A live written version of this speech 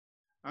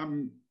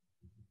Um,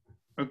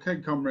 okay,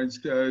 comrades,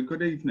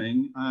 good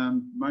evening.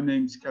 My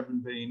name's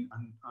Kevin Bean,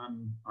 and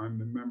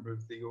I'm a member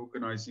of the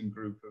organising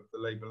group of the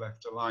Labour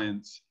Left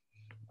Alliance,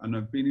 and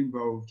I've been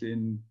involved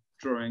in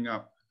drawing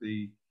up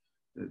the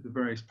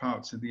various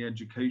parts of the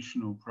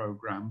educational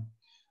programme.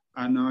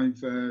 And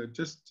I've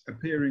just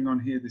appearing on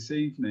here this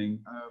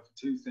evening for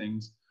two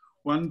things.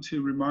 One,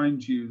 to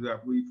remind you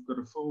that we've got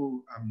a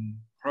full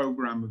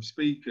programme of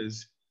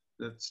speakers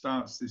that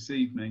starts this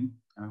evening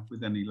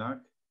with any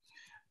luck.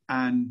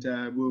 And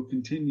we'll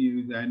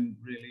continue then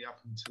really up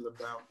until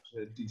about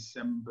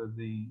December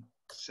the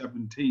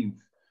 17th.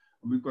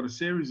 And we've got a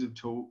series of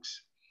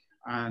talks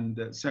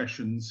and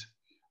sessions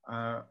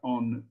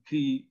on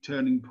key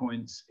turning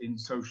points in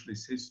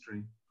socialist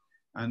history.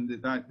 And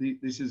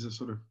this is a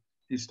sort of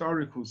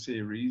historical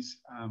series,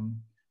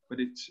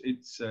 but it's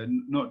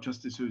not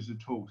just a series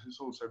of talks, it's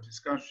also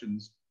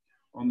discussions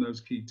on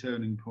those key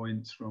turning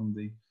points from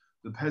the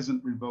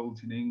peasant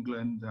revolt in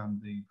England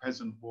and the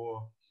peasant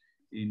war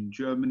in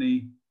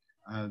Germany,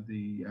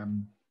 the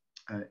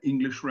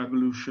English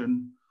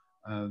Revolution,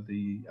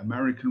 the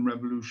American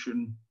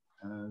Revolution,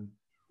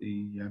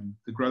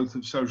 the growth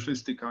of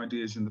socialistic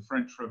ideas in the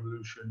French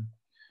Revolution,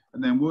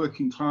 and then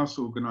working class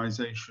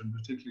organization,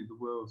 particularly the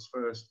world's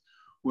first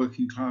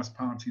working class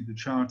party, the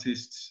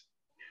Chartists,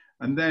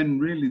 and then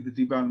really the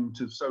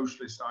development of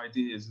socialist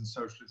ideas and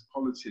socialist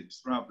politics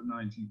throughout the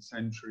 19th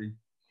century,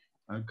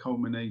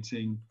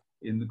 culminating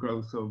in the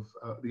growth of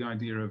the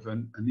idea of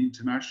an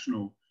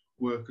international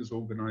workers'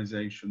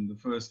 organization, the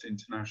first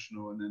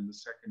international and then the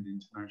second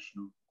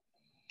international.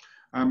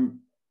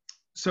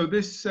 So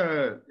this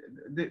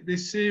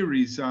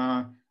series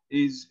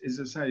is, as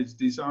I say, is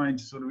designed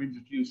to sort of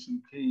introduce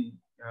some key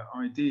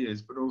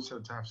ideas, but also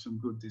to have some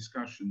good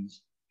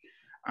discussions.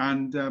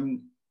 And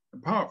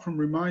apart from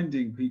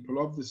reminding people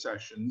of the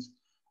sessions,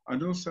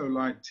 I'd also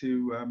like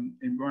to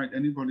invite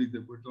anybody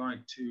that would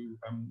like to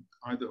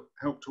either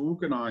help to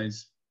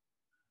organize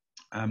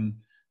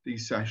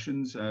these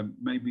sessions,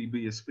 maybe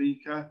be a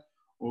speaker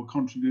or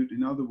contribute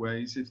in other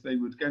ways. If they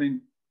would get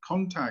in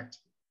contact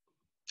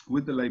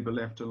with the Labour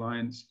Left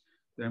Alliance,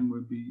 then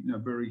we'd be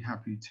very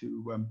happy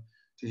to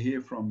hear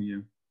from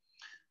you.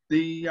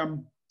 The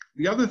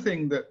other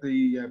thing that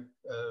the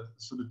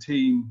sort of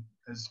team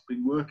has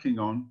been working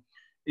on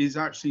is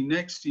actually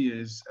next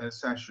year's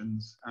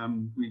sessions.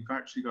 We've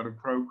actually got a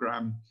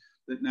programme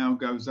that now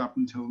goes up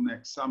until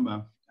next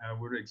summer.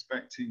 We're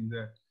expecting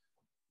that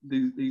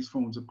these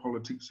forms of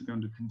politics are going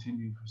to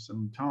continue for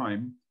some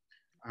time,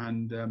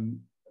 and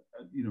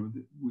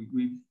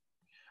we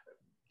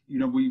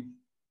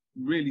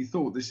really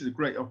thought this is a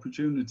great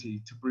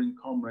opportunity to bring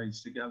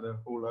comrades together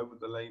all over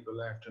the Labour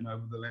left and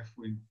over the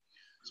left-wing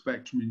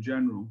spectrum in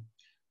general.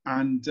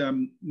 And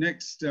the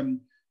next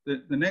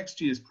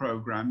year's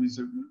programme is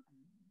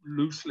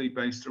loosely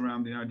based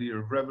around the idea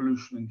of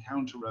revolution and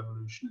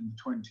counter-revolution in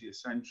the 20th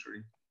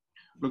century,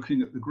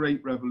 looking at the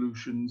great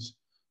revolutions,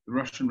 the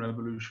Russian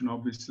Revolution,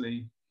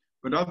 obviously,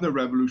 but other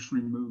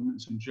revolutionary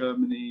movements in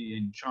Germany,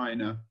 in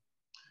China,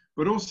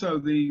 but also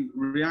the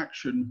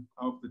reaction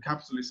of the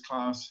capitalist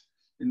class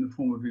in the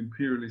form of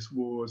imperialist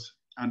wars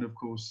and, of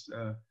course,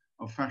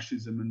 of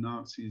fascism and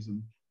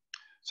Nazism.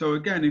 So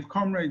again, if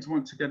comrades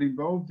want to get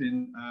involved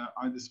in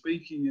either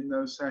speaking in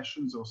those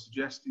sessions or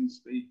suggesting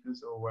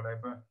speakers or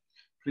whatever,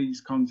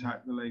 please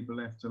contact the Labour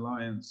Left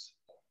Alliance.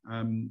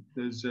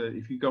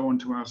 If you go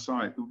onto our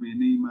site, there'll be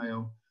an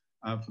email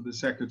for the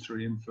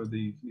secretary and for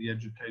the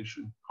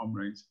education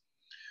comrades.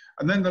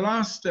 And then the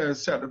last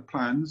set of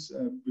plans,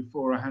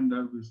 before I hand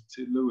over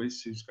to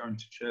Lewis, who's going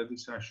to chair the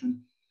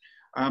session,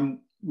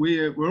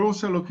 we're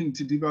also looking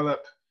to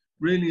develop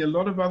really a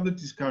lot of other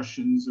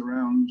discussions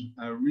around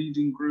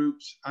reading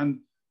groups and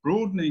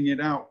broadening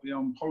it out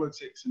beyond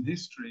politics and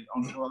history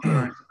onto other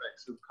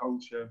aspects of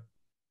culture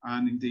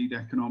and indeed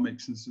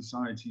economics and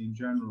society in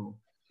general.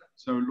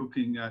 So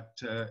looking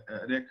at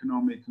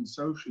economic and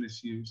social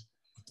issues.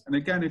 And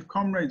again, if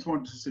comrades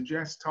want to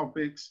suggest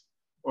topics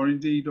or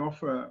indeed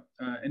offer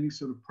any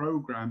sort of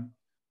program,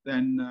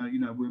 then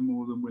we're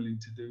more than willing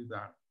to do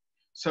that.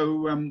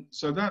 So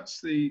so that's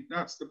the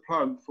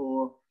plug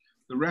for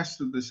the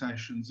rest of the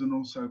sessions and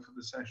also for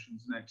the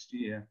sessions next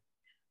year.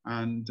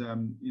 And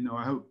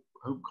I hope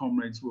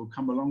comrades will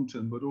come along to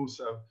them, but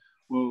also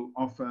will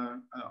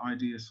offer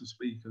ideas for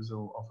speakers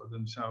or offer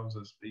themselves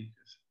as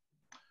speakers.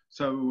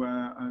 So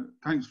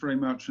thanks very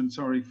much, and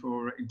sorry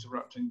for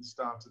interrupting the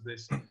start of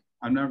this.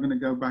 I'm now going to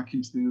go back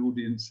into the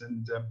audience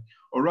and,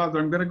 or rather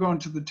I'm going to go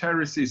onto the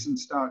terraces and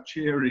start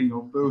cheering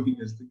or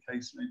booing as the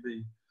case may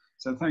be.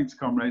 So thanks,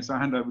 comrades. I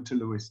hand over to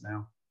Lewis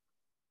now.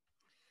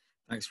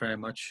 Thanks very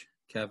much,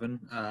 Kevin,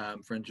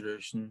 for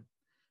introducing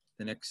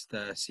the next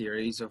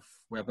series of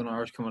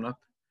webinars coming up.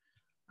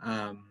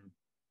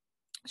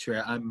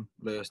 Sure, I'm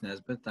Lewis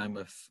Nesbitt. I'm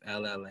with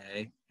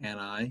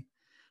LLA-NI,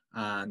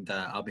 and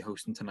I'll be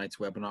hosting tonight's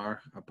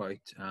webinar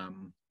about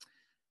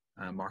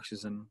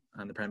Marxism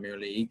and the Premier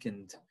League.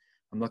 And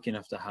I'm lucky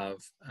enough to have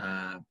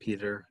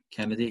Peter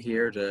Kennedy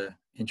here to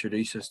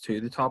introduce us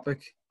to the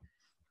topic.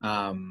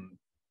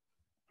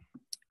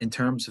 in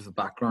terms of the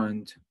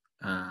background,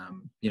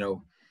 you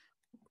know,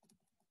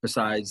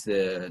 besides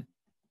the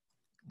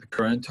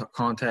current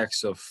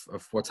context of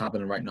what's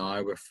happening right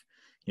now with,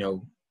 you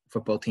know,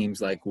 football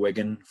teams like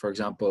Wigan, for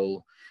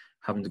example,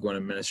 having to go in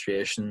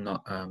administration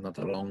not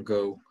that long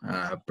ago,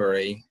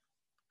 Bury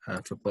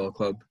Football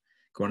Club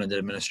going into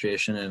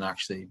administration and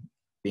actually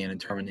being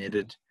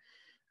terminated.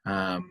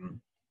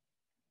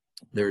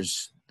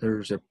 There's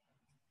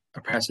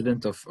a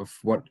precedent of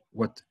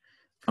what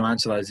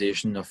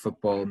financialization of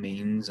football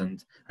means,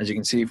 and as you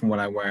can see from what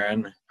I'm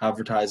wearing,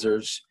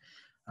 advertisers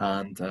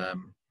and the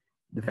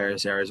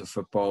various areas of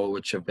football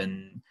which have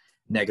been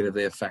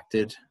negatively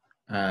affected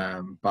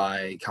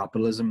by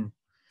capitalism,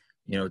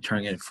 you know,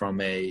 turning it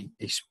from a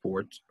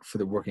sport for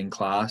the working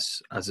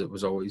class as it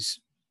was always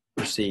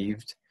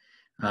perceived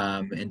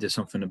into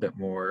something a bit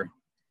more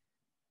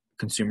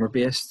consumer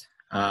based.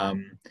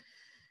 You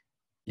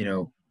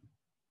know,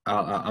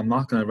 I'm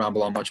not going to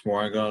ramble on much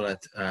more. I'm going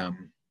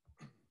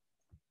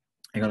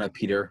to let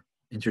Peter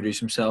introduce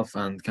himself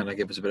and kind of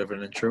give us a bit of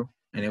an intro.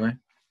 Anyway,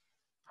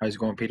 how's it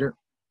going, Peter?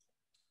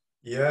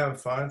 Yeah, I'm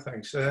fine,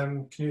 thanks.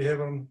 Can you hear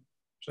what I'm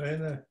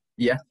saying there?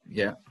 Yeah,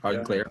 loud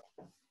and clear.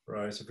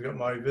 Right, have you got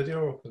my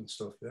video up and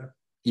stuff, yeah?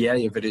 Yeah,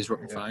 your video's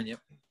working fine, yep.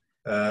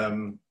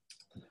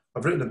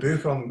 I've written a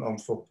book on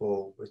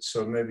football,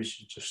 so maybe you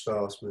should just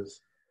start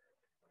with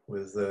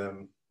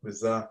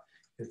that.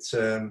 It's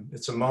a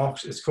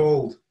Marx, it's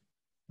called,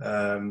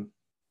 and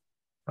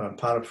I'm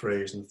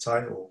paraphrasing the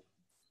title,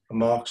 A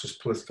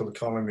Marxist Political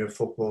Economy of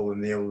Football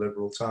in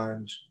Neoliberal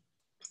Times.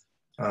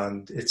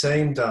 And it's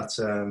aimed at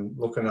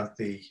looking at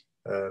the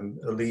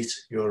elite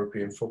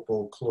European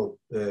football club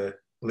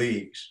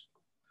leagues,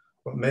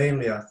 but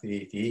mainly at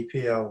the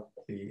EPL,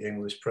 the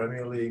English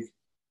Premier League.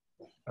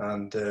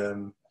 And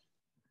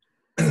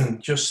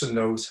just to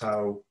note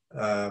how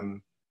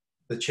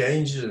the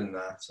changes in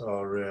that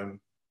are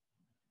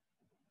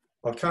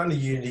kind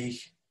of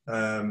unique,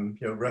 you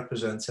know,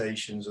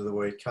 representations of the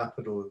way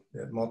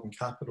modern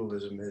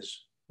capitalism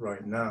is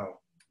right now.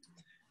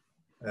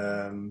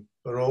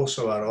 But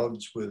also at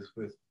odds with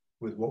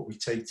what we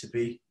take to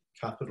be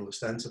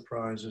capitalist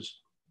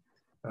enterprises.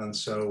 And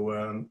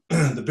so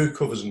the book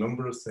covers a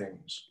number of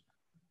things,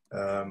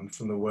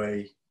 from the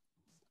way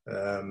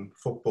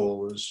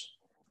footballers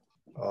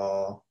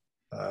are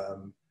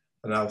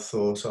now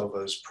thought of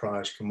as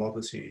prized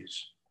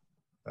commodities,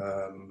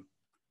 and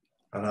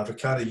have a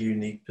kind of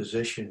unique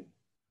position,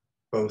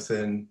 both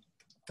in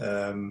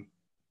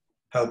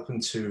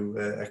helping to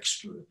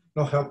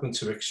not helping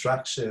to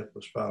extract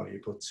surplus value,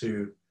 but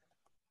to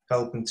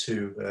helping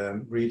to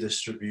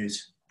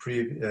redistribute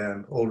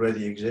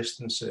already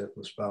existing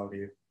surplus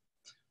value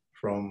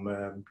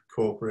from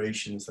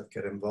corporations that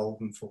get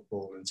involved in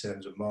football in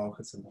terms of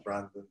marketing,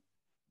 branding,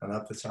 and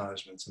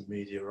advertisements and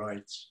media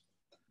rights.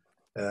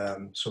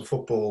 So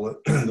football,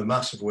 the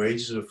massive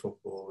wages of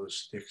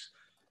footballers, you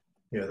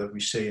know, that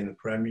we see in the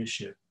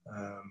Premiership,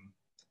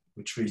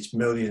 which reach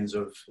millions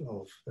of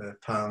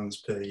pounds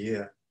per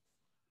year,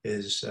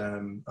 is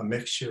a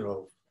mixture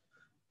of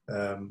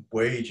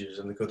wages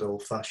in the good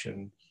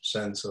old-fashioned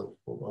sense of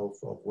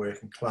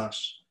working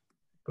class,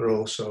 but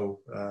also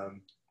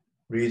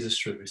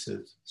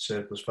redistributed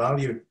surplus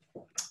value,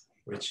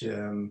 which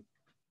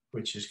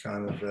is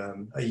kind of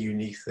a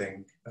unique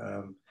thing.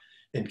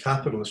 In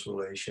capitalist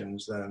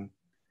relations, then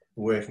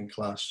working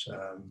class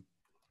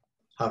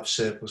have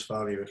surplus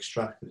value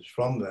extracted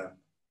from them,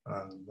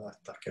 and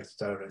that gets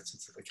directed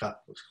to the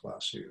capitalist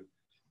class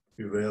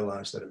who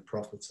realise that in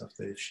profits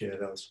after they've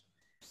shared out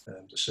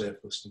the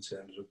surplus in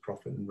terms of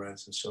profit and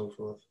rent and so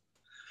forth.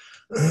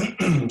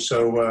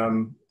 So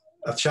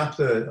a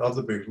chapter of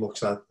the book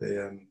looks at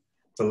the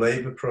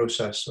labour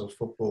process of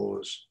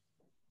footballers,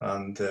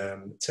 and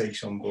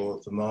takes on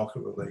board the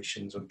market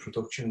relations and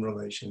production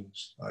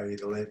relations, i.e.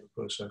 the labour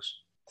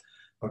process.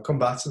 I'll come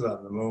back to that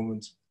in a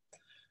moment.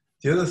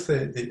 The other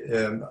thing,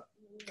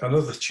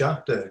 another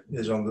chapter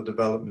is on the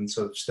development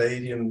of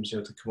stadiums, you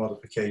know, the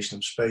commodification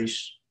of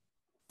space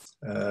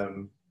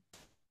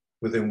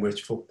within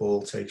which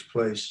football takes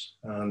place,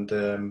 and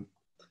the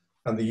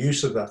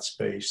use of that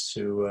space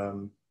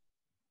to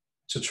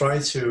try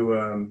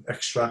to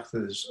extract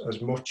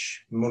as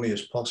much money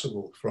as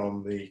possible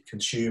from the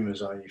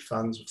consumers, i.e.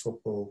 fans of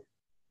football,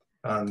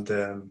 and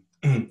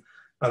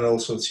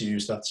also to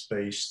use that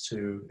space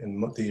in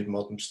these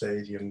modern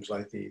stadiums,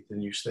 like the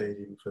new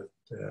stadium for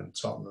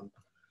Tottenham,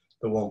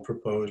 the one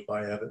proposed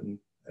by Everton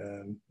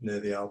near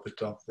the Albert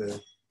Dock there,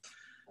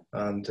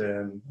 and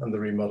the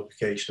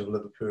remodification of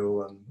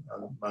Liverpool and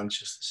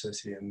Manchester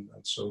City and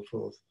so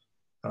forth.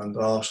 And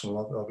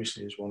Arsenal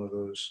obviously is one of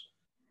those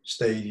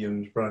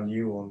stadiums, brand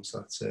new ones,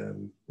 that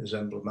is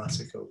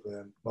emblematic of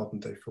modern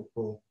day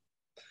football.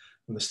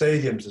 And the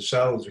stadiums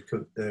themselves are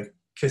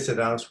kitted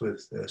out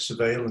with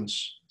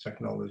surveillance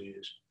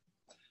technologies.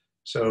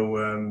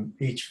 So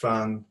each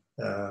fan,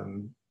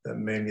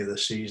 mainly the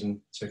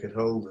season ticket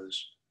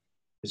holders,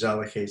 is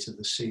allocated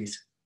the seat,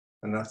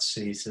 and that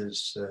seat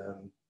is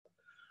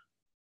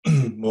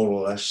more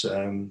or less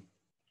a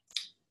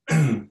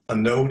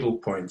nodal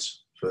point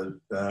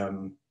for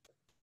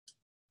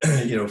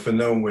you know, for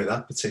knowing where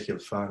that particular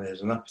fan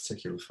is, and that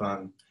particular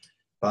fan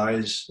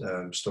buys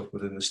stuff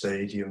within the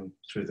stadium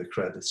through the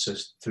credit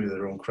system, through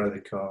their own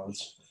credit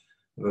cards.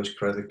 And those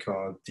credit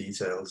card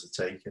details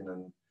are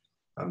taken,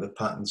 and the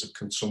patterns of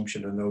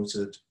consumption are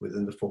noted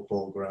within the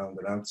football ground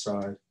and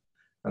outside.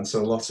 And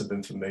so lots of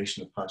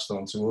information are passed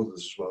on to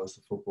others as well as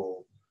the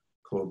football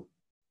club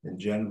in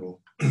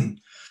general.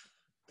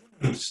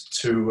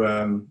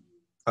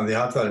 And they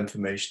have that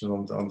information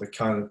on the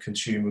kind of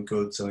consumer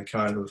goods and the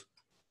kind of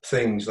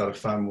things that a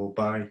fan will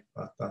buy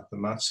at the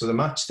match. So the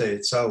match day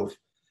itself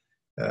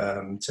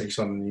takes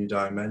on a new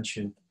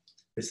dimension.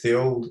 It's the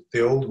old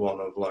one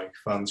of like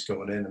fans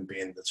going in and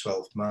being the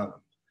 12th man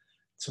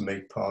to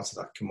make part of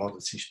that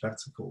commodity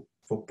spectacle,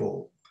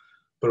 football,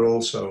 but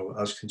also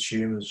as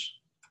consumers,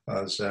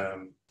 as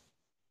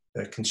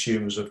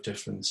consumers of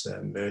different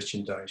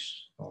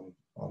merchandise on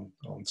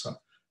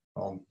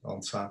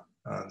tap.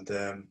 And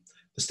the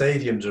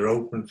stadiums are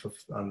open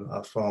and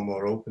are far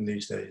more open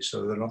these days.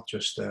 So they're not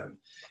just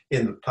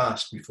in the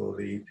past before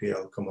the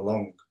EPL come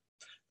along.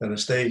 Then a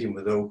stadium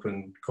would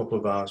open a couple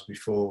of hours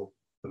before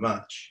the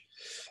match,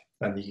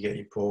 and you get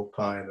your pork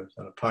pie and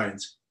a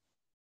pint.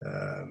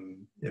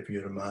 If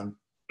you're a man,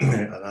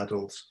 an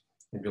adult,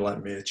 if you're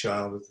like me, a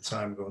child at the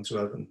time going to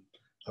heaven,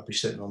 I'd be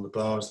sitting on the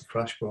bars, the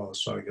crash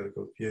bars, trying to get a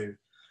good view.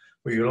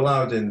 But you're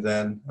allowed in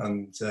then,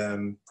 and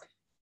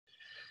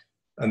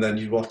then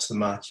you'd watch the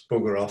match,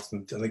 bugger off,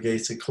 and the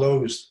gates are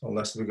closed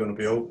unless they're going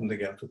to be opened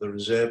again for the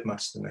reserve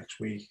match the next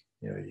week.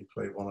 You know, you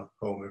play one at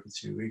home every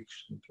 2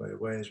 weeks and play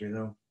away, as we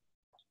know.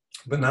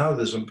 But now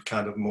there's a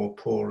kind of more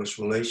porous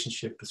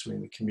relationship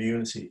between the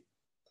community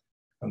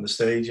and the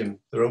stadium.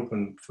 They're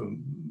open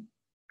from,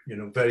 you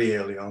know, very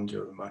early on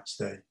during the match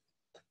day,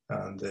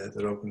 and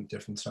they're open at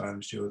different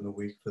times during the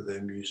week for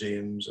their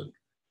museums and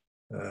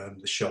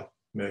the shop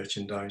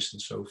merchandise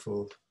and so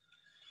forth.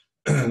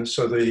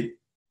 So the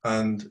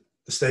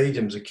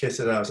stadiums are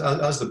kitted out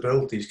as they're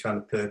built. These kind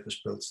of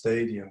purpose-built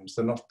stadiums,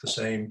 they're not the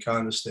same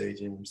kind of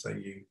stadiums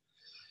that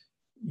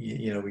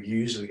you know, we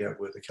usually get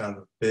with the kind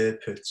of bear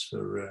pits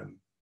for,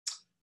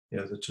 you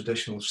know, the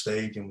traditional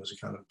stadium was a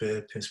kind of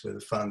bear pit where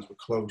the fans were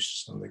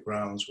close and the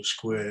grounds were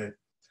square,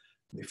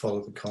 and they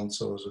followed the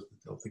contours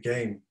of the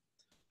game.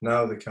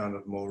 Now they're kind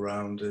of more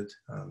rounded,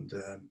 and,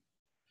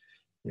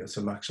 you know,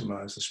 to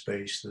maximise the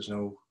space, there's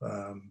no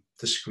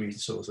discrete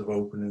sort of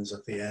openings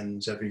at the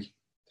ends. Every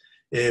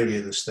area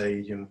of the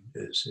stadium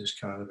is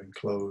kind of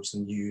enclosed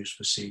and used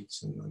for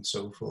seats and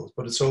so forth.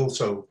 But it's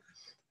also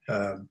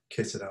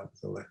kitted out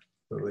with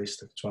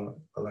released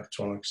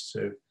electronics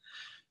too.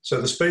 So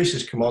the space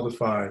is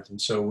commodified,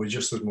 and so we're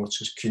just as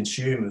much as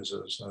consumers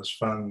as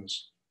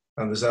fans.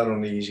 And there's that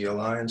uneasy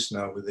alliance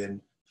now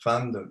within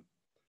fandom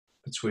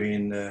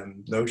between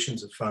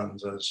notions of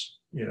fans as,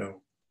 you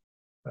know,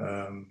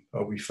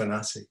 are we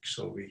fanatics,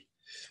 are we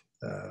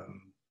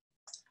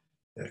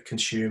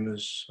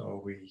consumers, are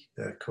we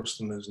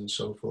customers, and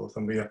so forth.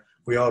 And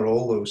we are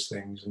all those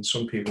things. And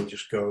some people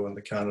just go and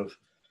the kind of,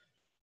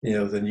 you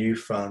know, the new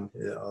fan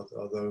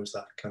are those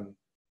that can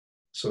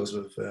sort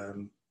of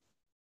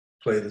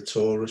play the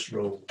tourist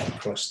role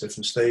across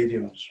different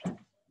stadiums.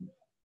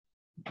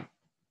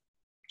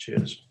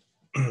 Cheers.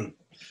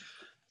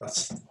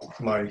 That's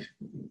my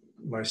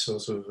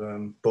sort of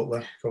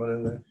butler coming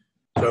in there.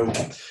 So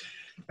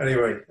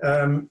anyway,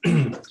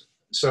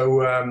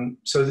 so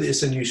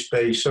it's a new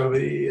space. So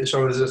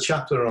there's a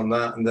chapter on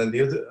that, and then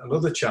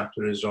another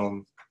chapter is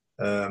on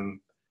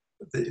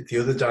the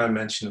other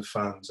dimension of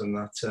fans, and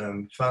that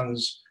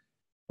fans,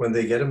 when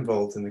they get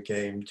involved in the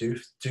game, do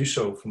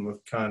so from a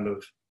kind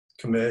of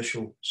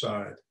commercial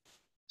side,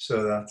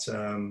 so that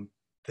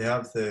they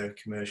have their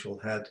commercial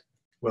head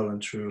well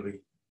and truly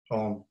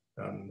on,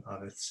 and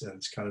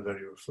it's kind of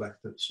very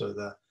reflective. So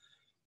that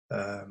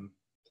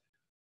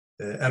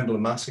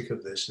emblematic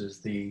of this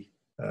is the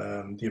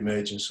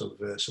emergence of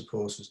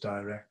supporters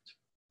direct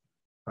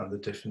and the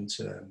different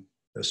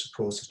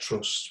supporter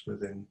trusts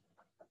within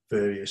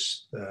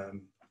various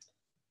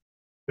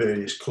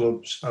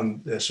clubs,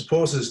 and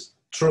supporters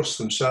trust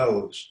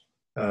themselves,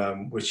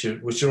 which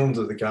are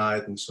under the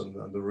guidance and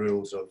the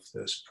rules of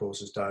the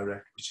Supporters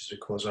Direct, which is a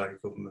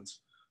quasi-government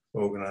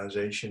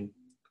organisation,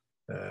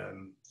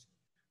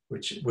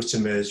 which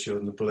emerged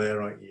during the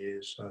Blairite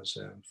years as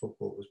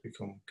football was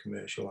become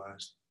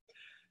commercialised.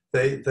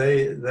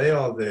 They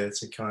are there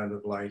to kind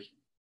of like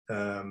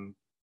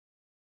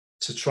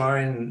to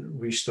try and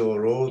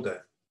restore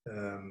order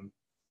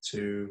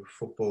to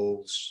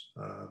football's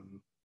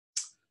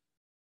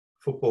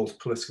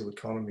political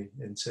economy,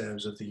 in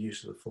terms of the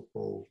use of the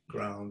football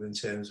ground, in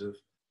terms of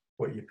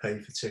what you pay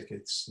for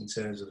tickets, in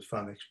terms of the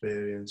fan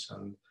experience,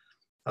 and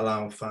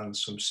allowing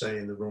fans some say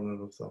in the running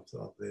of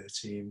their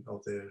team,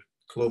 of their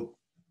club.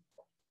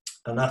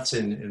 And that's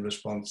in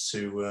response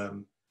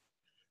to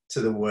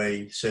the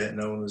way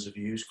certain owners have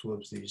used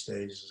clubs these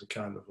days as a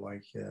kind of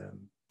like,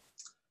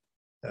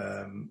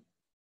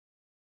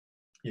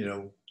 you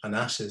know, an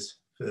asset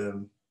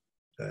for,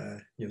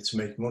 you know, to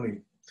make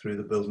money through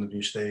the building of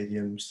new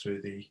stadiums, through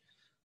the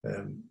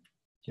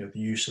you know, the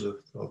use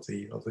of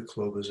the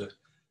club as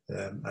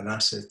an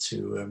asset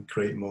to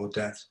create more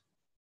debt.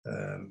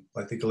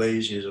 Like the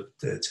Glazers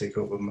take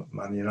over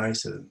Man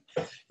United, and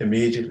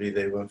immediately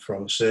they went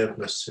from a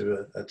surplus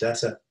to a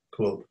debtor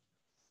club,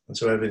 and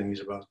so everything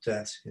is about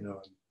debt, you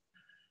know,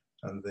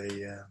 and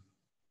they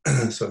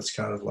so it's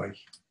kind of like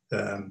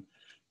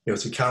you know,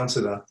 to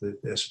counter that,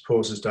 the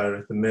supporters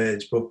direct the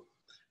merge, but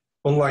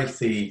unlike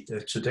the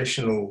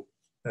traditional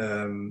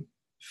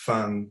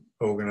fan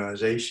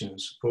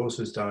organisations,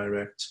 supporters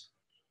direct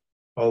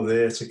are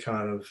there to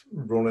kind of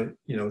run it,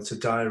 you know, to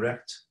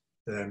direct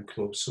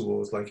clubs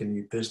towards like a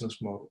new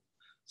business model.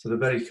 So they're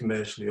very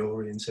commercially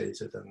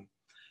orientated, and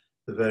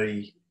they're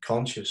very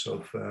conscious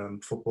of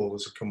football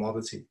as a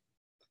commodity.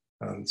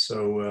 And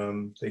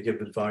so they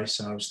give advice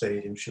on how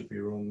stadiums should be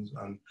run,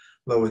 and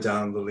lower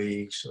down the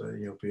leagues,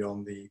 you know,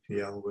 beyond the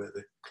EPL, where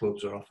the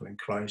clubs are often in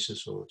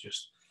crisis or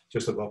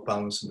just about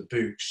balancing the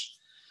books,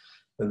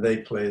 and they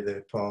play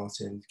their part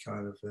in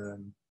kind of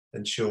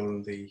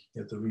ensuring the,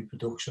 you know, the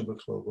reproduction of a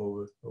club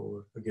over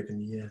a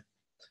given year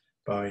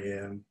by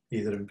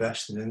either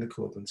investing in the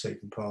club and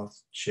taking part,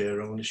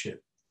 share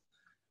ownership,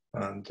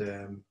 and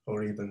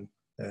or even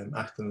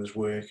acting as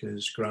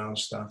workers, ground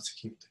staff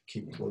to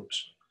keep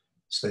clubs,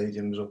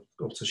 stadiums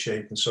up to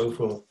shape and so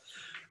forth.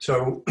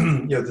 So,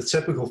 you know, the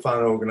typical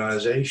fan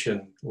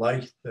organisation,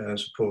 like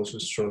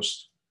Supporters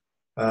Trust,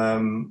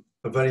 are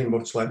very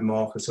much like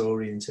market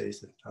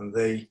orientated,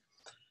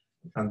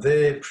 and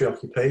their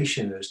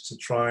preoccupation is to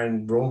try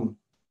and run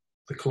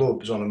the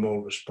clubs on a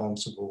more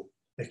responsible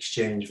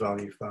exchange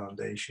value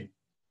foundation.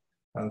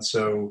 And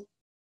so,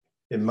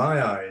 in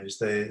my eyes,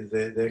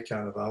 their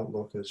kind of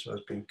outlook has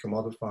been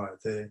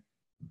commodified.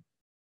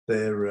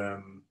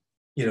 They're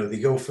you know, they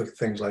go for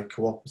things like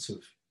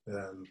cooperative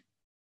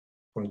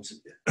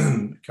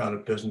kind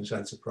of business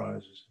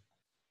enterprises,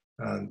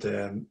 and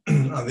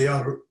they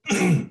are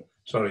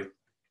sorry,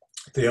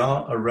 they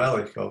are a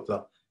relic of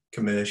that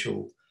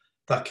commercial,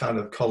 that kind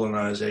of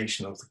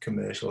colonisation of the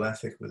commercial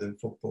ethic within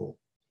football.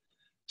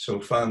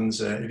 So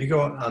fans, if you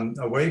go and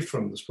away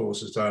from the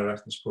Supporters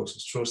Direct and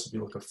Supporters Trust, if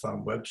you look at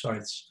fan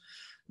websites,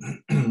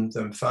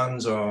 then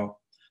fans are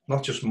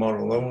not just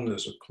moral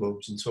owners of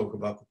clubs and talk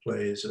about the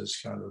players as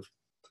kind of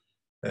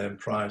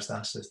prized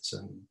assets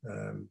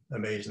and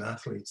amazing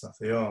athletes that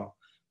they are,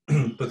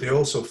 but they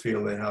also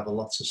feel they have a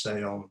lot to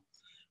say on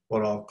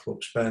what our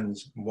club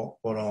spends and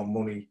what our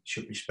money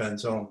should be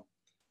spent on,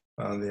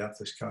 and they have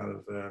this kind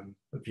of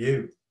a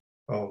view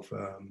of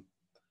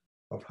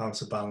how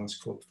to balance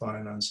club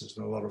finances,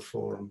 and a lot of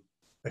forum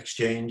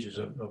exchanges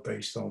are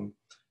based on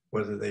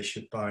whether they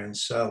should buy and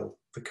sell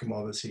the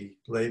commodity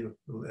labour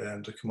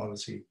and the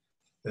commodity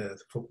the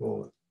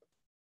footballer,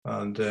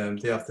 and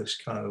they have this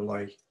kind of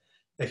like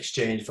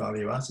exchange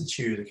value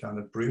attitude, a kind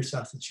of brute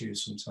attitude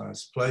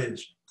sometimes to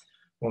players.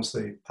 Once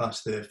they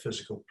pass their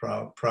physical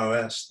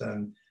prowess,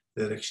 then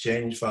their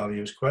exchange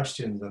value is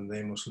questioned and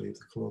they must leave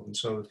the club. And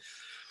so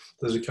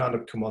there's a kind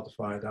of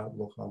commodified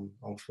outlook on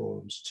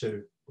forums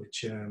too,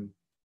 which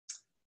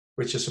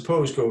I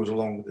suppose goes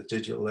along with the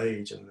digital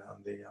age and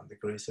the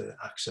greater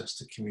access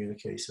to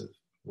communicative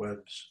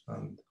webs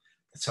and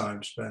the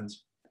time spent.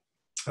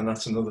 And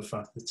that's another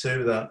factor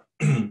too, that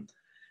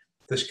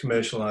this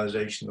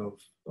commercialisation of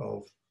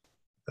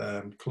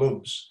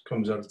clubs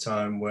comes at a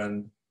time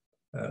when,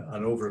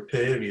 and over a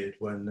period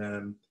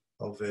when,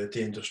 of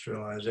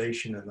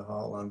deindustrialisation in the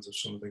heartlands of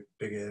some of the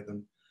big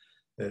urban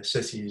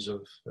cities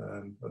of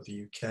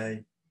the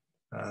UK,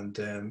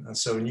 and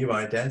so new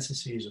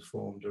identities are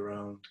formed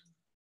around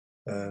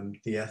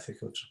the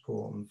ethic of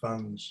supporting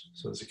fans.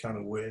 So there's a kind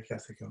of work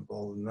ethic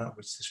involved in that,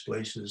 which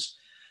displaces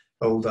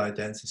old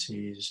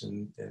identities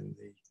in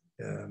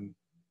the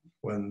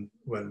when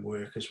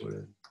workers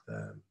were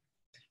in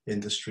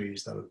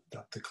industries that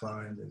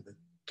declined, in the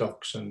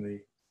docks and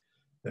the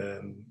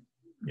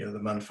you know, the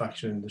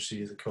manufacturing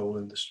industries, the coal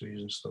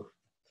industries and stuff.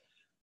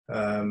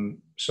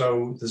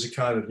 So there's a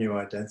kind of new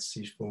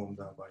identities formed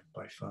now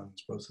by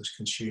fans, both as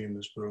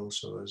consumers but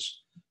also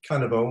as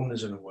kind of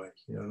owners in a way,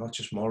 you know, not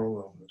just moral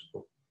owners,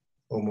 but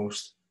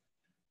almost,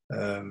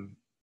 and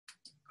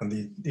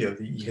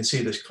you can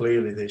see this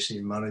clearly. They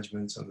see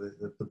management and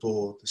the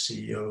board, the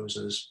CEOs,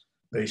 as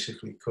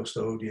basically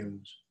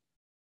custodians.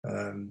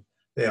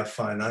 They have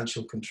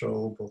financial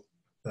control, but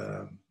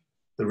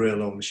the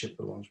real ownership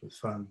belongs with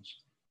fans.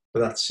 But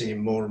that's seen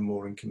more and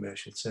more in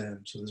commercial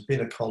terms. So there's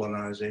been a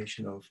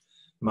colonisation of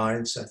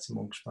mindset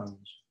amongst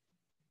fans.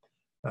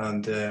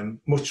 And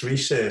much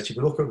research, if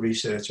you look at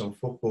research on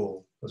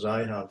football, as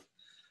I have,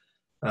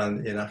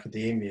 and in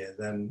academia,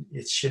 then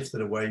it's shifted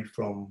away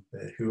from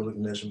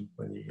hooliganism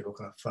when you're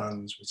looking at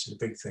fans, which is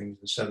a big thing in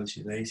the 70s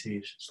and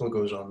 80s. Still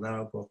goes on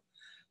now, but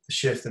the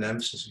shift in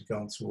emphasis has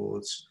gone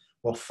towards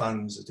what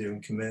fans are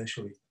doing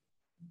commercially.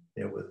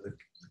 You know, whether the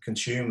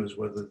consumers,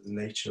 whether the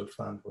nature of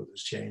fanhood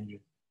is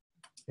changing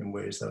in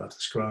ways that I've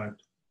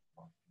described.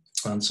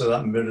 And so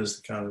that mirrors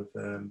the kind of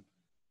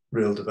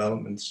real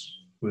developments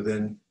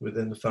within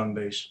the fan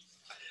base.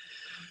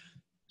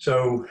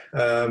 So,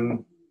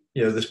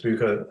 you know, this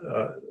book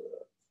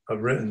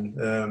I've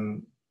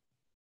written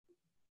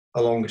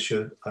along I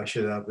should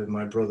add with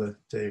my brother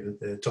David,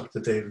 Dr.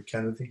 David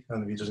Kennedy,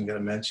 and if he doesn't get a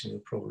mention, he'll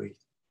probably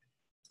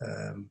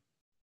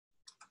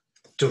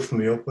duff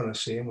me up when I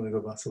see him when I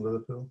go back to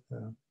Liverpool.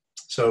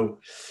 So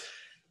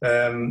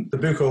the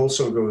book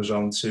also goes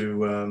on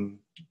to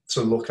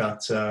look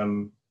at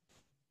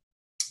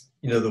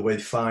the way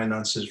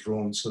finance is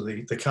run, so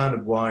the kind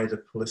of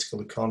wider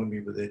political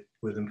economy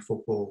within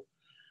football.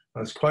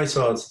 And it's quite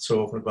hard to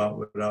talk about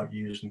without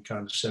using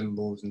kind of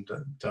symbols and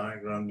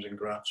diagrams and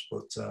graphs,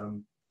 but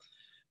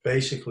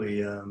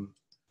basically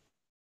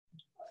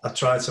I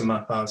tried to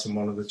map out in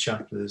one of the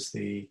chapters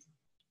the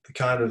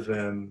kind of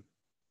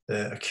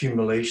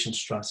accumulation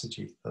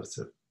strategy that's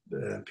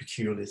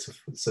peculiar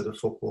to the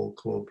football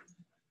club,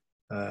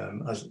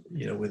 as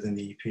you know, within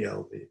the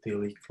EPL, the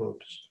elite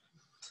clubs.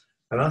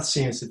 And that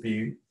seems to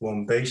be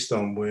one based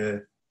on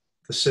where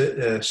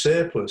the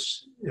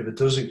surplus, if it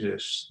does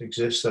exist,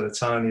 exists at a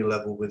tiny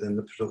level within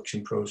the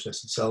production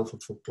process itself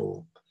of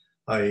football,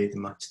 i.e. the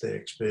match day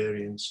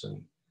experience,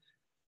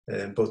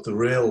 and both the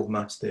real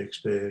match day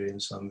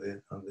experience and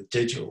the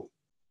digital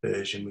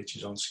version, which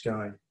is on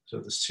Sky. So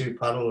there's two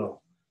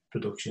parallel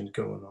productions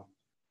going on: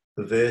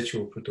 the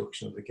virtual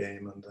production of the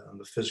game and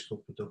the physical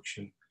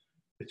production,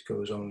 which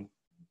goes on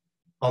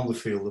the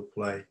field of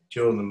play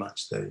during the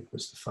match day,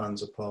 because the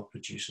fans are part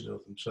producers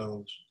of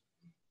themselves.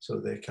 So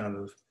they're kind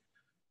of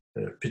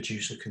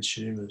producer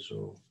consumers,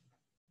 or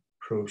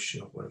pro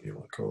shop, whatever you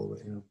want to call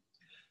it.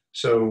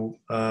 So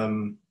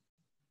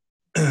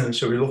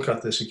so we look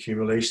at this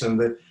accumulation,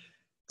 and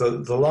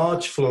the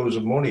large flows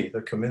of money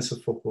that come into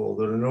football,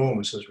 they're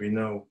enormous, as we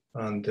know.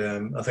 And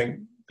I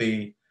think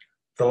the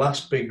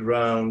last big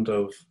round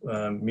of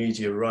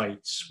media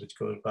rights, which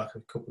goes back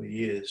a couple of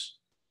years,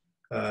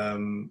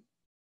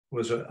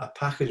 was a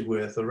package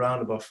worth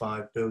around about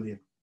 5 billion.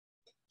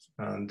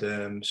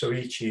 And so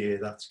each year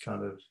that's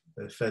kind of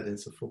fed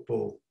into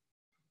football.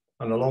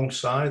 And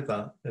alongside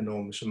that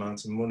enormous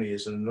amount of money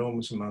is an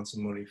enormous amount of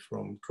money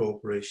from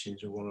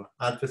corporations who want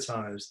to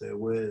advertise their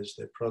wares,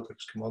 their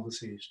products,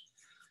 commodities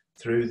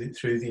through the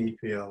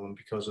EPL, and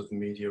because of the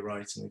media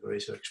rights and the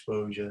greater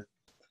exposure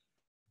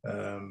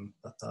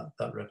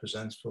that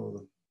represents for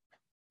them.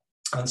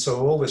 And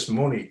so all this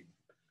money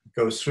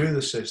goes through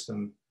the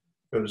system,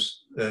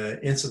 goes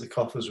into the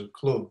coffers of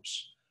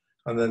clubs,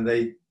 and then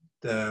they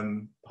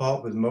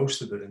part with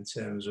most of it in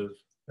terms of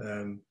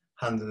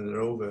handing it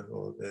over,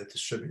 or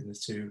distributing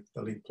it to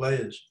elite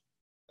players.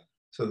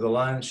 So the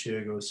lion's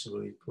share goes to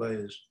elite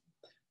players.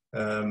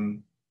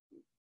 The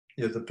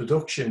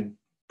production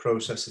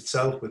process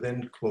itself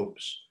within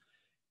clubs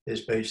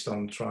is based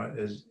on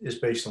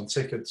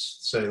tickets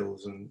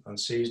sales and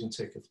season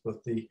tickets,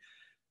 but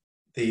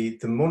the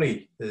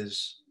money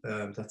is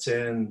that's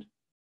earned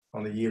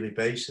on a yearly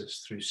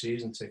basis through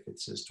season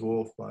tickets is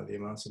dwarfed by the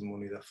amount of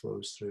money that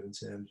flows through in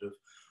terms of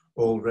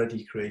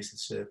already created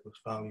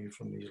surplus value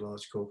from these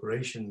large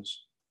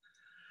corporations.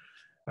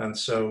 And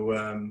so,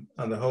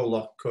 and the whole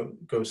lot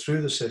goes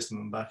through the system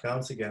and back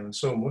out again, and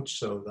so much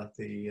so that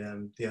they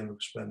end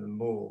up spending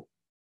more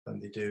than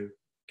they do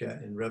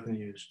get in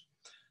revenues.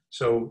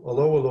 So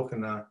although we're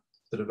looking at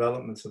the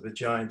development of a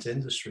giant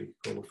industry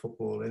called the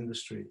football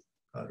industry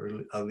at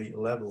an elite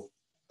level,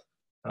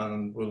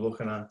 and we're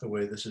looking at the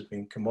way this has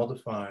been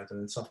commodified,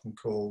 and it's often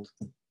called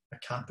a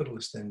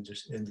capitalist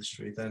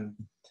industry, then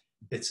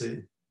it's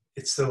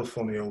still a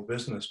funny old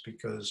business,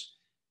 because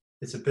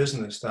it's a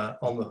business that,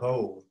 on the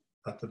whole,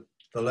 at the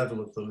level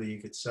of the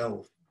league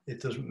itself,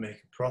 it doesn't make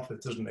a profit,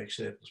 it doesn't make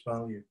surplus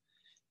value.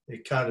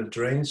 It kind of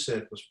drains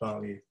surplus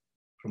value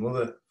from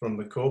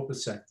the corporate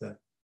sector,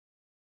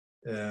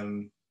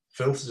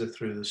 filters it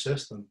through the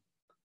system,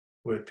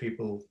 where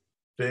people,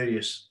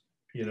 various,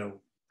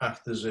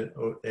 actors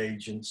or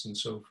agents and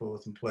so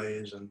forth, and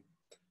players and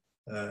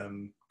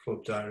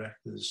club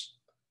directors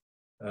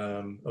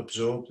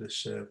absorb this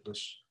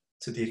surplus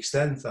to the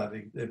extent that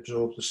it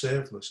absorbs the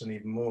surplus, and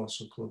even more.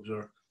 So clubs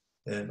are,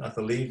 at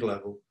the league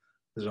level,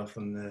 there's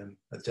often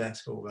a debt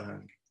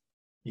overhang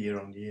year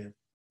on year.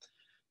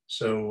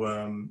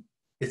 So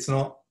it's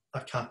not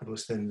a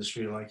capitalist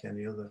industry like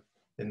any other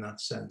in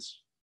that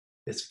sense.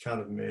 It's a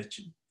kind of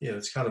merchant,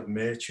 it's kind of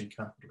merchant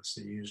capitalist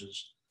that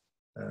uses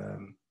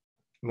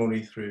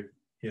money through,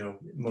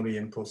 money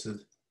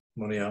inputted,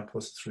 money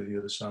outputted through the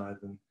other side,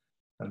 and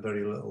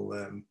very little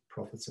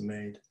profits are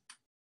made.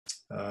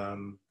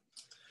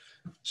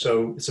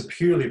 So it's a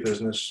purely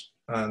business,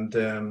 and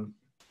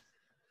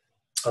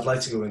I'd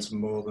like to go into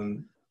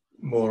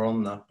more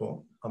on that, but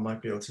I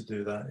might be able to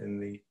do that in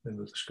the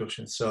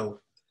discussion itself.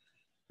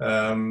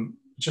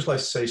 Just like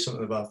to say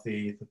something about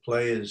the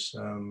players.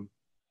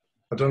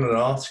 I've done an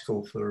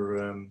article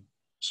for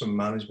some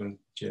management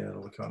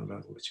journal, I can't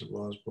remember which it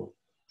was, but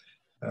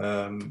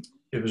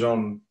it was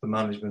on the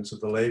management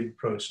of the labour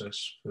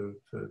process for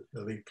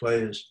elite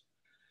players.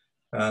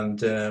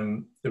 And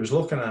it was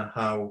looking at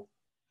how,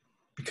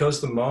 because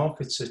the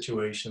market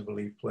situation of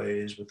elite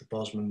players with the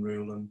Bosman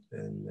rule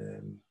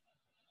in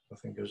I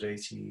think it was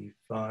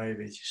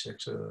 85,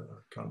 86, I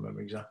can't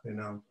remember exactly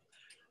now,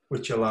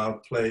 which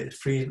allowed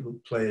free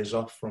players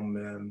off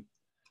from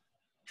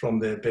from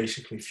their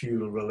basically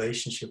feudal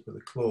relationship with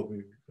the club.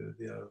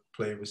 The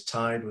player was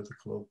tied with the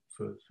club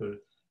for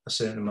a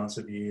certain amount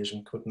of years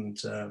and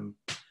couldn't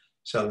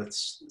sell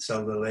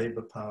their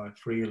labour power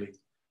freely.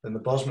 Then the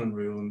Bosman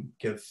rule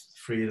give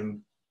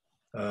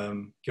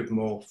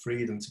more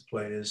freedom to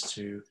players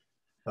to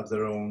have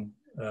their own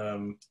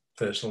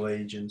personal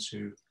agents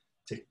who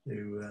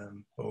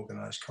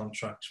organise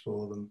contracts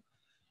for them,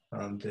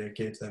 and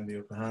gave them the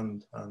upper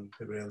hand, and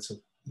they were able to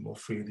more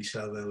freely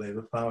sell their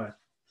labour power.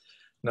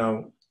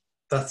 Now,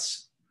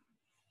 that's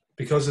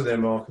because of their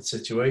market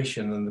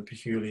situation and the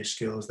peculiar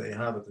skills they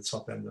have at the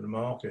top end of the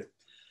market.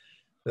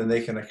 Then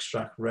they can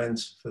extract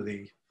rent for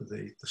the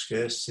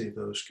scarcity of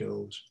those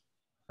skills,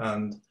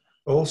 and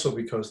also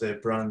because they're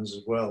brands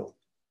as well,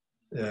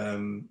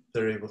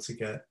 they're able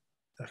to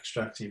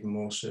extract even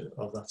more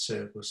of that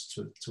surplus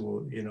to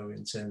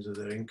in terms of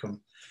their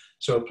income.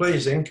 So a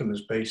player's income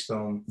is based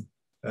on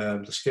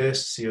the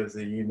scarcity of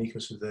the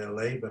uniqueness of their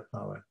labour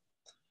power,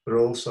 but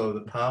also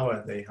the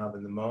power they have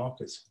in the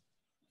market,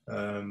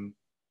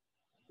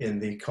 in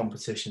the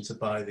competition to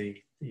buy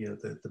the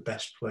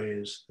best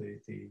players,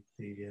 the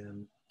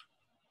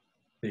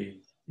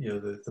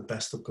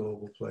best of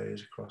global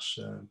players across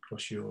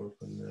Europe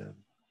and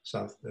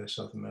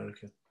South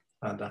America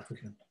and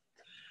Africa.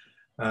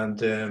 And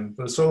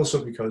but it's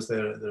also because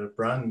they're a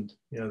brand,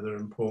 they're an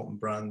important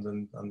brand,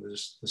 and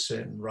there's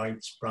certain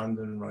rights,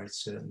 branding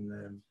rights,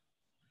 certain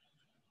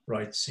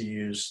rights to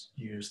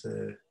use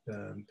their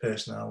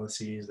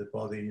personalities, their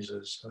bodies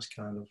as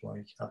kind of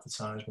like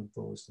advertisement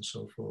boards and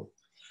so forth.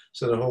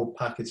 So the whole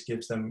package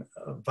gives them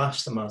a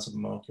vast amount of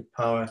market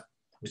power,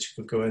 which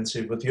we could go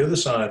into. But the other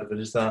side of it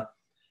is that,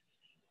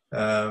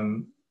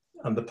 and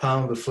the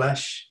pound of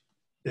flesh,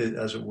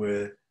 as it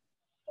were,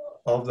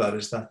 of that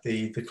is that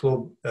the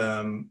club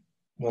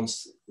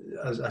wants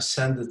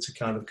ascended to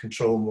kind of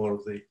control more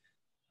of the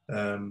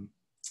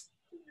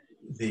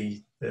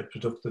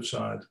productive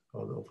side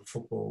of the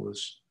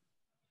footballers'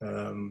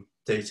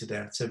 day-to-day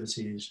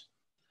activities,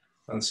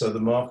 and so the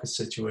market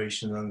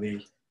situation and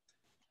the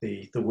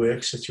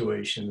work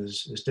situation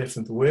is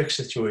different. The work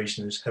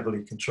situation is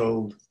heavily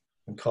controlled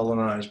and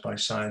colonised by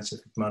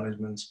scientific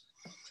management.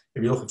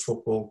 If you look at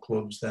football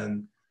clubs,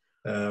 then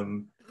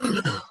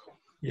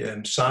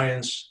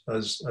science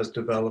has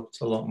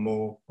developed a lot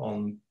more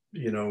on,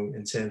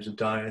 in terms of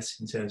diet,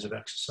 in terms of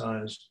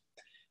exercise,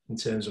 in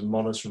terms of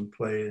monitoring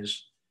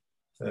players,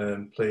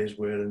 players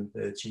wearing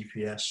their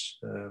GPS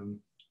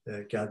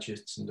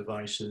gadgets and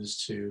devices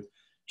to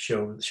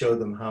show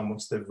them how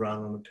much they've ran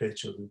on the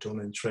pitch or they've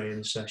done in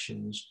training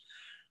sessions,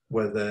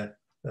 whether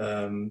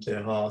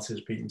their heart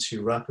is beating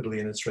too rapidly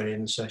in a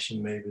training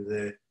session, maybe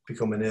they're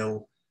becoming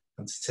ill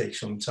and to take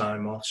some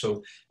time off.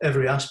 So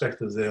every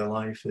aspect of their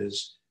life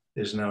is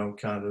now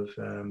kind of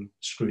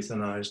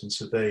scrutinised and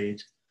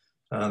surveyed,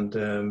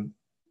 and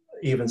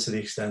even to the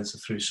extent that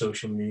through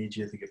social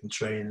media they give them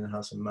training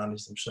how to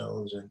manage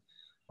themselves and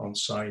on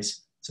site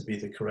to be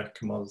the correct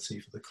commodity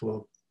for the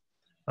club.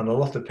 And a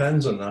lot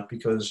depends on that,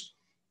 because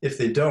if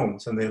they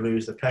don't and they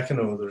lose the pecking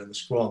order in the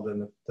squad,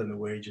 then the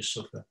wages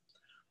suffer.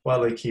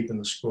 While they keep in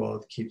the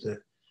squad, keep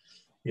the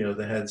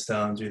heads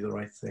down, do the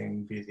right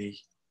thing, be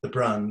the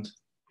brand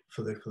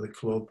for the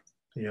club,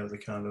 the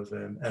kind of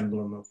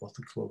emblem of what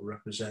the club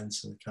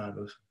represents and the kind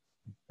of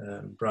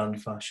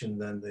brand fashion,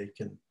 then they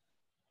can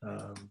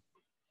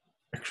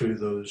accrue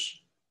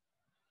those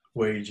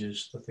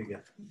wages that they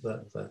get,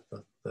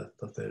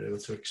 that they're able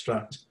to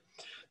extract.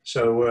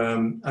 So,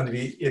 and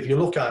if you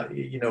look at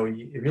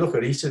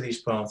each of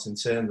these parts in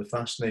turn, the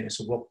fascinating,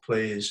 so what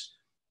plays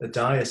the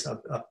diet,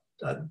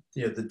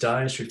 the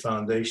dietary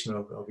foundation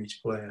of each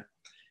player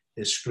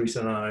is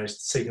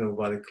scrutinised, taken over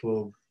by the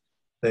club.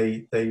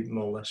 They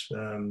more or less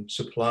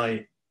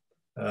supply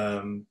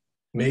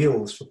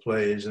meals for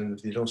players, and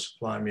if they don't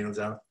supply meals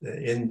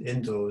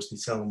indoors, they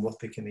tell them what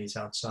they can eat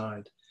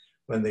outside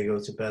when they go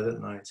to bed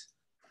at night,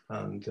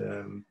 and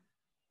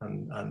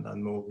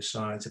more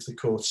besides. If they're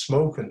caught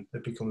smoking,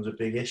 it becomes a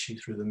big issue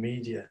through the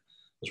media.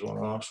 There's one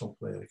Arsenal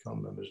player, I can't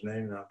remember his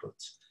name now, but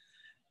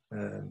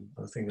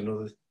I think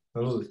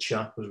another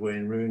chap was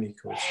Wayne Rooney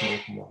caught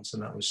smoking once,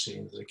 and that was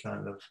seen as a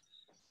kind of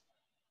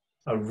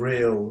a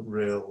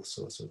real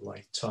sort of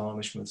like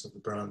tarnishment of the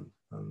brand,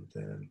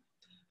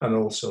 and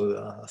also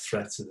a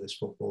threat to this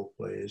football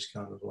player's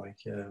kind of like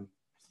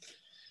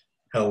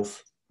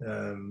health,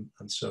 and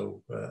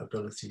so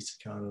ability to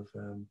kind of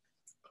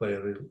play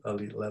at an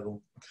elite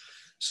level.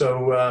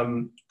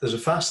 So there's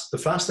the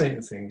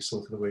fascinating thing is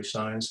look at the way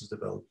science has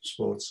developed,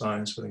 sports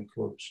science within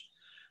clubs.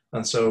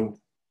 And so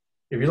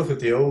if you look at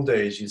the old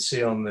days, you'd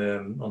see on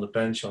the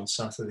bench on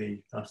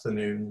Saturday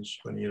afternoons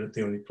when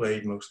they only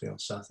played mostly on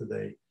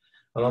Saturday,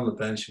 and on the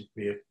bench would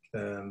be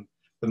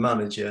the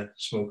manager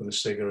smoking a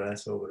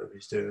cigarette or whatever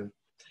he's doing,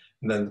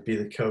 and then there'd be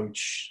the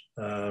coach.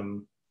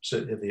 So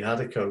if they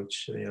had a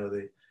coach,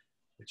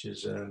 which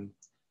is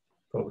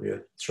probably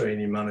a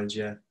trainee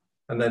manager,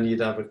 and then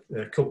you'd have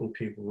a couple of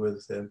people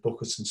with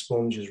buckets and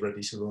sponges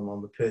ready to run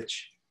on the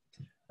pitch.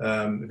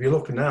 If you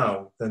look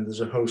now, then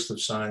there's a host of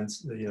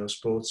science,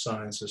 sports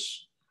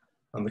scientists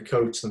And the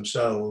coach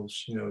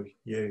themselves, you know,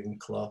 Jurgen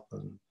Klopp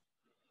and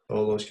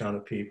all those kind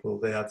of people,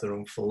 they have their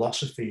own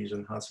philosophies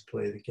on how to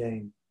play the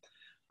game.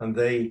 And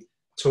they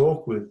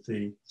talk with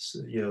the,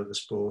 you know, the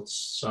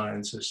sports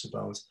scientists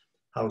about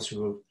how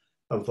to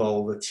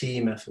evolve a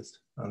team effort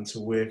and to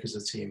work as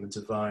a team and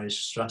devise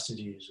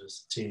strategies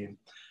as a team.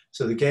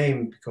 So the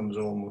game becomes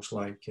almost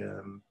like,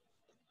 you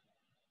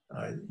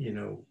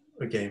know,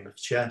 a game of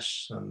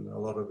chess, and a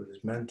lot of it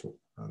is mental.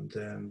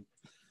 And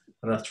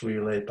that's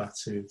relayed back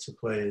to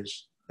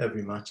players.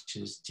 Every match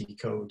is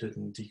decoded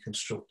and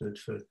deconstructed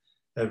for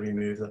every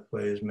move that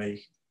players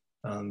make,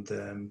 and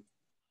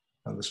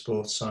the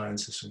sports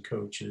scientists and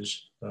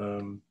coaches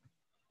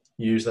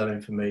use that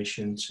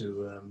information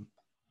to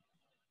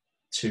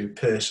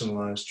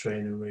personalize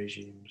training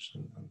regimes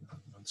and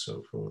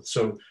so forth.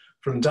 So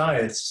from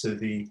diet to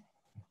the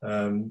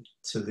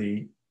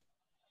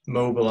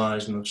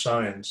mobilizing of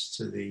science,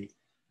 to the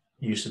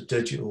use of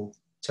digital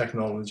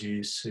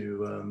technologies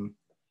to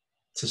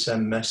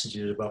send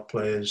messages about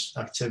players'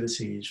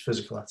 activities,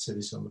 physical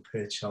activities on the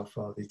pitch, how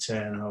far they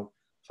turn, how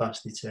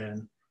fast they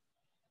turn,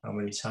 how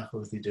many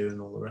tackles they do,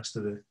 and all the rest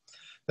of it.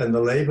 Then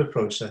the labour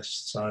process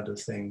side of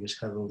things is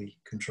heavily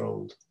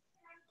controlled.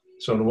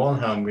 So on the one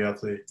hand, we have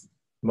the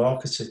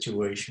market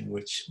situation,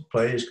 which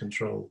players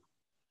control,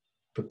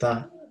 but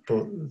that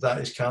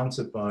is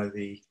countered by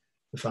the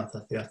fact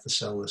that they have to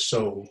sell their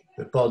soul,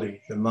 their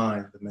body, their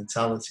mind, their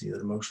mentality,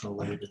 their emotional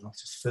labour, not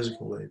just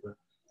physical labour,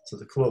 to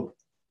the club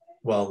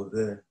while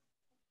they're there.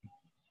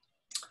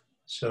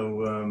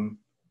 So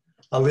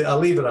I'll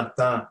leave it at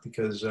that,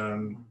 because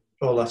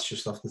all that's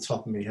just off the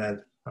top of my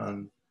head,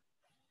 and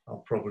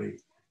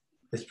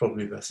it's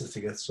probably better to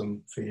get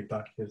some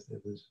feedback if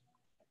there's.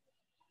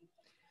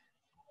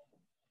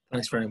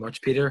 Thanks very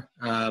much, Peter.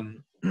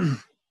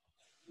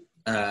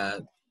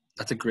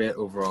 That's a great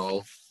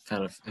overall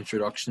kind of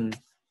introduction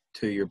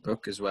to your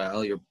book as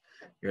well.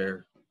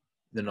 The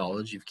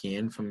knowledge you've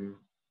gained from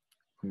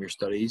your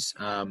studies.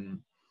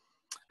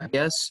 I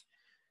guess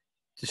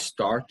to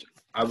start,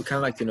 I would kind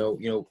of like to know,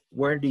 you know,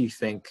 where do you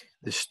think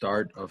the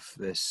start of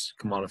this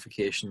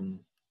commodification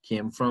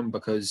came from?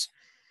 Because,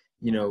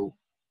 you know,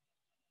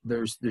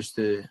 there's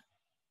the,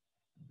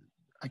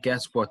 I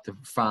guess what the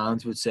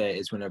fans would say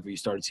is whenever you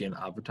started seeing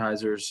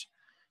advertisers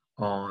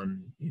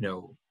on, you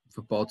know,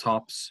 football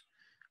tops,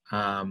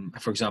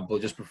 for example,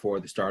 just before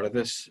the start of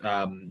this,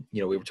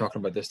 you know, we were talking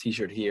about this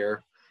T-shirt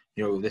here.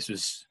 You know, this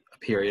was a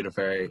period of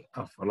a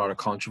lot of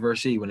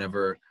controversy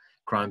whenever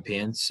Crown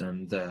Paints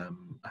and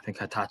I think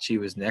Hitachi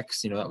was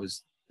next. You know, that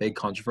was big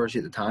controversy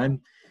at the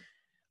time.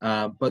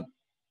 But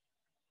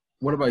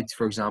what about,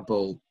 for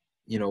example,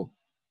 you know,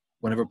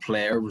 whenever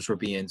players were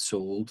being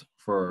sold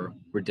for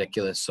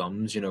ridiculous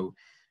sums? You know,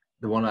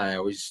 the one I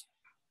always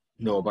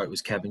know about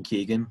was Kevin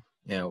Keegan,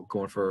 you know,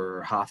 going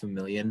for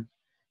 $500,000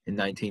 in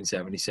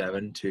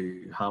 1977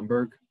 to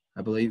Hamburg,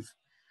 I believe.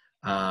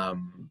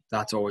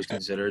 That's always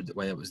considered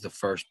when it was the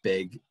first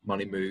big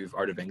money move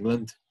out of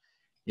England.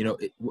 You know,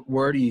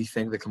 where do you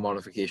think the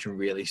commodification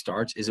really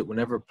starts? Is it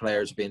whenever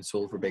players are being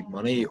sold for big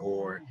money,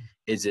 or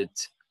is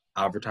it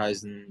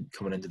advertising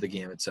coming into the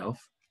game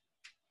itself?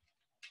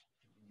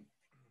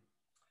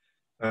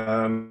 Do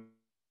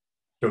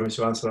you want me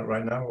to answer that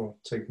right now, or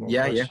take more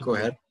questions? Yeah, go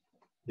ahead.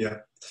 Yeah.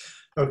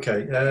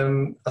 Okay.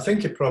 I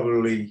think it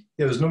probably,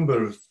 there's a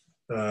number of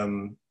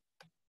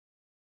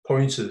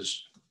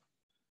pointers,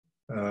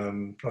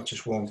 not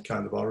just one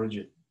kind of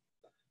origin.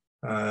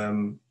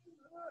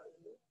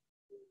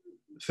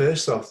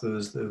 First off, there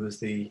was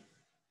the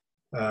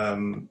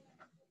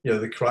you know,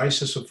 the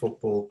crisis of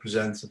football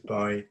presented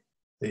by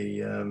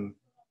the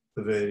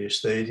various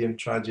stadium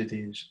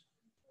tragedies,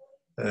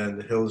 and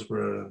the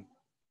Hillsborough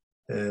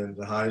and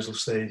the Heysel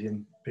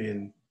Stadium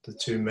being the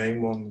two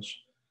main ones.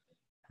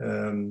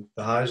 The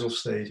Heysel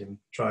Stadium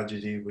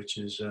tragedy, which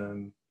has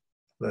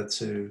led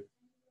to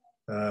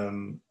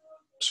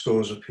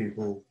scores of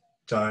people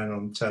dying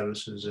on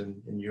terraces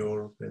in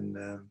Europe, in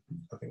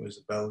I think it was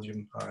the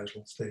Belgium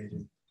Heysel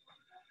Stadium.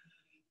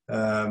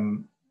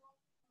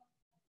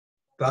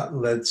 That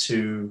led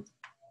to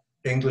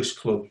English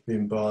clubs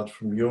being barred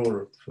from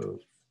Europe for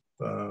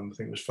I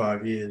think it was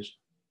 5 years.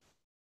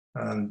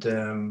 And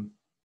in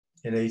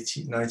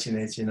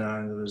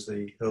 1989 there was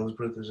the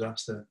Hillsborough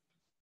disaster,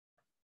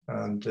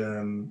 and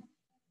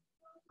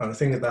I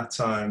think at that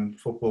time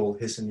football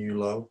hit a new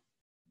low,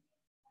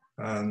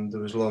 and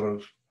there was a lot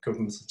of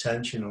government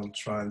attention on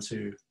trying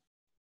to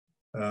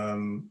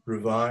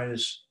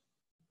revise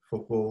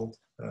football,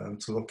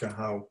 to look at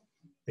how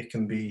it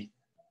can be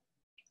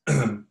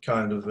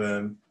kind of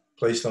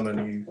placed on a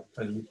new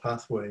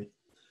pathway.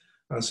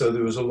 And so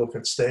there was a look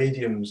at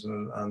stadiums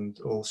and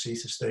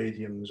all-seater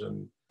stadiums,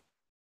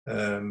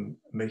 and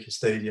make a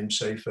stadium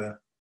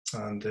safer,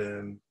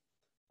 and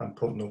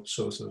putting up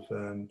sort of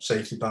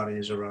safety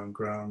barriers around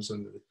grounds.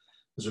 And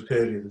there's a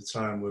period of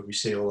time where we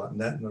see all that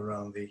netting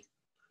around the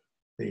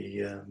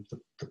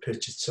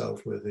pitch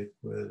itself, where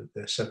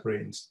they're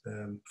separating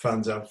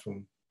fans out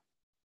from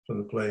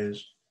the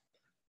players.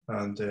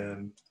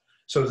 And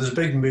So there's a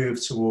big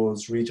move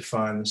towards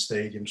redefining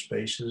stadium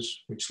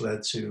spaces, which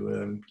led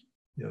to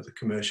the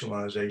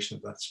commercialisation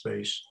of that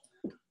space,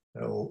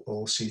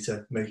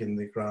 all-seater, making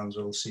the grounds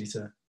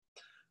all-seater.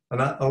 And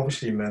that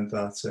obviously meant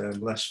that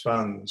less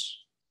fans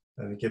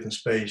in a given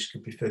space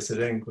could be fitted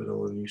in with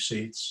all the new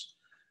seats.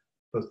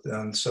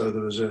 And so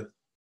there was a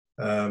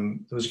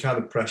kind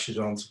of pressures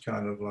on to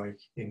kind of like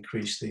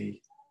increase the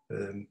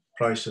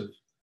price of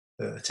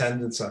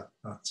attendance at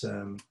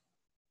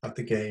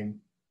the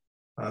game.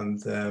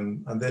 And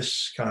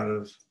this kind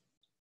of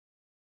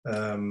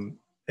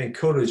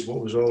encouraged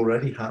what was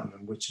already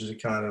happening, which is a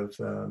kind of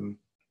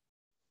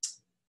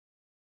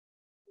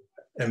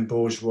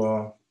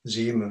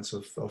embourgeoisement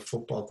of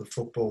football, the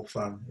football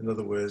fan. In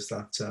other words,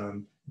 that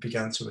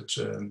began to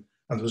and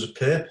there was a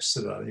purpose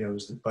to that. It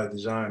was by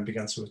design,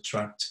 began to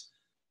attract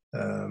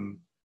a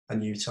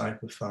new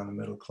type of fan, a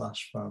middle class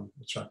fan,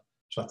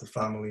 attract the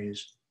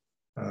families,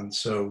 and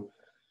so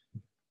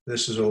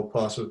this is all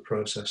part of the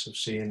process of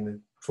seeing the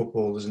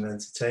football as an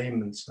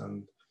entertainment,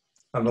 and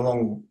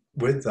along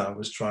with that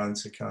was trying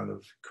to kind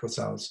of cut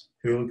out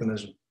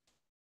hooliganism.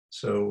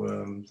 So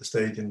the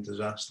stadium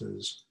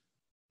disasters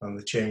and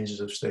the changes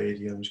of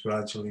stadiums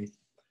gradually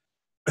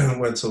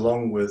went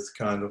along with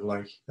kind of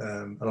like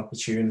an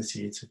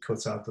opportunity to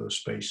cut out those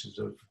spaces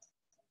of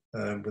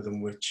within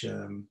which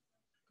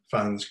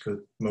fans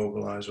could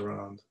mobilise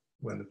around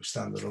when they were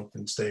standing up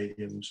in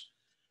stadiums,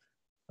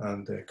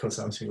 and cut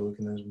out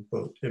hooliganism.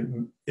 But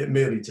it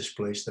merely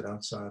displaced it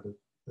outside of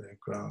the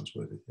grounds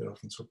where it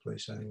often took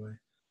place anyway.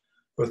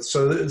 But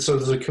so there's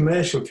a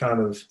commercial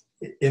kind of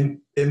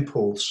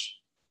impulse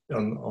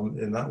on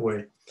in that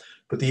way.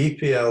 But the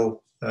EPL,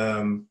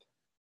 the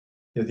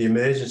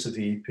emergence of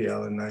the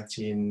EPL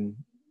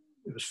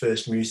it was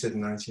first mooted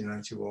in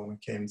 1991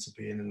 and came into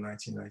being in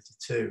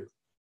 1992.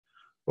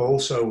 But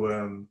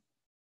also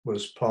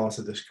was part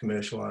of this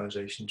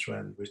commercialisation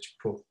trend, which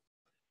put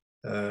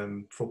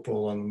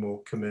football on a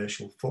more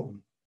commercial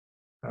footing,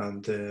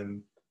 and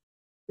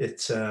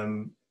it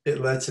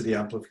led to the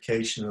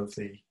amplification of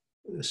the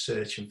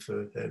searching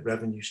for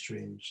revenue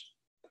streams.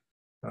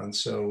 And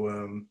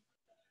so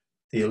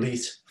the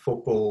elite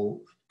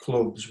football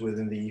clubs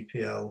within the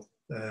EPL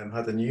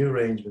had a new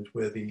arrangement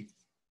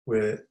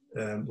where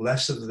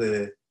less of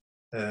the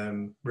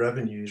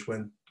revenues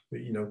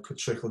could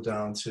trickle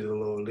down to the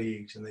lower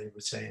leagues, and they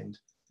retained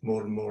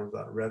more and more of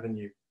that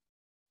revenue.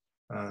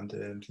 And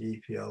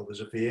the EPL was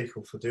a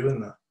vehicle for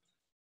doing that,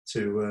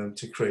 to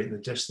create the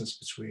distance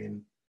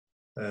between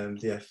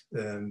the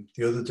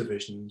other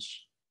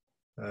divisions,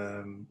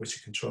 which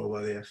are controlled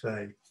by the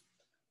FA,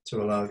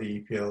 to allow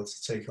the EPL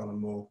to take on a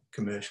more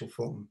commercial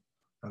footing,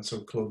 and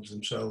so clubs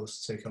themselves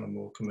to take on a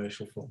more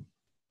commercial footing.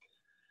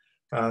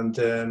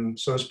 And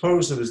so I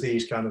suppose there was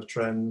these kind of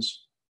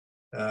trends,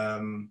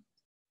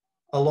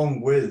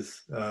 along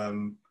with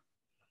the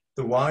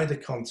wider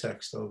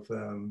context of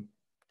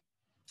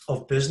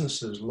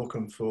businesses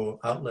looking for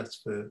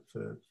outlets for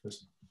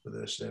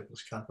their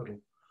surplus capital,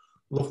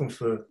 looking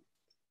for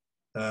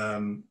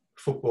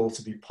football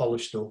to be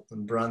polished up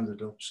and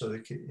branded up so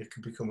that it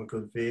could become a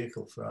good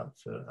vehicle for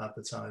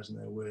advertising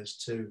their wares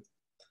too.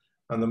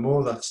 And the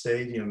more that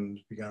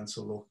stadiums began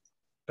to look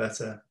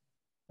better,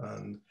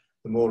 and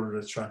the more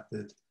it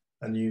attracted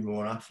a new,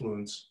 more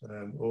affluent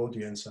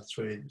audience at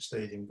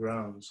stadium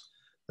grounds,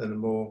 then the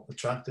more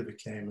attractive it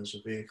came as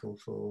a vehicle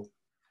for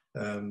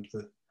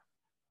the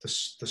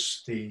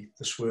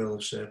swirl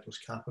of surplus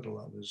capital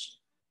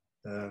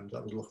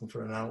that was looking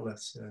for an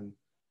outlet.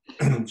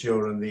 And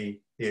during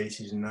the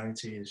 80s and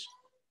 90s,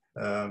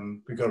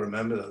 we've got to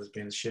remember that there's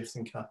been a shift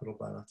in capital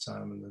by that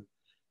time, and the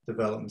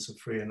development of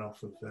freeing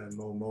off of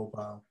more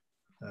mobile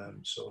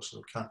sources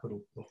of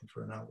capital looking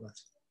for an outlet.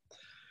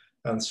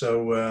 And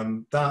so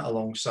that,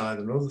 alongside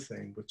another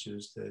thing, which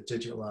is the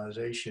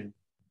digitalization,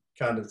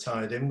 kind of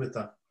tied in with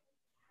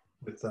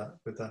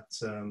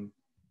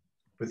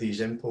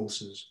these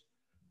impulses.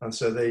 And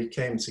so they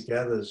came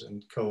together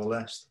and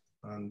coalesced,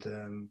 and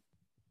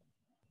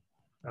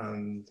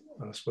I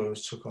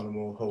suppose took on a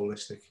more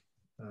holistic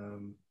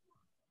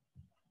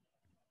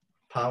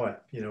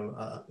power,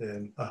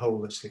 a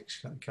holistic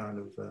kind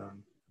of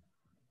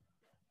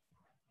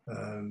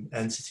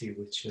entity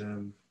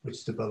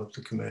which developed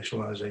the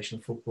commercialization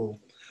of football.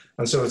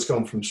 And so it's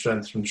gone from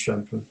strength to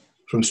strength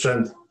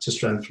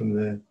from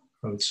there,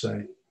 I would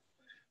say.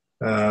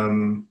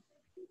 And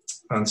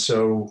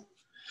so,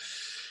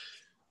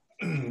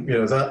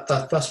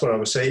 that's what I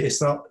would say.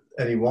 It's not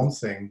any one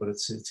thing, but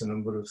it's a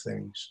number of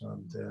things.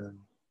 And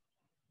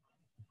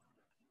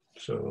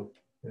so,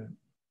 yeah.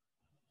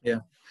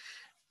 Yeah.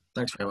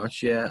 Thanks very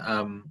much. Yeah.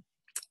 I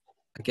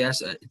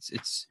guess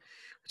it's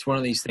one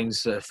of these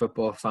things. A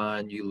football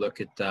fan, you look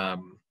at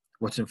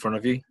what's in front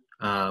of you.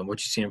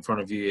 What you see in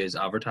front of you is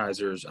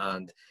advertisers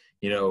and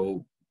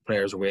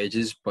players'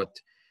 wages.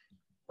 But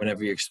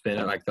whenever you explain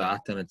it like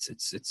that, then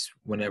it's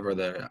whenever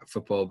the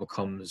football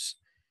becomes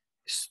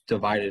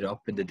divided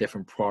up into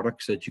different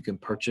products that you can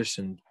purchase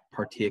and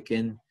partake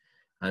in,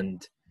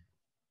 and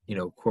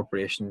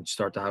corporations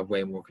start to have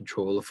way more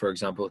control. For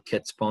example,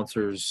 kit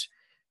sponsors,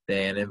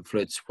 then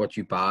influence what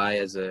you buy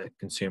as a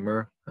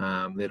consumer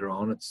later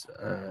on. It's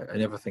I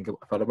never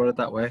thought about it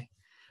that way.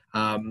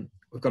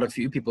 We've got a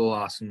few people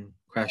asking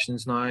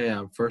questions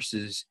now. First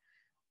is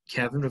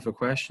Kevin with a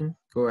question.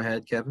 Go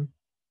ahead, Kevin.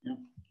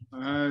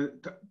 Yeah.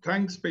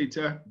 Thanks,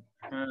 Peter.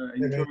 I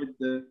enjoyed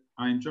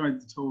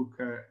the talk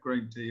a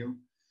great deal.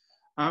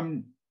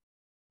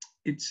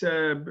 It's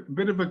a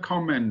bit of a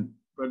comment,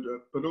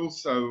 but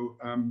also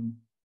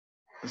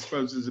I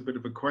suppose there's a bit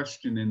of a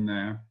question in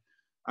there.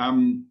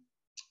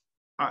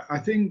 I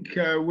think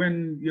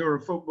when you're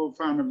a football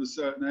fan of a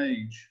certain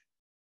age,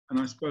 and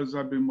I suppose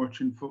I've been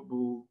watching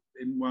football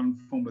in one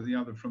form or the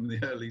other from the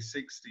early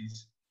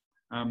 60s,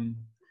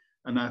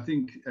 and I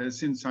think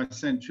since I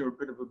sent you a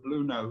bit of a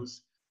blue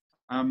nose,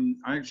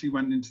 I actually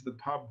went into the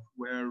pub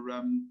where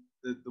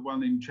the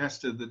one in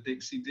Chester that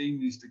Dixie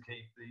Dean used to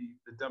keep,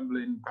 the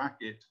Dublin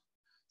packet.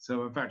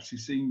 So I've actually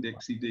seen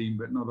Dixie Dean,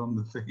 but not on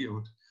the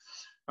field.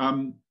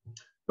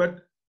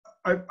 But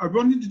I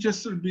wanted to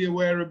just sort of be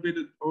aware a bit,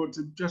 or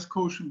to just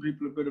caution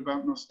people a bit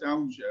about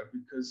nostalgia,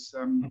 because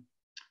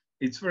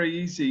it's very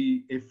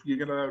easy if you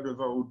get a load of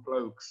old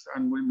blokes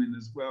and women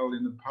as well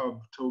in the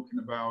pub talking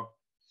about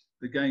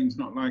the game's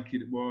not like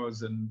it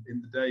was, and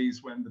in the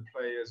days when the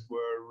players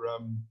were,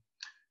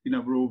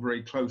 were all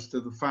very close to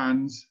the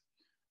fans.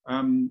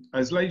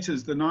 As late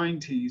as the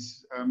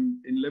 90s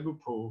in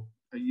Liverpool,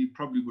 you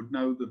probably would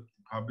know the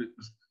pub, it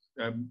was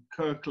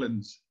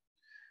Kirkland's.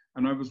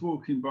 And I was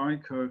walking by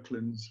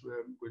Kirkland's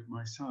with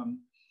my son,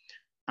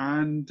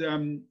 and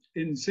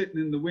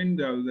sitting in the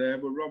window there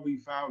were Robbie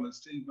Fowler,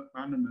 Steve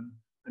McManaman,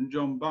 and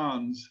John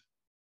Barnes.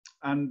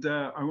 And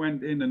I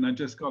went in and I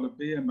just got a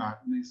beer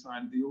mat, and they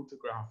signed the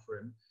autograph for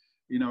him,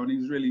 and he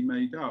was really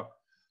made up.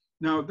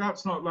 Now,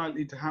 that's not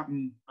likely to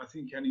happen, I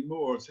think,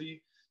 anymore. So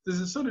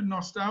there's a sort of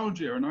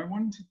nostalgia, and I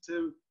wanted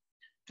to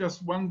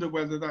just wonder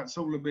whether that's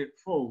all a bit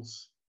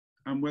false,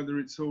 and whether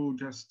it's all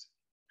just,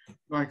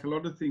 like a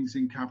lot of things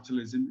in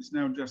capitalism, it's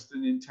now just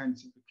an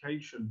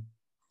intensification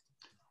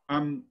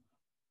and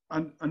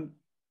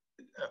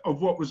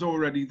of what was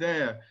already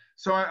there.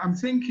 So I'm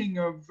thinking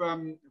of,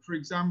 for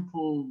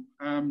example,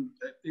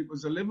 it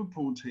was a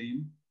Liverpool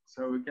team.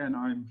 So again,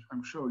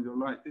 I'm sure you'll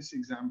like this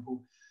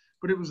example,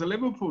 but it was a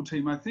Liverpool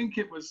team. I think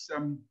it was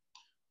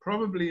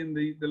probably in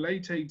the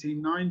late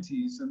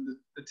 1890s, and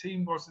the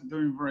team wasn't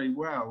doing very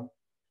well.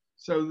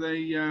 So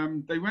they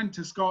went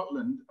to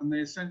Scotland, and they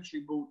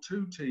essentially bought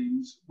two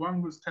teams.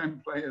 One was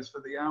 10 players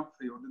for the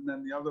outfield, and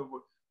then the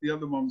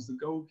other one was the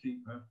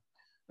goalkeeper.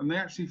 And they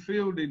actually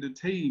fielded a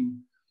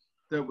team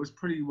that was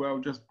pretty well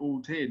just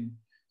bought in.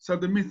 So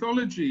the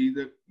mythology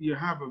that you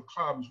have of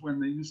clubs when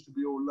they used to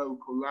be all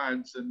local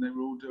lads and they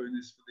were all doing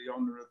this for the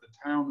honour of the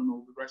town and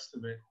all the rest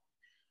of it.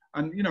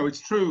 And, it's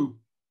true.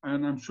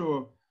 And I'm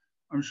sure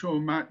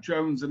Matt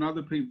Jones and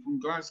other people from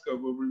Glasgow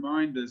will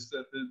remind us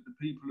that the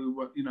people who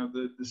were,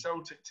 the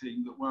Celtic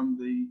team that won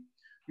the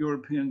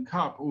European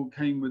Cup all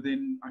came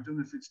within, I don't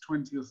know if it's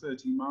 20 or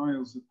 30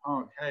 miles of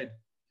Parkhead,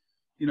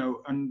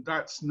 and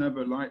that's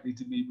never likely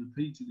to be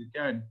repeated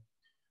again.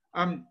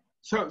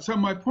 So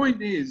my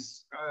point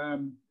is,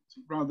 it's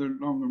a rather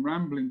long and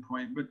rambling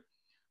point, but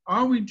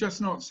are we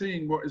just not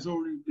seeing what has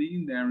already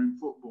been there in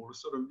football, a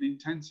sort of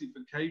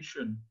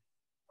intensification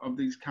of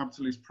these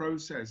capitalist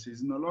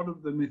processes? And a lot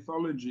of the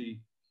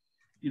mythology,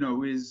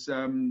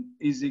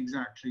 is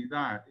exactly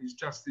that. It's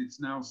just it's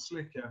now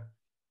slicker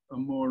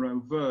and more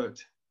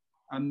overt,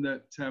 and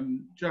that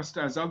just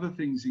as other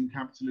things in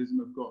capitalism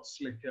have got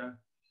slicker,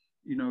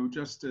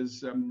 just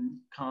as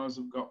cars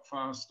have got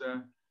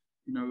faster,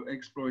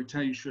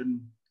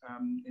 exploitation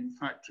in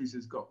factories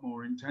has got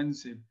more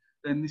intensive,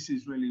 then this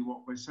is really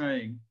what we're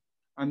saying.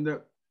 And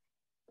that,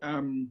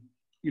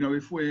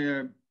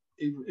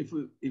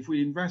 if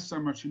we invest so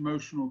much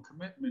emotional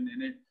commitment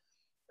in it,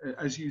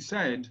 as you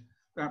said,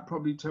 that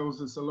probably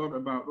tells us a lot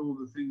about all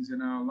the things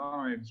in our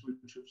lives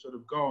which have sort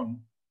of gone,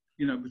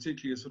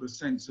 particularly a sort of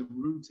sense of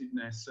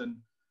rootedness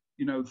and,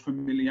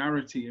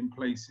 familiarity in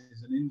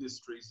places and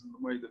industries and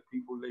the way that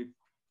people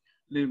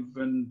live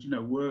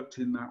and, worked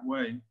in that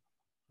way.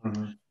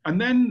 Mm-hmm.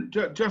 And then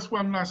just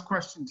one last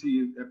question to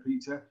you,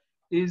 Peter,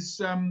 is,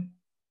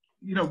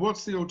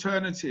 what's the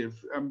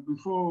alternative?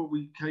 Before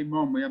we came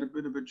on, we had a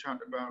bit of a chat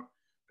about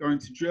going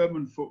to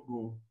German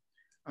football.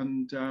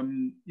 And,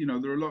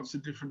 there are lots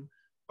of different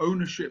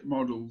ownership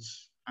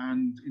models,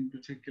 and in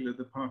particular,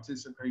 the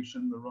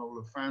participation, the role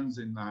of fans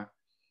in that.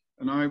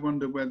 And I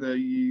wonder whether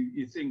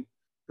you think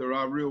there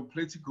are real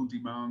political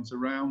demands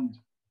around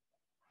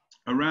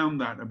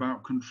that,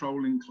 about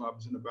controlling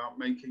clubs and about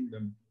making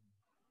them,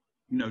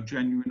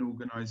 genuine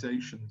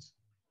organizations.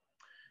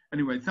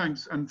 Anyway,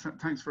 thanks. And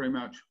thanks very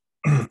much.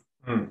 Okay,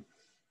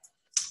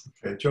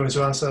 do you want me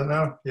to answer that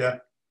now? Yeah.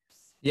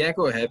 Yeah,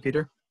 go ahead,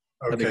 Peter.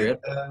 Okay. That'd be great.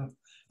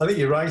 I think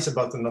you're right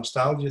about the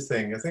nostalgia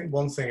thing. I think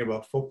one thing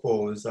about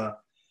football is that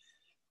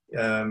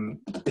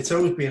it's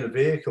always been a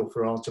vehicle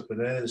for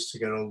entrepreneurs to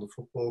get hold of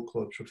football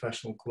clubs,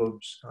 professional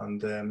clubs,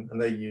 and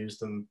they use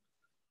them.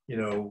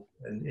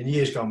 In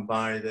years gone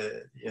by,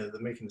 they're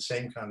making the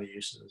same kind of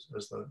use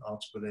as the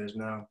entrepreneurs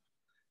now,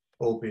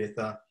 albeit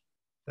that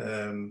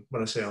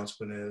when I say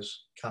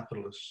entrepreneurs,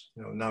 capitalists.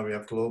 You know, now we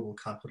have global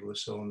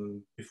capitalists owning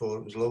them. Before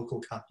it was local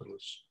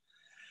capitalists,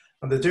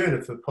 and they're doing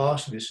it for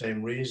partially the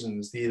same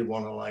reasons. They either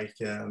want to, like,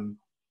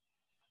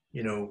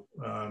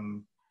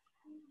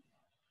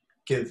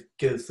 give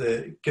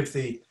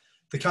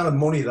the kind of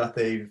money that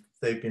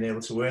they've been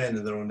able to earn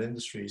in their own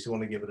industries. They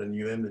want to give it a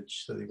new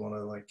image, so they want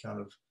to, like, kind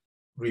of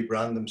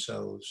rebrand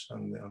themselves,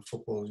 and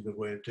football is a good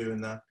way of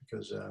doing that,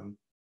 because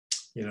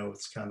you know,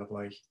 it's kind of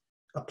like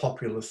a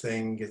popular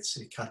thing. It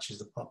catches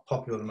the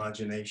popular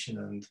imagination,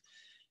 and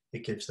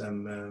it gives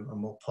them a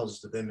more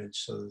positive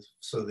image.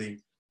 So the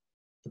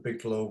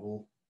big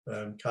global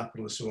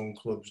capitalists who own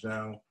clubs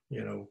now,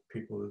 you know,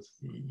 people,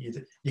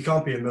 you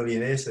can't be a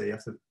millionaire today. You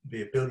have to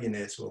be a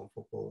billionaire to own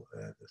football,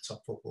 the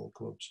top football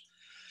clubs.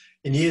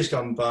 In years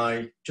gone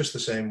by, just the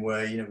same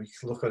way, you know, we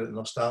can look at it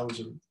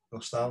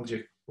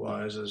nostalgic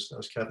wise,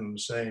 as Kevin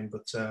was saying,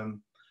 but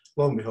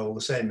lo and behold,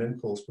 the same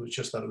impulse, but it's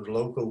just that it was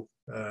local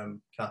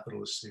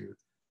capitalists who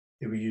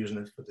were using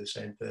it for the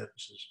same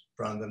purposes,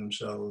 branding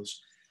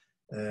themselves,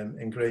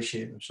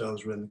 ingratiating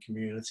themselves within the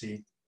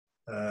community,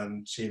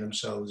 seeing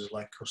themselves as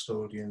like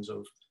custodians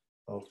of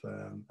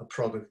a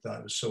product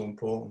that was so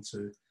important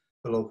to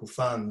the local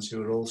fans, who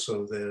were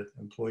also their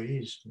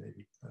employees,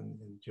 maybe,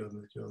 and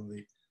during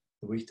the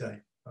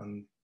weekday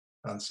and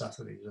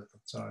Saturdays at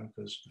that time,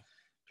 because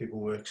people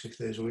work 6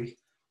 days a week.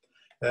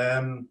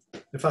 In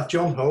fact,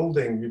 John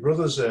Holding, my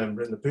brother's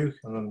written a book,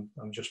 and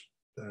I'm just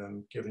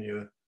giving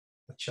you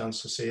a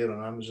chance to see it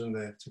on Amazon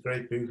there. It's a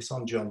great book. It's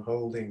on John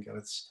Holding, and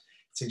it's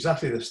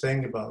exactly this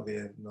thing about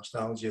the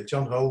nostalgia.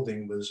 John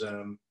Holding was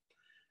a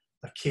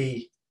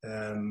key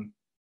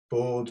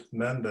board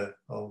member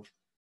of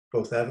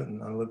both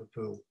Everton and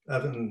Liverpool.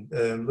 Everton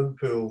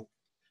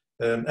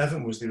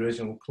was the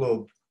original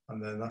club,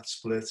 and then that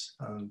split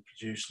and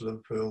produced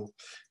Liverpool,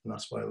 and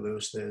that's why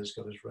Lewis there's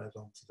got his red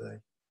on today.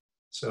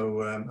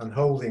 So, and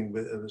Holding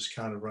was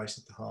kind of right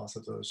at the heart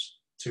of those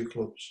two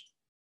clubs.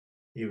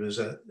 He was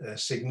a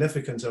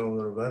significant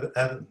owner of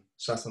Everton,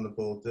 sat on the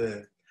board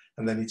there,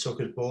 and then he took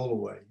his ball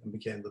away and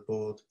became the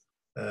board,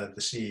 the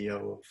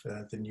CEO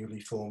of the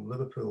newly formed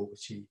Liverpool,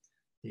 which he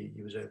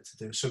was able to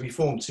do. So he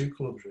formed two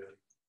clubs, really.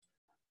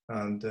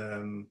 And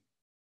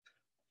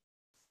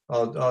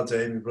our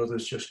day, my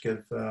brothers just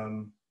give,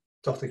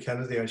 Dr.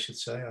 Kennedy, I should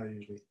say, I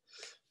usually,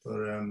 but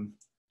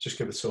just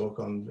give a talk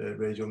on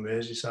Radio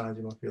Merseyside.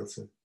 You might be able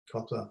to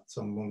cop that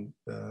on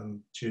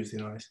one Tuesday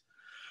night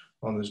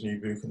on his new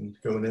book and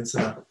going into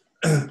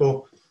that.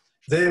 But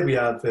there we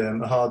had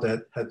a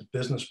hard-headed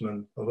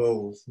businessman of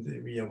old.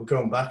 You know, we're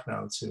going back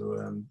now to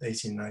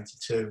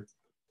 1892,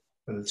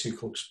 when the two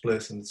clubs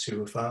split and the two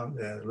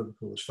were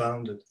Liverpool was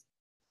founded.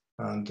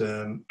 And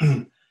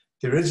the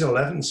original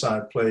Everton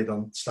side played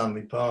on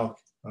Stanley Park,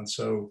 and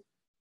so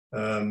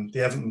the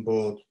Everton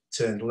board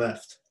turned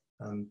left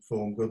and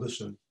formed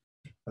Goodison,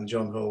 and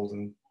John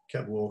Holden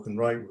kept walking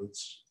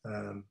rightwards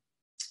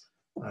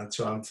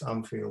to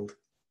Anfield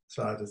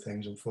side of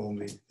things and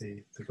formed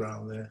the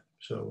ground there.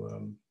 So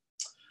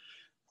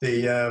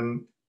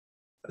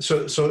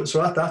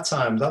so at that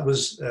time, that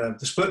was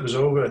the split was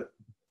over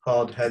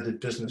hard-headed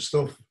business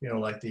stuff, you know,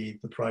 like the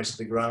price of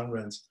the ground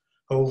rent.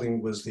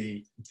 Holding was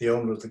the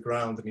owner of the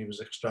ground, and he was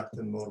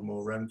extracting more and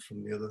more rent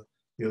from the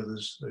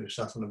others who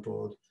sat on the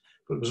board.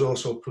 But it was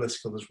also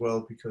political as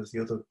well, because the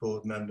other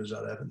board members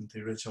at Everton,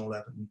 the original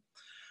Everton,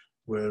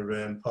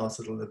 were part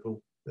of the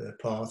Liberal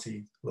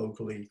Party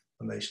locally,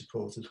 and they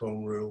supported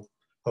Home Rule.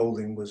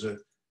 Holding was a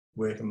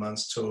working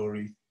man's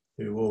Tory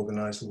who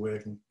organised the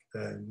working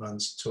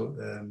man's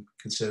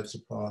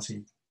Conservative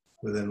Party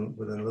within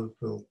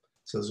Liverpool.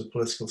 So there's a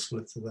political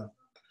split to that.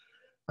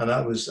 And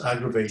that was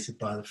aggravated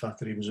by the fact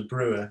that he was a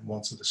brewer and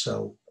wanted to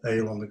sell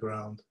ale on the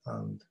ground,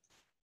 and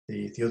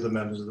the other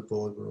members of the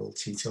board were all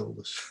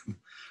teetotalers.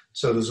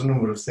 So there's a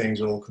number of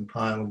things all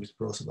compiling which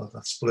brought about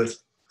that split.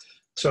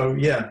 So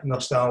yeah,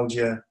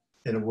 nostalgia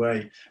in a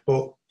way.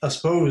 But I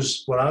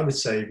suppose what I would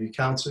say,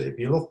 if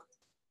you look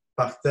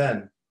back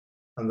then,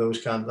 and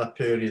that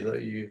period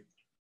that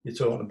you're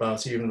talking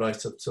about, even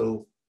right up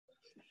till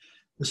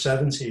the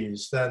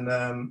 70s, then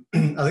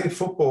I think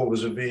football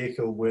was a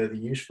vehicle where the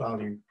use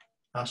value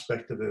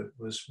aspect of it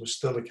was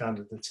still a kind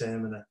of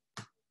determiner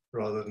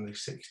rather than the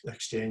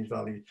exchange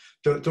value.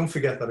 Don't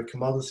forget that a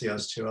commodity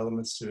has two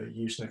elements to it: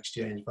 use and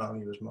exchange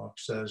value, as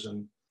Marx says,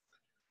 and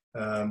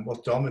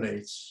what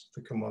dominates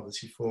the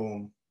commodity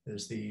form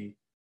is the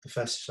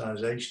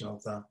festicization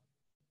of that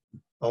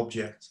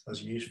object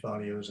as a use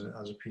value, as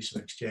a piece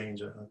of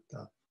exchange, a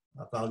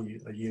value,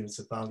 a unit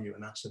of value,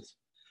 an asset.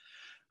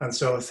 And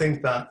so I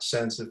think that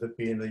sense of it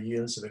being a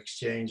unit of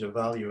exchange, a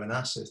value, an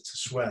asset to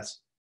sweat,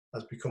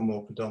 has become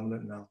more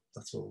predominant now.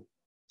 That's all.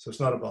 So it's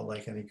not about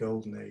like any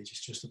golden age.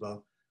 It's just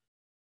about.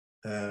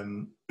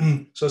 So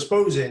I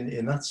suppose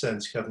in that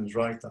sense, Kevin's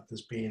right that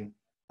there's been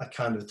a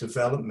kind of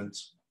development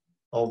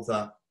of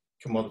that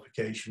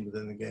commodification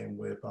within the game,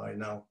 whereby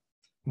now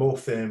more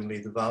firmly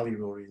the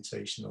value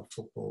orientation of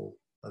football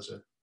as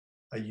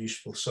a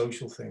useful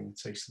social thing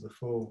takes to the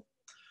fore.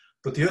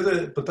 But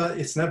that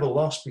it's never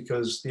lost,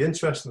 because the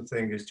interesting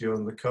thing is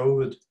during the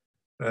COVID,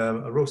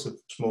 I wrote a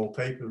small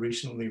paper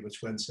recently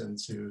which went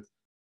into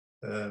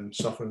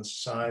Soccer and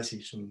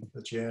Society,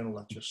 a journal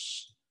that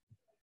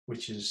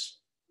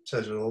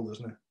says it all,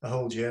 doesn't it? A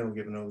whole journal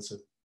given over to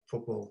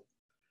football,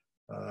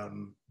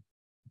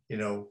 you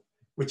know,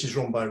 which is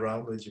run by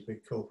Routledge, a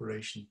big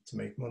corporation, to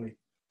make money.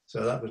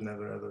 So that would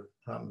never ever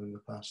happened in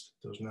the past.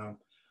 It does now.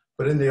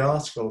 But in the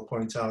article, I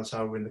point out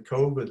how in the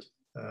COVID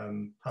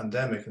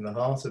pandemic, in the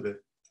heart of it,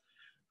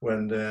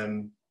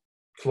 when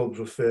clubs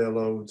were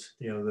furloughed,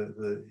 you know,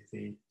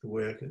 the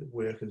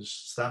workers,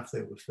 staff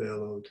there were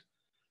furloughed,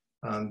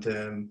 and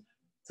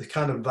the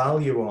kind of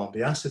value arm,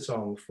 the asset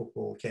arm of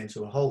football came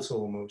to a halt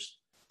almost.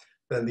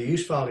 Then the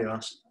use value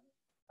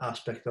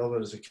aspect of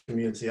it as a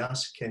community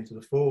asset came to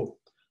the fore,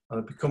 and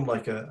it become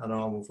like an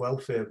arm of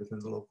welfare within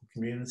the local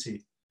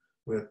community,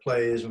 where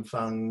players and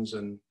fans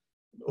and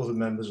other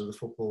members of the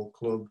football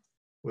club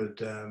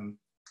would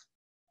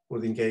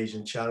engage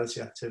in charity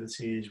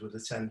activities, would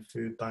attend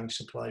food banks,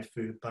 supply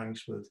food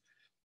banks, would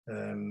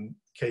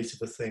cater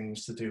for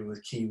things to do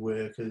with key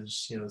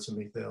workers, you know, to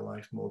make their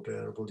life more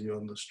bearable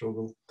during the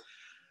struggle,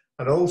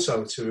 and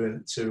also to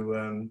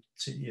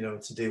you know,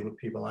 to deal with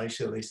people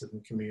isolated in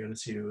the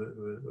community who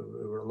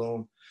were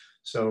alone.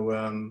 So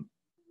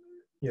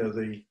you know,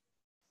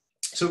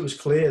 so it was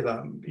clear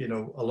that, you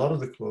know, a lot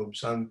of the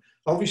clubs, and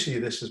obviously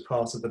this is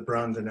part of the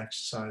branding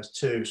exercise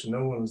too, so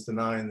no one's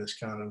denying this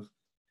kind of,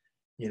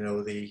 you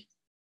know, the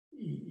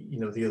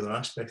other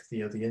aspect,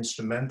 the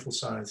instrumental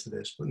side to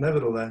this, but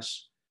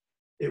nevertheless,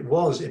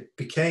 it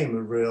became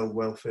a real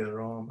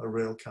welfare arm, a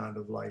real kind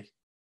of like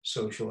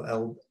social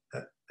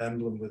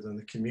emblem within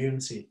the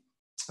community,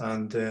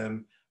 and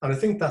I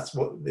think that's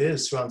what it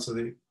is, to answer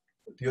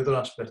the other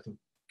aspect of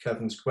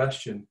Kevin's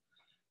question,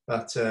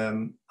 that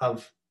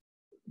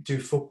do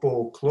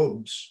football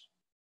clubs,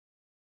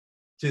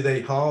 do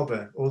they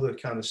harbour other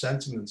kind of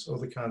sentiments,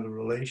 other kind of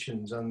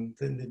relations? And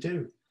then they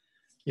do.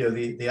 You know,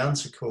 the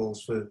answer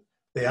calls for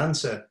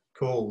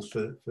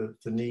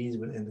needs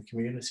in the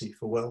community,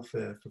 for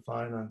welfare, for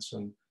finance,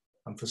 and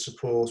for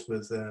support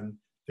with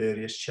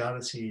various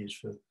charities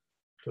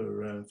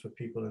for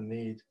people in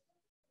need.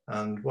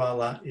 And while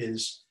that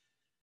is,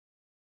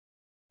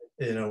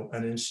 you know,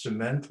 an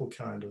instrumental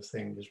kind of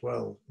thing as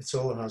well, it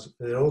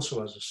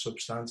also has a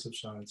substantive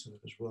side to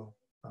it as well.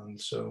 And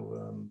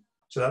so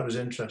so that was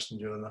interesting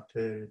during that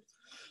period.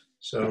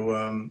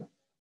 So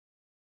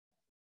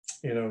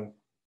you know,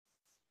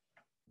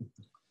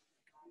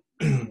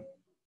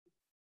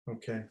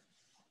 okay,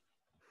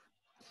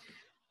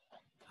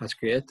 that's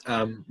great.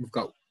 We've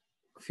got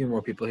a few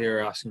more people here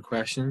asking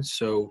questions.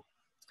 So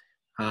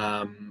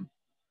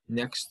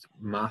next,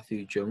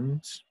 Matthew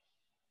Jones.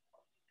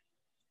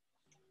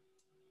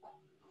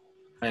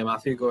 Hi,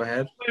 Matthew, go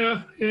ahead.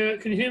 Yeah,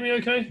 can you hear me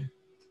okay?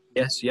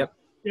 Yes, yep.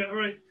 Yeah, all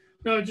right.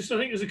 No, I think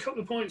there's a couple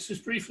of points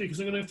just briefly, because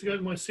I'm going to have to go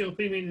to my CLP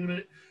meeting in a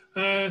minute.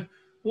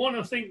 One,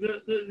 I think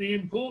that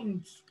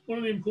one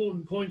of the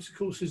important points, of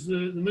course, is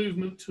the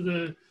movement to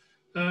the,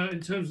 in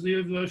terms of the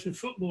evolution of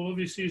football,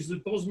 obviously, is the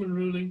Bosman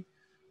ruling,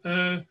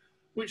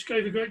 which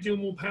gave a great deal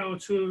more power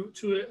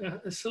to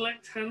a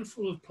select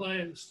handful of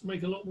players to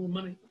make a lot more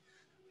money.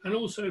 And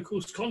also, of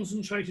course,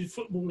 concentrated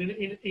football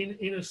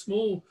in a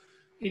small,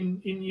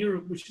 in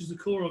Europe, which is the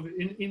core of it,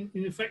 in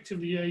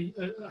effectively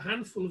a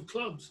handful of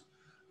clubs.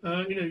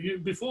 You know,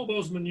 before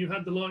Bosman, you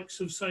had the likes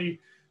of, say,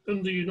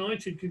 Dundee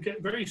United could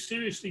get very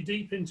seriously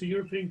deep into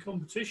European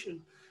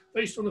competition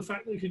based on the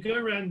fact they could go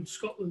around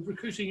Scotland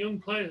recruiting young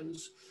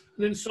players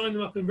and then sign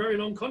them up in very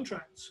long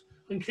contracts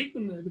and keep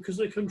them there because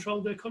they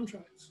controlled their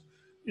contracts,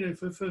 you know,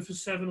 for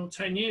 7 or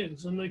 10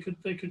 years, and they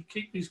could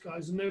keep these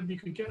guys, and nobody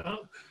could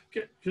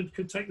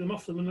could take them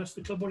off them unless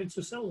the club wanted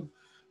to sell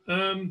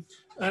them.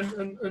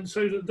 And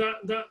so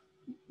that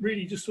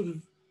really just sort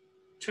of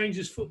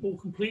changes football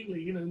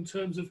completely, you know, in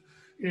terms of,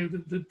 you know,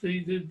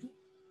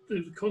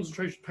 the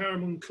concentration of power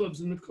among clubs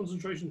and the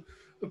concentration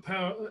of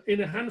power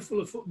in a handful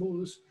of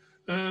footballers,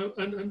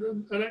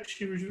 and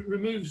actually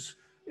removes,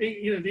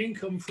 you know, the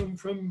income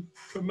from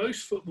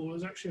most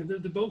footballers. Actually,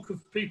 the bulk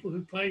of people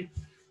who play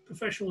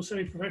professional or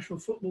semi-professional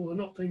football are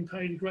not being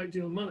paid a great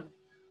deal of money.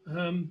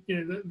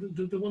 You know,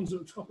 the ones at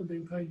the top are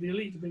being paid, the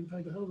elite are being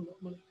paid a hell of a lot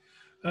of money.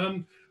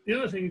 The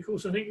other thing, of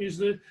course, I think is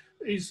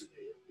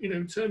you know,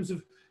 in terms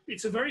of,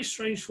 it's a very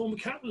strange form of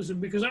capitalism,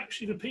 because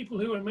actually the people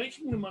who are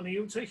making the money,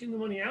 who are taking the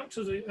money out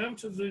of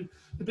the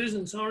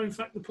business, are in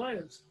fact the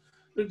players.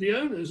 But the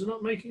owners are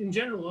not making, in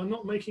general, are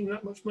not making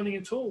that much money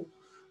at all.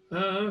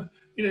 You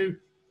know,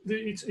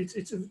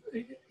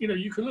 you know,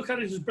 you can look at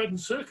it as bread and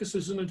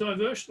circuses and a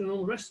diversion and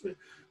all the rest of it,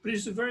 but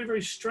it's a very,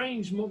 very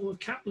strange model of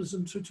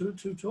capitalism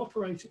to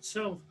operate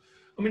itself.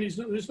 I mean,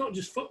 it's not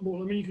just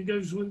football. I mean, you could go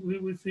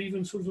with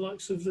even sort of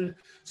likes of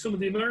some of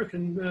the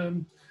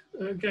American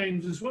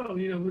games as well.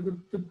 You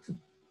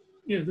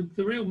know,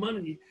 the real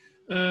money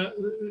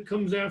that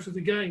comes out of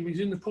the game is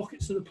in the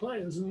pockets of the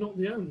players and not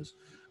the owners.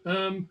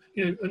 You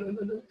know,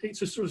 and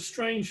it's a sort of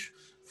strange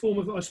form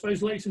of, I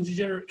suppose, latent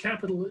degenerate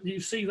capital that you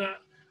see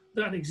that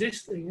that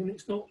existing, and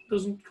it's not,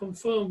 doesn't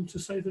conform to,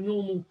 say, the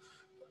normal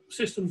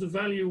systems of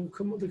value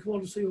or the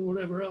commodity or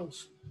whatever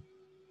else.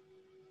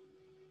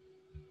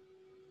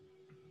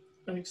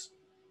 Thanks.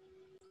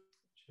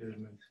 Cheers,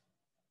 mate.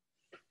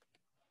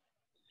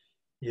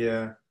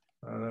 Yeah,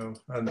 I know.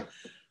 And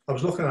I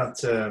was looking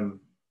at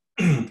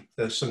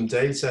there's some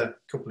data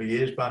a couple of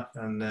years back,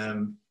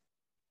 and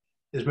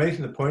is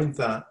making the point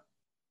that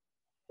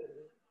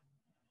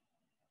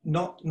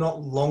not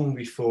long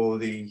before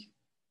the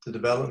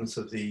development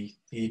of the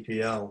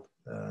EPL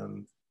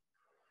and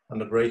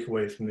the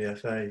breakaway from the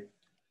FA,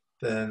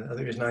 then I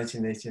think it was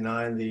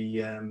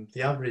 1989,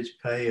 the average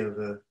pay of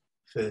a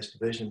first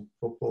division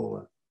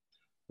footballer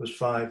was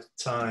 5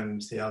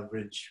 times the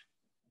average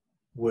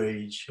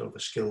wage of a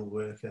skilled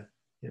worker,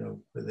 you know,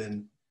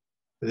 within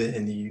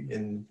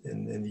in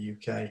the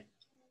UK.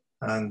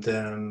 And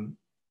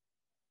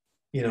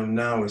you know,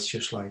 now it's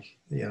just like,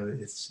 you know,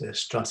 it's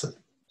it's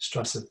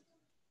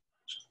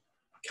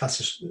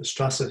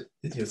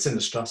in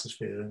the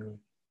stratosphere anyway.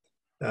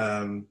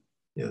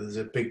 You know, there's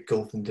a big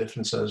gulf in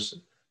difference,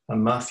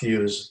 and Matthew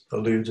has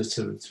alluded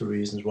to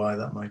reasons why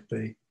that might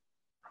be.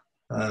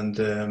 And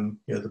you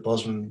know, the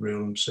Bosman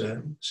rule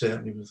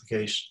certainly was the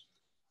case.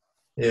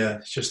 Yeah,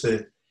 it's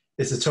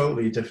a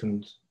totally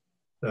different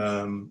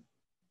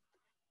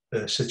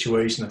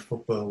situation that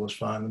footballers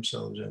find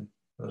themselves in,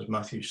 as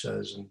Matthew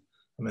says, and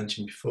I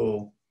mentioned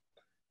before.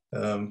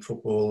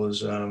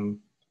 Footballers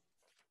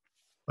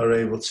are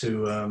able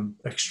to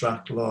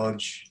extract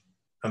large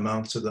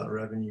amounts of that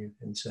revenue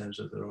in terms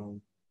of their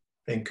own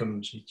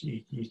incomes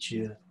each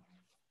year.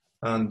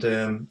 And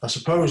I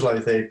suppose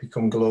like they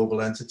become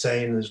global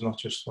entertainers, not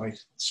just like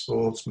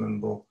sportsmen,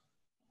 but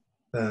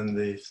then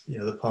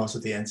they're part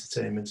of the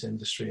entertainment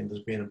industry, and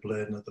there's been a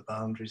blurring of the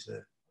boundaries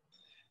there.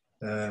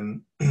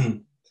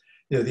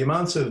 You know, the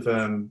amount of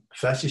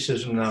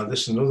fetishism now,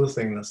 this is another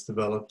thing that's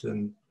developed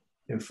in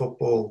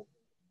football,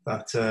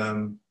 that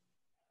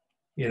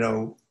you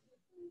know,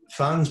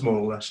 fans more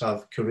or less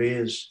have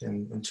careers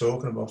in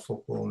talking about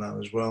football now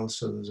as well.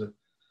 So there's a,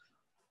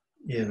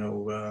 you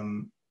know,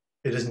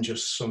 it isn't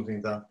just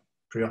something that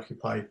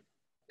preoccupies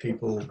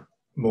people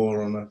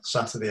more on a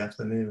Saturday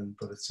afternoon,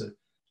 but it's a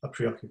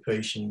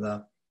preoccupation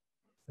that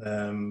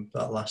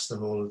that lasts the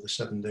whole of the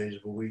 7 days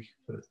of a week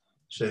for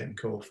certain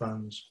core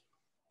fans.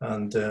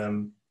 And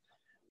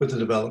with the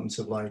development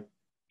of like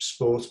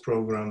sports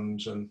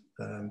programs and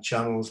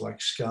channels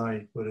like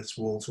Sky, where it's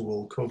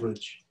wall-to-wall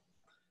coverage,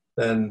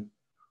 then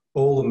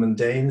all the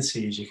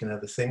mundanities you can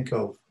ever think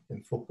of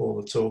in football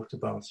are talked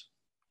about.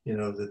 You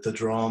know, the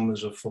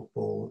dramas of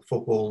football,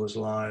 footballers'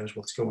 lives,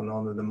 what's going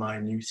on in the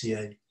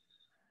minutiae,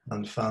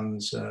 and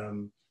fans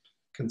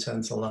can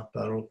tend to lap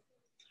that up.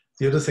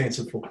 The other thing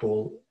to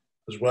football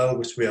as well,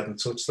 which we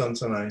haven't touched on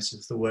tonight,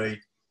 is the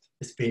way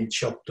it's been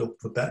chopped up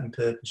for betting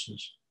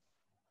purposes.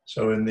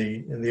 So in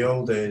the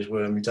old days,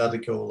 where my dad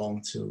would go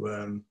along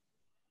to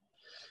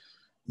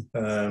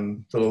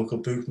the local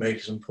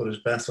bookmakers and put his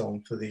bet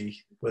on for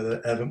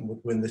whether Everton would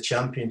win the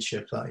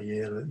championship that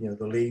year, you know,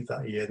 the league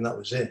that year, and that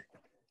was it.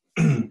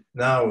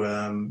 Now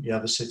you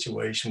have a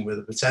situation where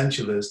the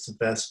potential is to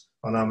bet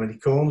on how many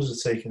corners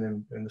are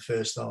taken in the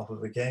first half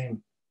of a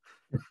game.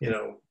 You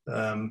know,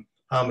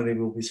 how many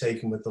will be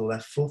taken with the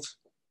left foot?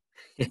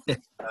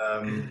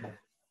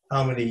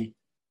 How many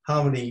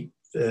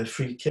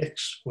free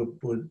kicks would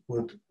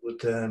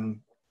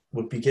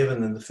be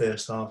given in the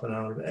first half an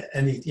hour?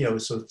 Any, you know,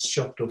 so it's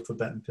chopped up for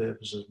betting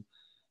purposes.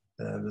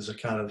 There's a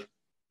kind of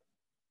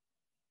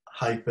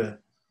hyper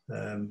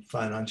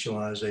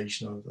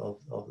financialization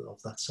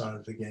of that side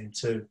of the game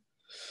too.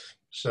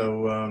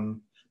 So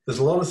there's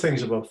a lot of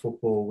things about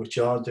football which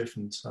are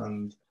different,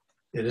 and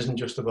it isn't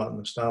just about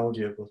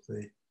nostalgia, but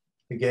the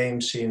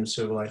game seems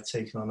to have like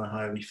taken on a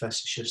highly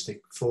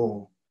fetishistic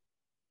form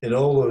in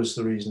all those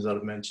the reasons that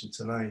I've mentioned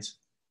tonight.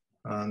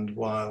 And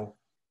while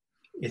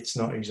it's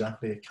not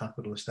exactly a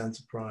capitalist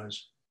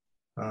enterprise,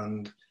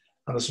 and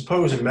I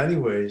suppose in many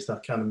ways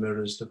that kind of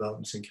mirrors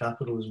developments in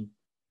capitalism.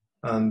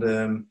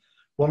 And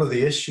one of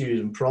the issues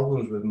and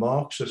problems with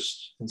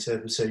Marxist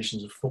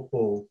interpretations of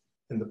football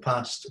in the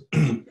past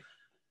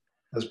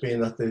has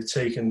been that they've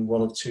taken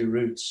one of two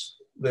routes.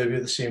 They've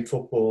either seen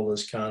football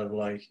as kind of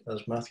like,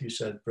 as Matthew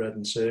said, bread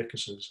and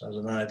circuses, as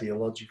an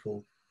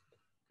ideological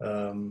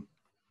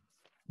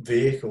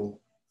vehicle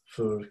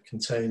for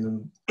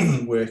containing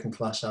working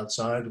class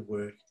outside of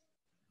work.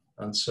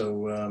 And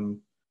so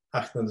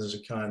acting as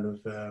a kind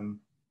of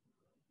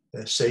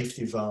a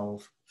safety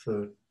valve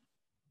for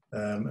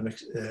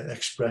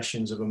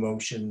expressions of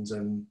emotions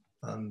and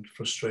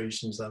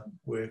frustrations that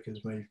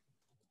workers may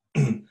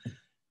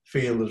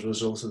feel as a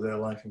result of their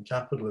life in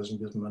capitalism,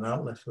 gives them an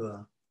outlet for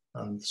that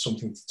and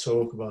something to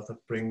talk about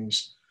that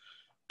brings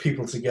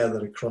people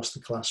together across the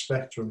class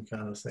spectrum,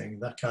 kind of thing,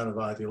 that kind of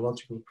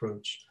ideological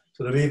approach.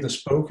 So they've even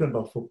spoken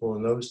about football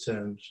in those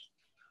terms,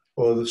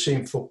 or they've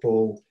seen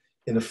football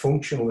in a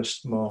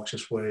functionalist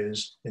Marxist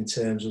ways in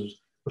terms of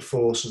the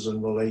forces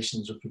and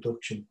relations of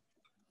production,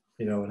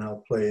 you know, and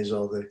how players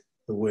are the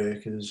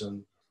workers,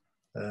 and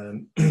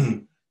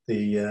the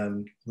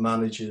the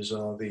managers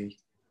are the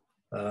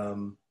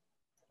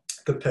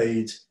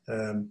paid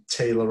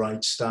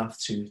tailor-right staff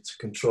to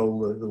control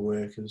the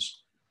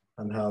workers,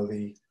 and how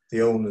the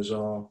owners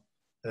are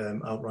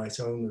outright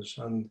owners,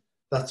 and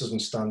that doesn't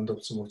stand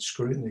up to much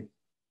scrutiny.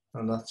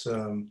 And that's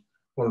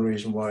one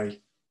reason why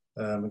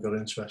I got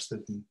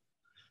interested in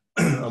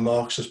a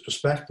Marxist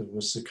perspective,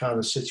 was to kind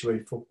of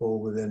situate football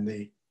within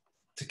the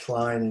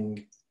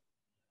declining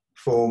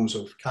forms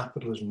of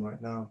capitalism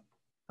right now.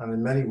 And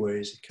in many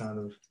ways, it kind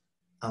of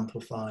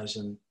amplifies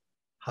and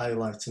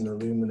highlights and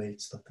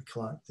illuminates that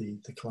the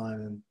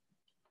declining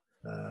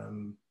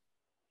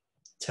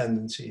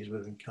tendencies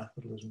within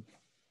capitalism.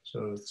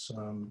 So it's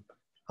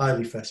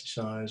highly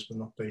fetishized, but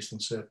not based on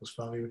surplus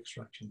value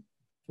extraction.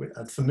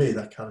 And for me,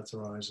 that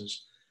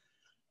characterizes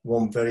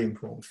one very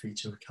important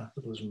feature of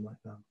capitalism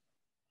right now.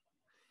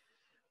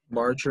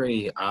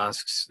 Marjorie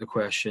asks the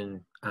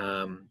question,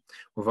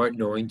 without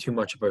knowing too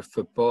much about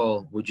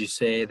football, would you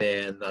say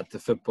then that the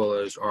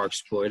footballers are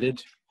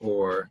exploited,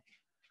 or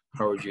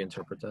how would you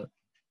interpret that?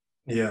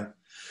 Yeah,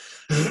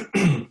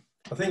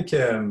 I think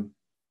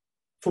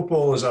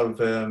footballers are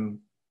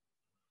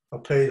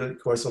paid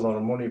quite a lot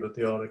of money, but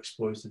they are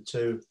exploited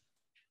too.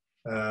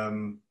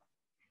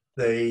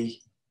 They're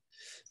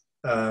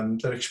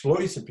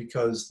exploited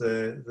because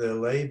their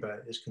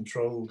labour is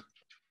controlled,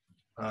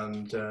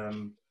 and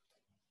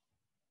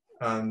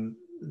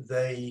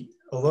they,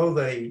 although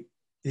they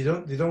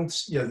don't,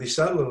 you know, they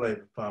sell the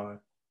labour power,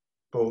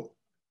 but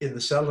in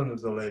the selling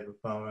of the labour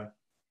power,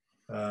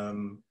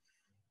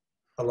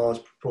 a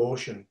large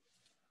proportion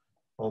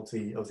of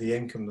the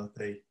income that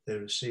they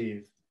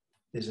receive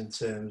is in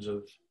terms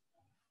of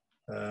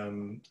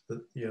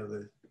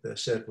the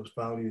surplus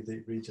value,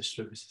 the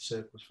redistributed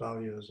surplus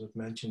value, as I've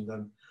mentioned.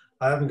 And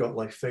I haven't got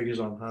like figures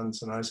on hand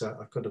tonight.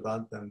 I could have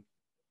had them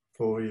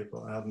for you,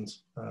 but I haven't.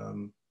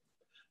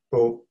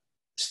 But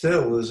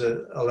still, there's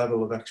a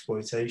level of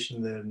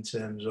exploitation there in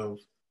terms of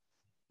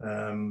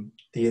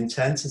the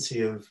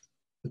intensity of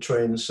the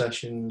training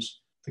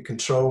sessions, the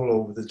control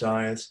over the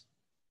diet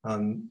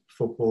and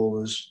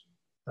footballers'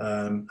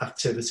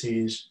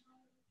 activities.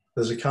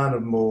 There's a kind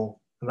of more,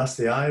 and that's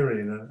the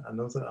irony. And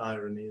another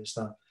irony is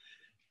that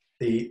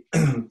the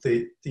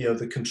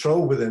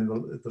control within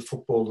the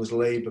footballers'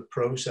 labour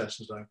process,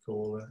 as I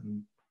call it,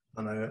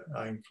 and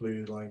I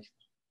include, like,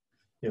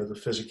 the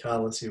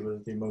physicality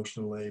with the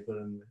emotional labour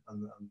and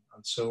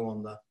so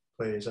on that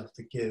players have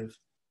to give,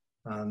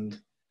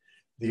 and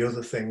the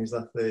other things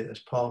that they, as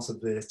part of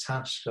their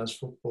task as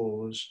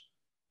footballers,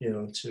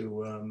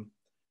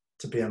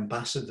 to be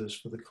ambassadors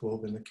for the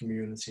club and the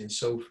community and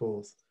so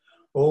forth.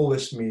 All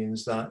this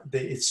means that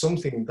it's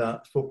something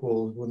that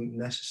footballers wouldn't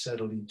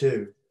necessarily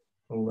do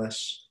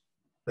unless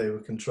they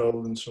were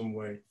controlled in some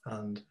way,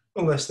 and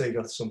unless they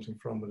got something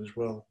from it as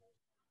well.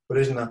 But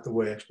isn't that the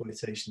way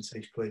exploitation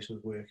takes place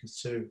with workers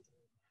too?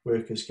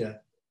 Workers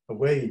get a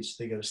wage,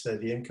 they get a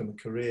steady income, a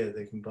career,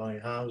 they can buy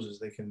houses,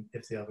 they can,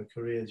 if they have a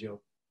career job.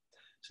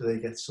 So they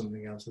get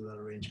something out of that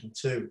arrangement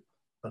too.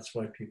 That's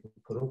why people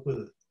put up with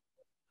it.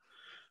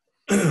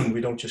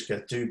 We don't just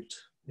get duped,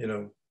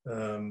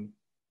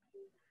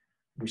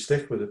 we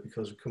stick with it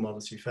because of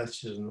commodity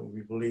fetishism, and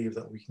we believe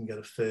that we can get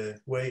a fair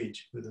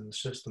wage within the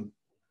system.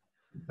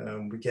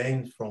 We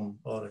gain from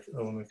our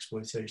own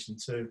exploitation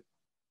too,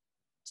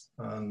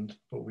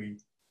 but we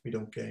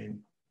don't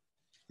gain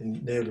in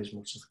nearly as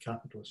much as the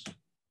capitalists.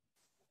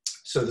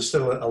 So there's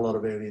still a lot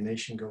of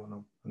alienation going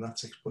on, and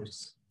that's exploited.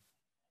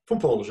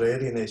 Footballers are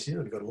alienated.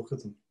 You've got to look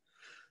at them.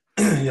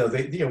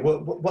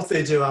 What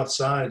they do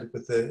outside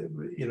with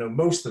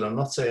most of them. I'm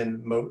not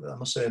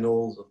saying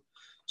all of them.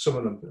 Some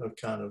of them are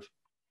kind of,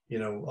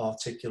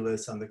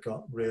 articulate, and they've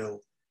got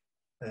real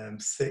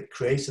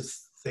creative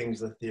things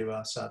that they do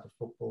outside of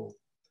football.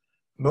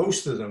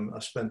 Most of them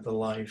have spent their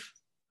life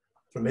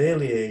from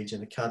early age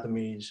in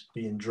academies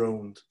being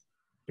droned,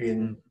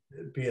 being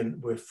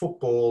where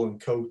football and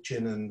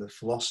coaching and the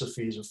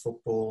philosophies of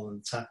football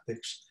and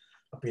tactics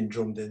have been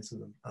drummed into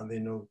them, and they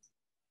know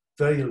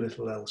very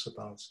little else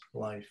about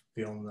life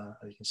beyond that.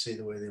 And you can see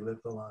the way they live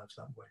their lives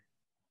that way.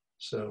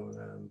 So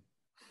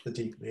they're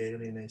deeply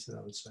alienated,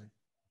 I would say.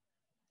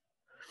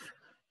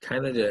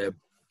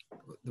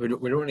 We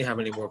don't really have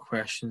any more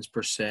questions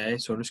per se,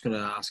 so I'm just going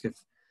to ask if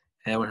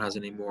anyone has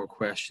any more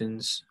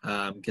questions,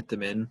 get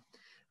them in,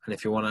 and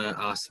if you want to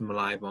ask them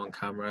live on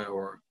camera,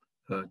 or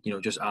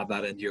just add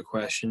that into your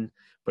question.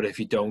 But if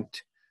you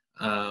don't,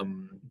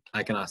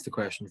 I can ask the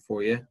question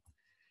for you.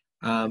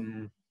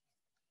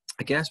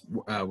 I guess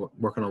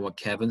working on what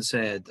Kevin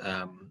said,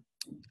 I'm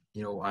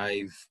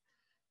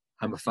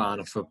a fan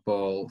of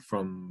football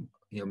from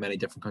many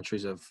different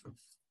countries. I've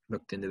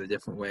looked into the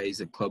different ways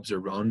that clubs are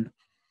run,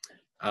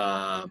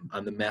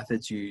 and the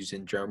methods used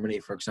in Germany,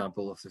 for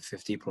example, of the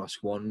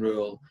 50+1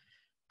 rule,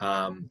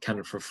 kind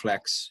of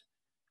reflects,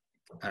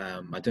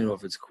 I don't know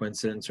if it's a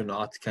coincidence or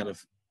not, kind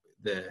of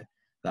the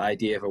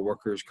idea of a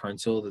workers'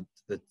 council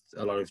that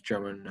a lot of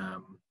German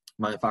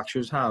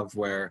manufacturers have,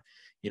 where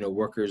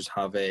workers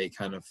have a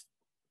kind of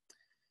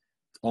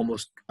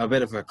almost a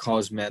bit of a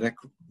cosmetic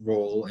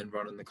role in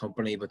running the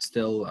company, but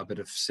still a bit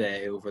of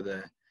say over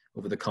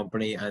the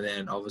company. And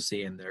then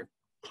obviously in their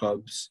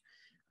clubs,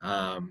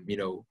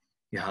 you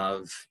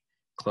have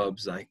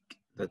clubs like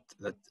that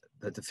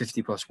the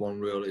 50+1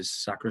 rule is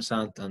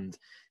sacrosanct, and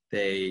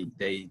they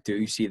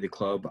do see the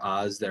club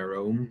as their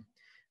own.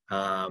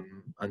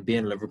 And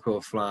being a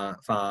Liverpool fan,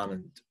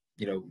 and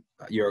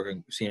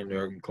seeing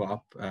Jurgen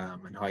Klopp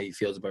and how he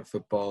feels about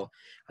football,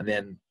 and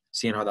then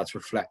seeing how that's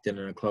reflected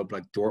in a club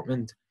like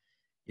Dortmund,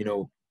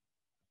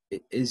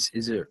 is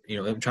there,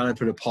 I'm trying to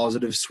put a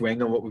positive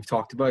swing on what we've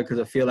talked about, because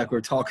I feel like we're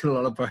talking a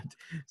lot about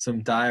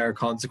some dire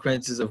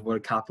consequences of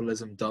what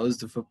capitalism does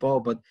to football.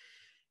 But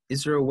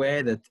is there a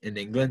way that in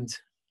England,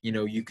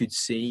 you could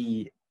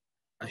see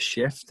a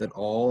shift at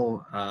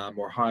all,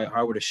 or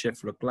how would a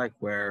shift look like,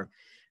 where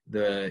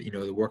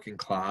the working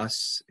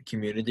class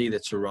community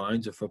that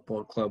surrounds a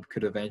football club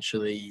could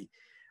eventually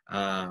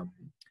kind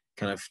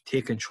of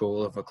take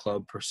control of a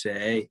club per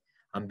se,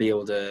 and be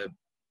able to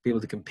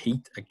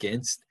compete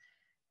against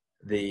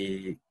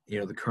the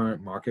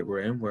current market we're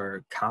in,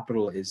 where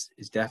capital is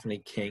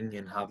definitely king,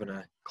 and having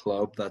a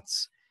club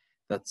that's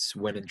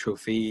winning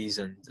trophies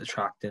and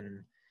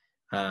attracting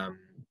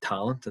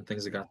talent and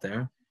things like that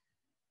there?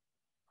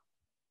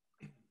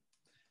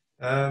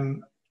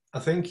 I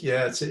think,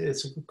 yeah, it's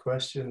a good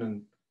question,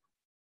 and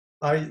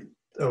I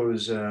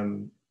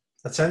tend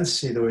to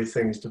see the way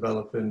things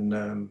develop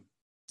in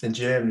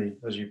Germany,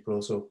 as you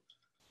brought up,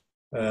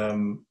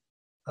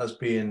 as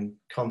being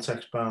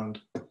context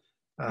bound,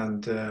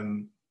 and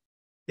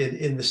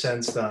in the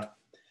sense that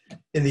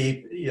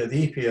the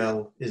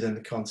EPL is in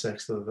the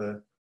context of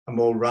a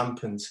more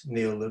rampant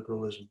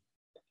neoliberalism.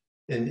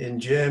 In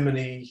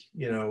Germany,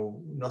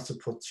 not to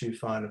put too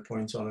fine a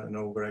point on it and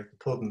overegg the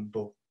pudding,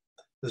 but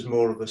there's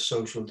more of a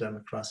social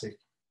democratic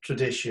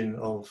tradition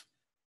of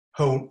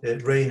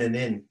reining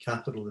in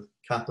capital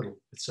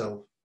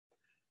itself,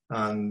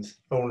 and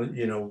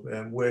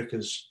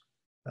workers,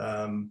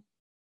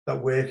 that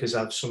workers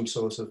have some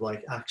sort of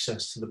like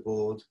access to the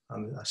board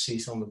and a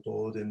seat on the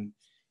board. In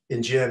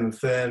German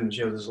firms,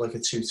 there's like a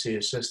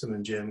two-tier system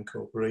in German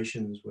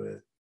corporations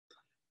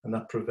and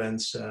that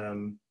prevents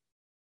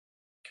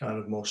kind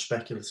of more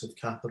speculative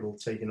capital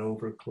taking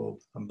over a club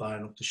and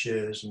buying up the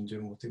shares and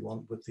doing what they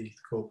want with the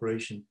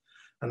corporation.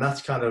 And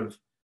that's kind of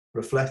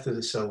reflected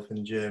itself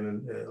in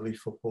German elite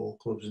football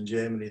clubs in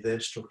Germany, their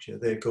structure,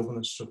 their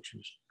governance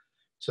structures.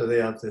 So they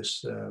have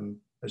this,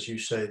 as you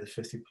say, the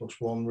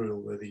 50+1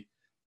 rule, where they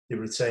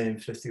retain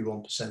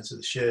 51% of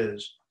the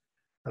shares,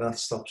 and that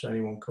stops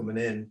anyone coming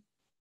in.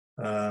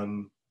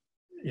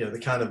 The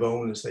kind of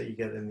owners that you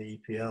get in the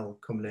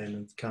EPL coming in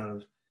and kind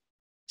of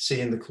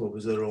seeing the club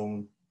as their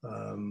own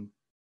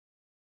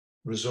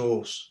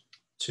resource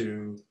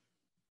to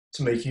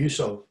make use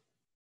of,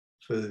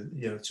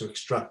 to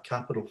extract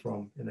capital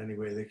from in any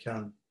way they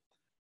can.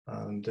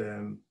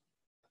 And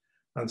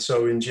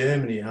so in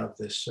Germany you have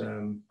this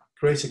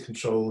greater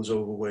controls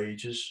over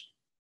wages,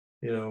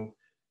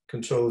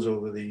 controls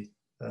over the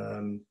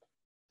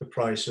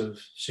price of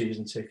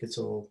season tickets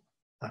or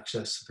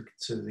access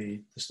to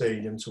the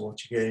stadium to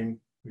watch a game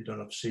if you don't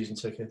have a season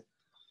ticket.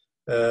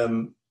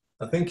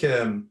 I think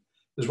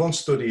there's one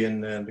study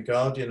in The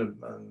Guardian,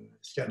 and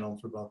it's getting on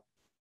for about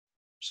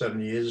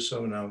 7 years or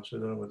so now, so I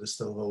don't know whether it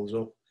still holds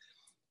up.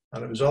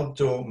 And it was of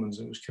Dortmund,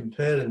 and it was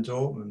comparing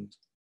Dortmund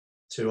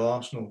to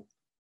Arsenal.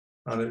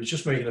 And it was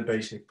just making a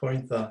basic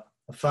point that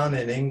a fan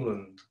in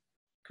England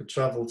could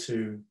travel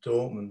to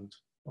Dortmund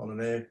on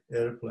an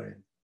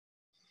aeroplane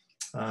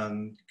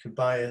and could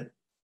buy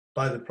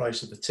the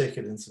price of the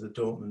ticket into the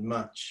Dortmund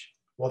match,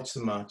 watch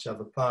the match, have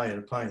a pie and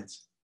a pint,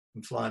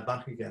 and fly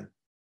back again.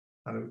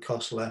 And it would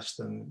cost less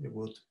than it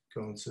would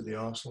going to the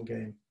Arsenal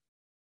game.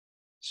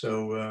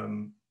 So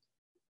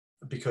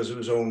because it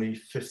was only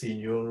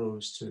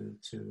 €15 to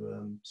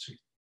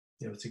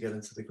get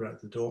into the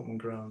Dortmund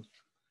ground,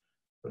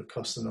 but it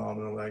cost an arm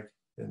and a leg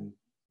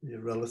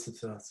relative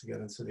to that to get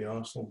into the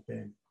Arsenal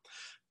game.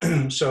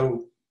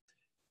 So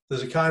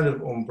there's a kind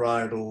of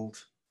unbridled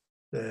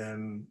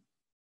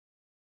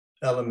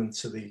element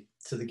to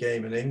the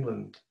game in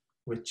England,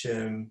 which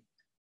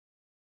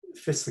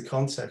fits the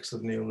context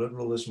of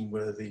neoliberalism,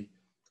 where the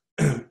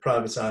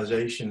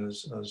privatisation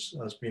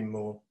has been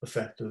more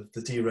effective,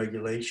 the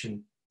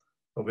deregulation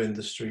of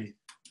industry,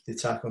 the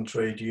attack on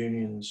trade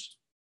unions,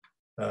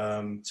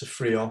 to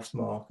free off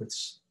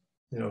markets,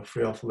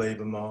 free off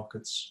labour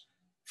markets,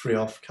 free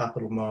off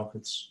capital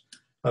markets,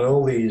 and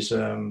all these,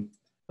 and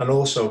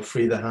also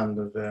free the hand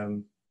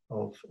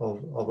of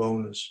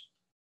owners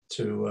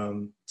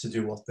to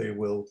do what they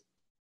will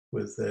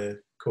with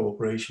their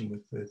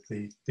cooperation with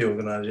the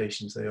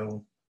organisations they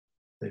own,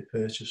 they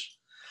purchase.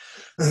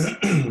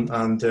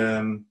 And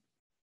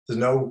there's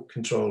no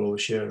control over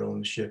share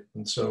ownership,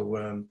 and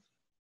so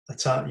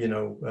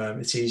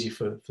it's easy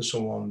for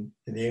someone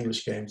in the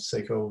English game to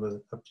take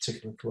over a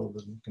particular club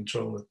and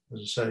control it, as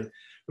I say.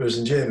 Whereas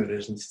in Germany it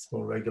isn't, it's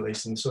more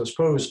regulated. And so I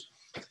suppose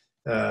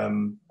I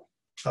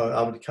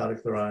would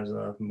characterise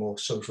that I have more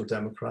social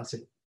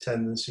democratic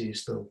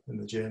tendencies still in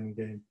the German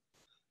game.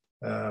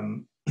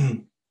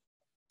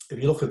 If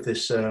you look at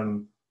this,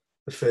 the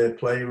fair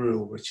play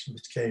rule, which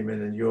came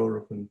in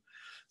Europe and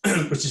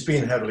which is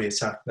being heavily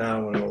attacked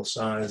now on all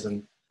sides,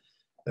 and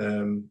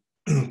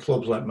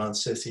clubs like Man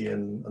City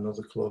and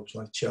other clubs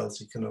like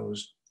Chelsea can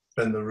always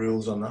bend the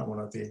rules on that one,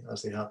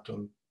 as they have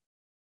done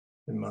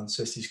in Man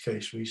City's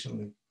case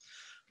recently.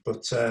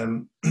 But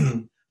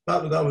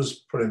that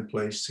was put in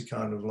place to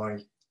kind of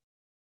like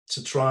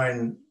to try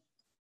and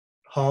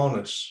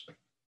harness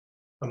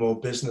a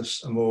more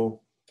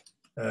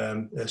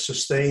a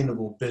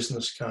sustainable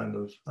business kind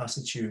of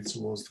attitude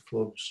towards the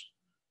clubs,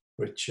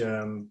 which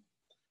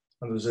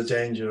and there was a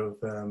danger of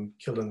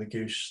killing the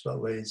goose that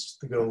lays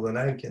the golden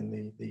egg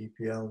in the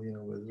EPL, you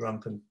know, with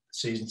rampant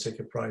season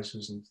ticket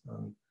prices and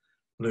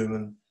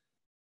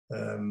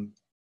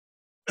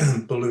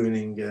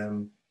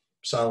ballooning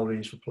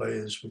salaries for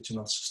players, which are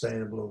not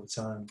sustainable over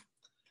time.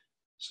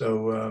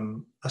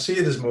 So I see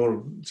it as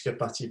more, to get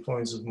back to your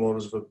points, as more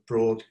as a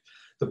broad,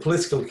 the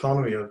political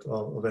economy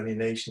of any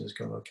nation is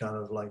going to kind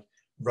of like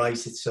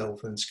write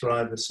itself and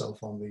inscribe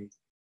itself on the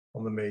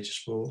major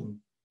sporting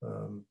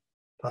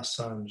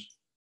pastimes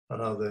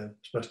and other,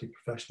 especially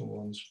professional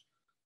ones.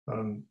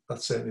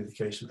 That's certainly the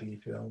case with the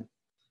EPL,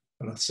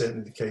 and that's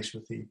certainly the case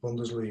with the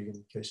Bundesliga in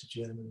the case of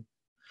Germany.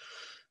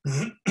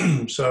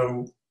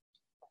 So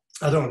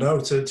I don't know,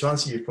 to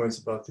answer your point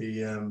about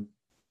the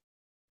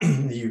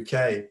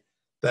UK,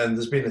 then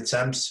there's been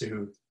attempts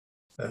to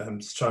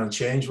try and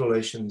change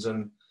relations,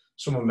 and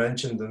someone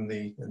mentioned in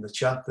the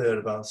chat there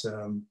about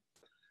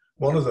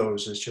one of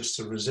those is just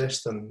to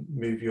resist and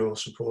move your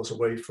support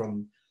away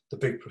from the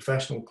big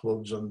professional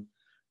clubs and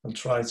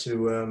try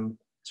to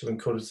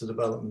encourage the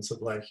development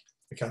of like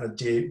a kind of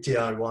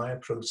DIY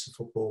approach to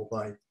football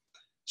by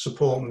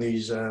supporting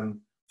these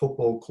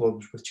football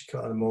clubs which are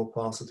kind of more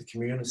part of the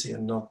community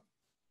and not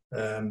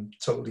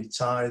totally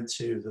tied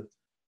to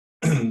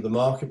the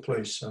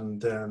marketplace,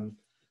 and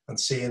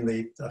seeing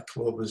that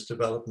club as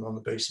developing on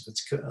the basis of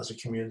its as a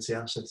community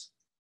asset.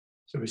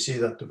 So we see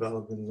that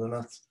developing, and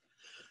that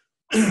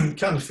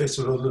kind of fits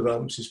with other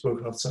developments we've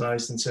spoken of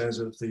tonight in terms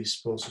of the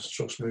supporters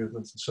trust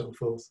movement and so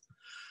forth.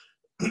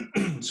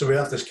 So we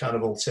have this kind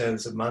of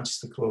alternative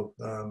Manchester club,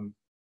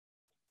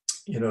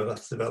 you know,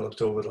 that's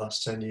developed over the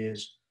last 10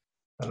 years,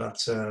 and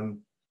that's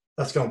gone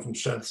from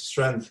strength to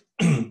strength.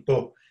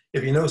 But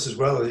if you notice as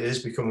well, it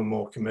is becoming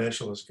more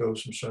commercial as it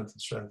goes from strength to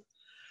strength.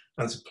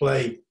 And to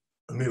play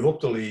and move up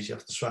the leagues, you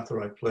have to attract the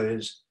right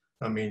players.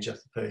 That means you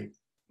have to pay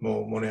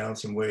more money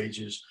out in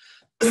wages.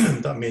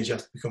 That means you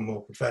have to become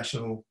more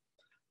professional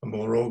and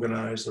more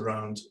organised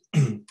around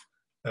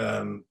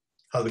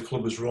how the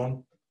club is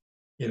run,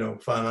 you know,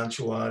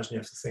 financial-wise, and you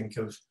have to think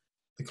of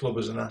the club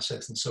as an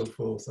asset and so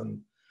forth.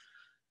 And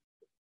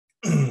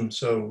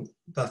so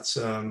that's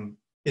in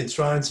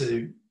trying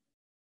to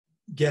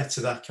get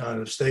to that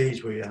kind of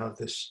stage where you have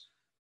this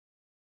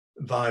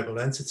viable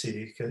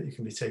entity, you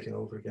can be taken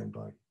over again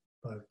by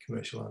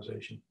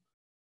commercialisation.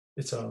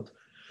 It's hard.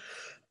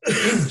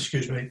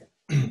 Excuse me.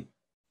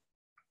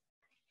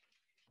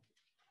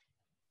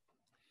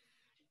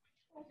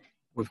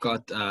 We've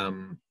got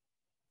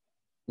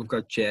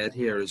Jed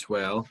here as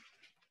well.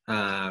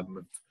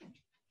 To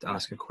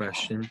ask a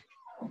question.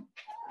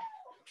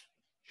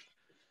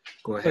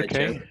 Go ahead,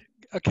 Jed.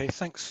 Okay,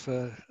 thanks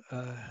for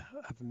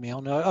having me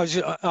on.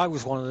 I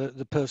was one of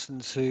the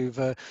persons who've.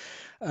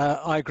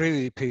 I agree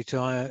with you,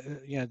 Peter.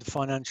 You know, the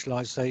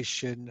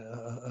financialisation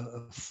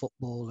of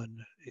football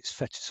and its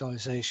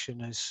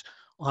fetishisation is.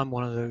 I'm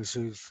one of those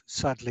who've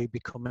sadly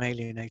become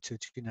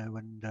alienated. You know,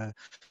 and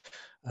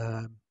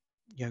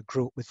you know,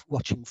 grew up with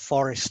watching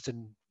Forest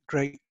and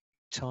great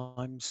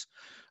times.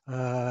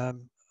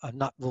 And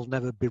that will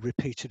never be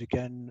repeated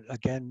again.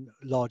 Again,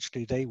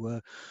 largely they were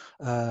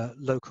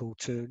local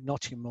to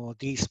Nottingham or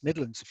the East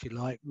Midlands, if you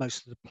like.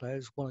 Most of the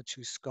players, one or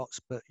two Scots,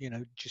 but you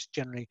know, just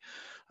generally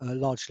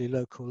largely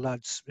local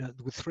lads.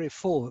 With 3 or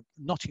 4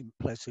 Nottingham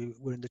players who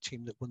were in the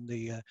team that won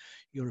the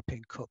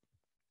European Cup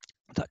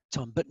that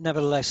time. But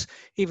nevertheless,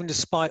 even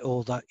despite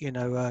all that, you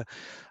know,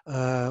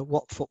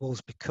 what football's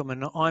become,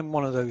 and I'm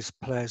one of those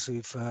players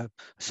who've,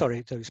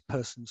 those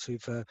persons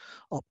who've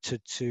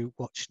opted to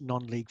watch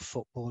non-league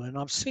football, and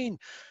I've seen,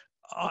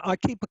 I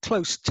keep a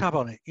close tab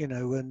on it, you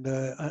know, and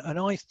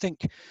I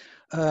think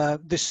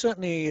there's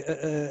certainly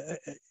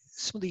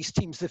some of these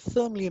teams, they're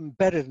firmly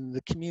embedded in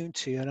the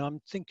community, and I'm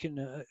thinking,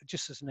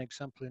 just as an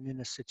example, in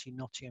inner city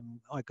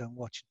Nottingham, I go and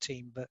watch a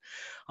team, but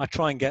I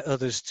try and get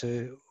others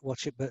to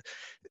watch it, but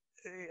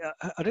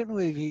I don't know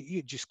if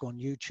you just go on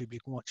YouTube, you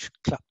can watch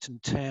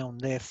Clapton Town,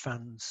 their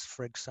fans,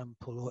 for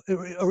example,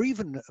 or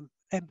even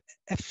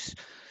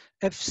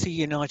FC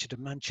United of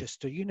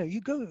Manchester. You know, you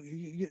go,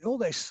 all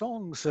their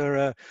songs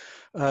are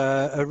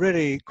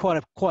really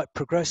quite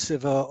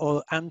progressive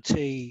or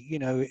anti. You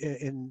know,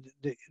 in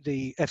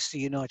the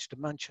FC United of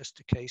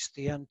Manchester case,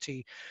 the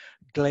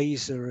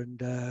anti-Glazer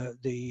and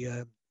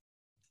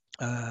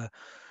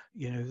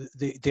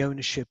the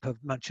ownership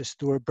of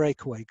Manchester, or a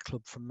breakaway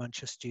club from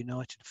Manchester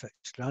United,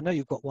 effectively. I know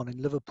you've got one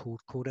in Liverpool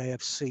called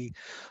AFC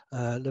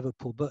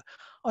Liverpool, but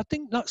I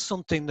think that's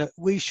something that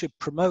we should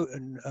promote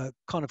and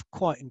kind of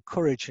quite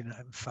encourage, in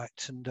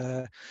fact. And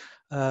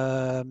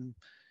I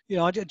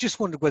just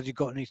wondered whether you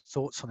got any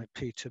thoughts on it,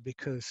 Peter,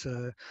 because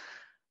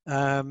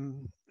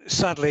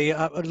sadly,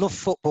 I love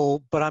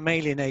football, but I'm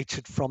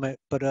alienated from it.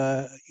 But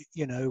at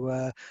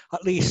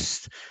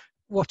least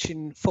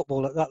watching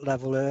football at that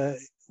level,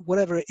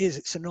 whatever it is,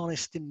 it's an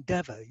honest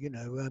endeavour.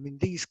 I mean,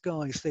 these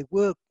guys, they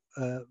work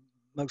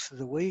most of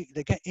the week.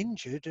 They get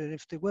injured, and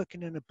if they're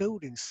working in a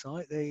building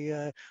site,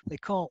 they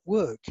can't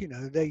work.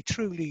 They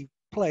truly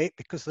play it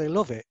because they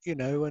love it.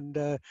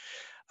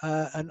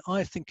 And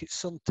I think it's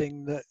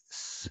something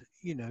that's,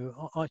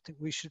 I think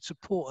we should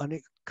support, and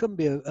it can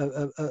be a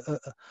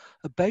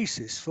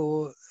basis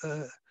for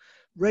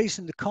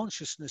raising the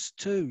consciousness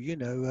too,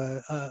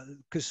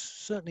 because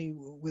certainly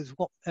with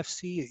what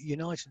FC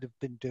United have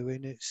been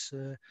doing, it's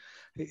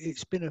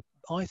been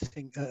I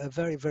think a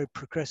very, very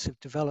progressive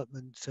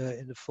development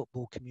in the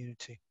football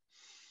community.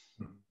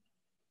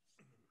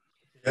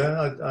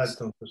 Yeah, I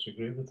don't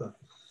disagree with that.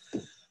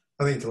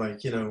 I think,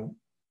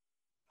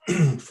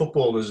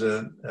 football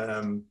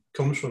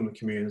comes from the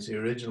community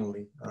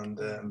originally, and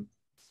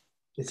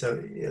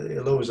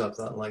it'll always have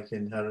that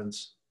inherent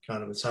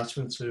kind of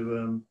attachment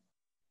to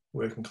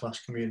working class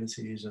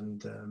communities,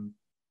 and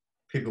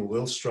people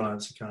will strive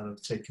to kind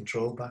of take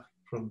control back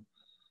from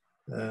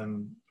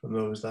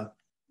those that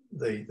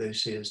they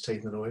see as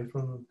taking it away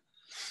from them.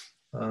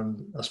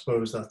 And I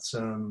suppose that's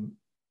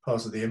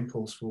part of the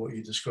impulse for what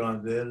you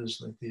described there,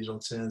 is like these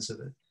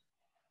alternative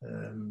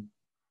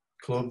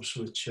clubs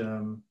which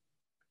you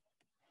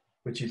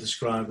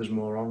describe as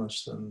more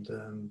honest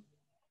and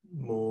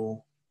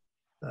more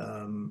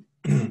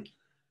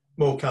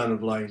more kind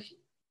of like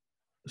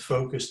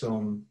focused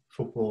on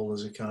football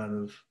as a kind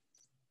of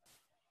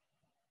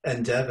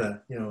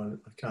endeavour, a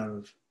kind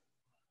of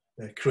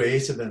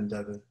creative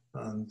endeavour,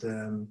 and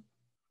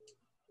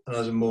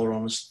has a more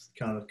honest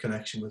kind of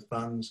connection with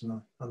fans,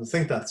 and I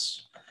think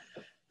that's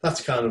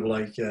kind of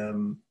like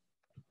in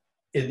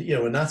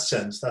that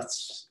sense,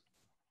 that's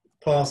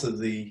part of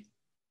the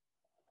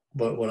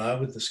what I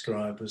would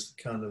describe as the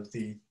kind of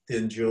the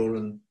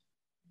enduring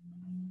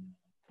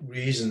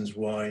reasons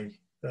why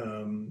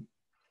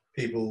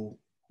people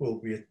will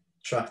be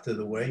attracted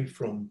away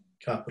from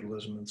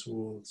capitalism and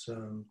towards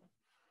a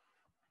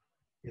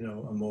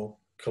more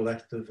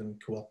collective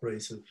and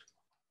cooperative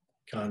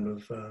kind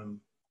of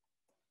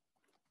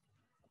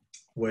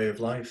way of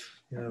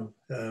life.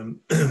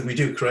 We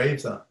do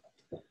crave that,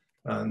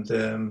 and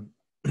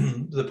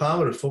the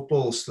power of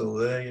football is still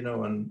there,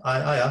 and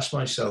I ask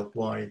myself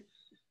why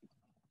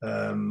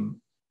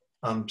I'm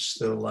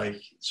still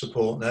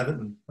supporting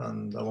Everton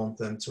and I want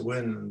them to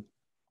win,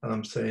 and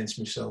I'm saying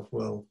to myself,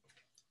 well,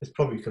 it's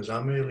probably because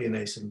I'm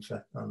alienated, in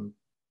fact, and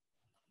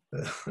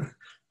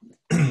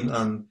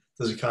and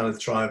there's a kind of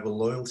tribal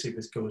loyalty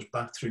that goes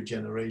back through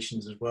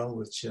generations as well,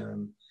 which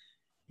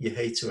you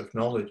hate to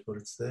acknowledge, but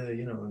it's there,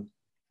 and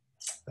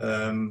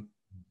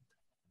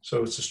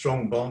so it's a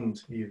strong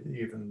bond,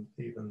 even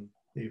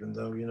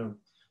though,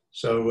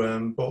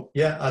 So, but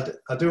yeah,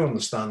 I do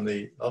understand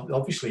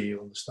obviously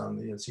you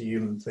understand it's a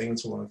human thing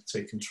to want to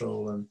take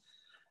control and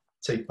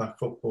take back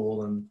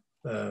football and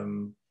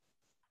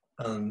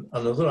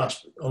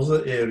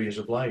other areas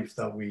of life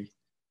that we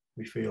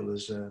feel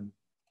has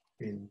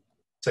been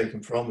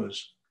taken from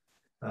us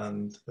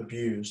and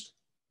abused,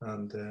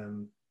 and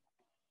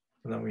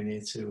that we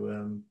need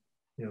to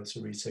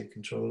to retake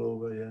control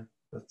over. Yeah,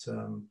 but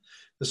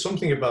there's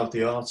something about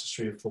the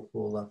artistry of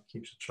football that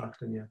keeps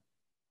attracting you.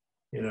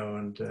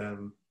 And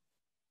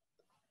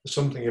there's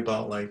something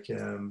about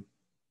the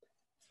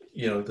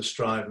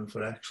striving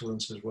for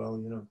excellence as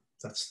well,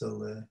 that's still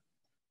there.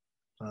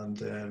 And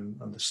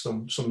there's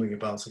something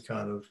about the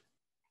kind of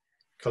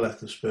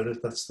collective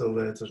spirit that's still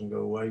there, it doesn't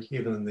go away,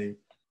 even in the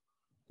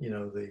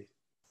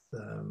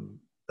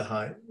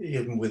high,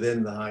 even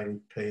within the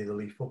highly paid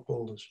elite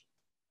footballers,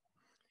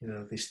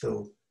 they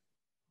still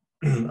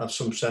have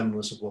some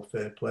semblance of what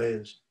fair play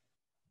is.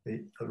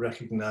 A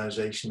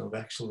recognition of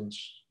excellence,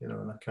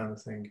 and that kind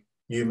of thing,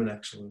 human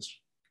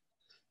excellence.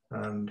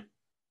 And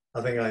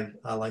I think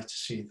I like to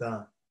see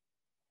that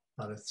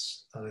at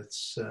its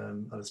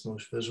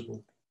most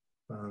visible.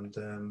 And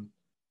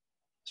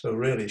so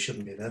really, it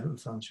shouldn't be an Everton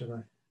fan, should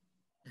I?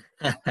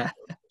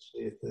 See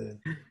it go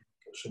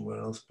somewhere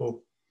else. But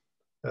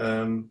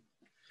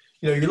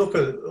you look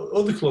at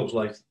other clubs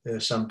like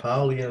St.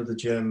 Pauli, the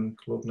German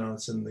club now.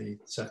 It's in the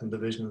second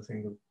division, I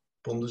think, of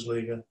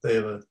Bundesliga. They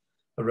have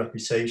a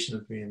reputation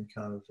of being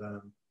kind of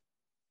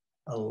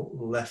a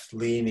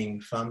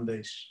left-leaning fan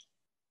base,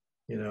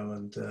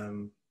 and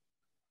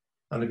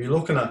if you're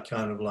looking at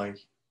kind of like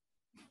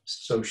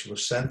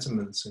socialist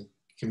sentiments and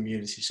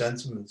community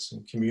sentiments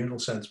and communal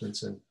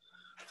sentiments in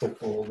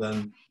football,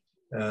 then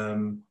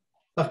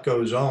that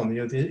goes on.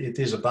 It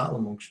is a battle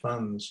amongst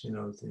fans,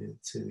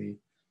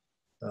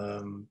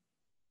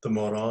 the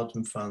more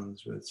ardent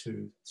fans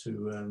to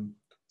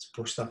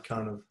push that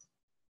kind of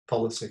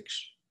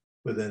politics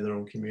within their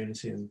own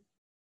community, and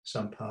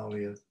St.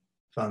 Pauli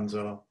fans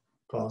are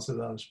part of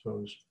that, I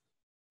suppose.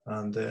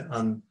 And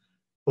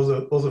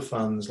other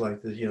fans,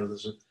 like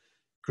there's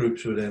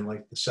groups within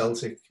like the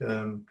Celtic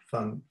fan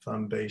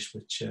base,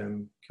 which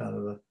kind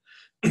of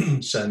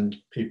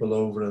send people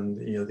over, and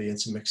they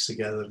intermix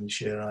together and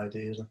share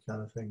ideas, that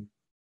kind of thing,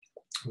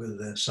 with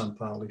the St.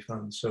 Pauli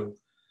fans. So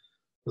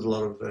there's a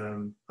lot of,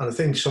 and I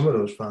think some of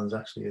those fans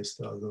actually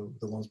are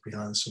the ones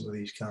behind some of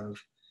these kind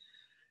of,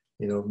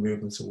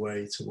 movements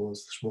away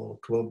towards the smaller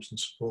clubs and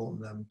supporting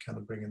them, kind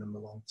of bringing them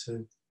along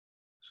too.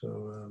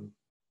 So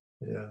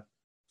yeah,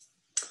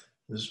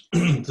 there's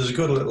a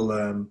good little,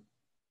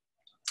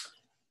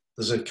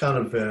 there's a kind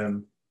of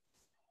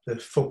the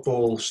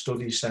football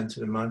study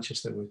centre in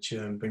Manchester, which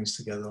brings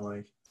together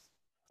like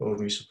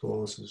ordinary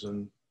supporters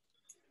and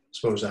I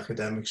suppose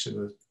academics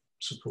who are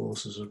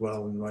supporters as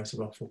well and write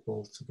about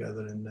football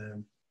together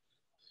in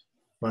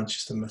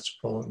Manchester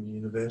Metropolitan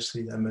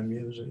University,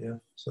 MMU, is it? Yeah.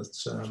 So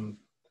it's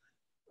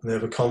they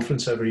have a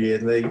conference every year,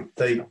 and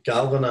they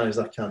galvanise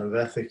that kind of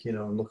ethic,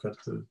 and look at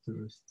the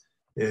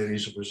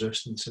areas of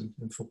resistance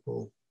in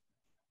football.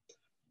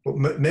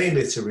 But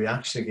mainly it's a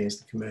reaction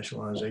against the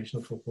commercialisation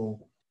of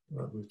football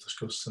that we've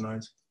discussed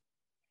tonight.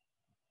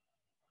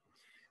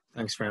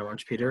 Thanks very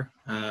much, Peter.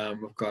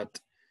 We've got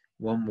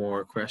one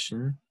more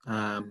question,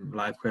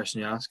 live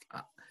question you ask.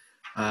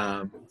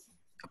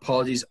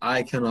 Apologies,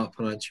 I cannot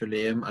pronounce your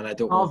name, and I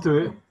don't. I'll do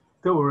it.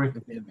 Don't worry.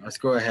 Let's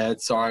go ahead.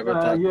 Sorry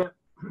about that. Yeah.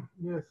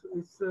 Yes,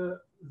 it's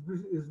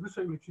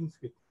Zbyszek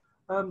Luczynski.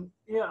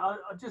 Yeah,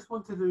 I just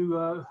wanted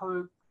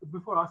to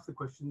before I ask the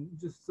question,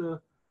 just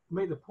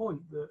make the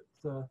point that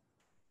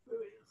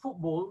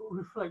football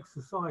reflects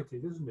society,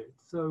 doesn't it?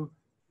 So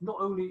not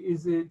only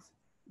is it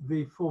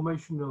the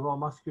formation of our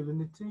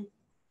masculinity,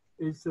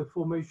 it's a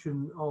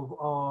formation of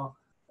our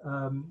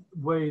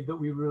way that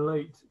we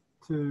relate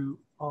to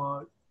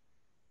our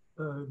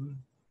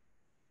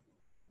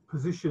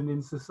position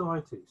in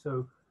society.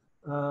 So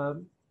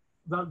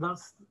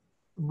that's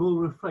will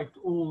reflect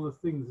all the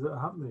things that are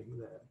happening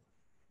there.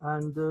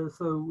 And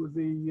so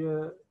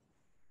the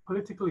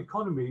political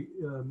economy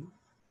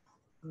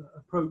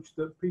approach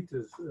that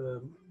Peter's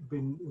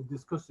been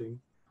discussing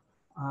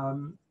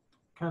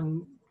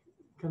can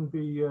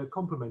be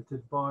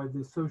complemented by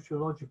the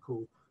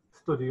sociological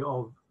study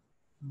of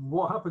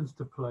what happens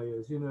to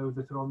players,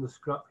 that are on the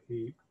scrap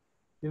heap.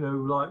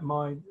 Like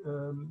my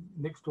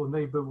next door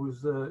neighbour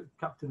was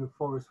captain of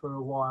Forest for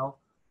a while,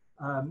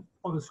 on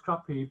a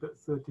scrap heap at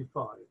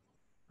 35.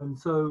 And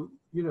so,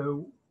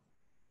 even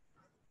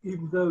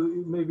though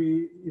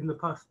maybe in the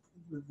past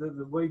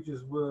the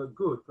wages were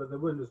good, but they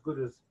weren't as good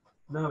as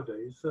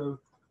nowadays. So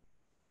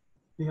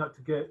he had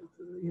to get,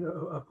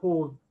 a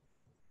poor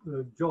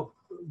job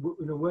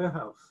in a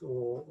warehouse,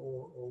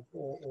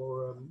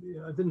 or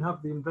I didn't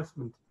have the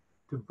investment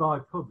to buy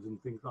pubs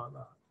and things like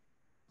that.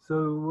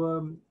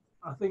 So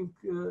I think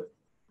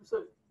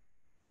so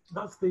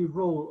that's the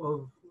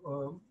role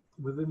of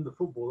within the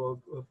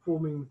football of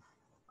forming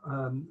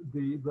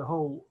the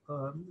whole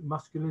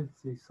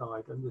masculinity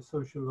side and the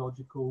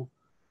sociological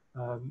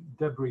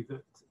debris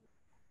that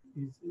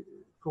is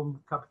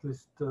from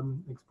capitalist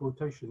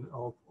exploitation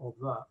of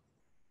that.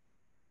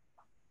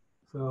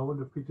 So I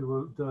wonder if Peter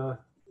would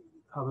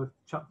have a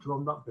chapter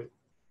on that bit.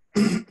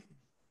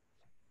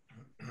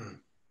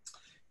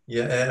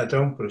 Yeah, I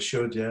don't, but I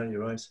should. Yeah, you're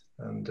right.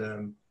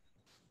 And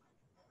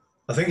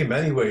I think in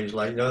many ways,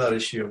 like, that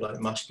issue of like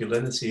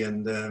masculinity,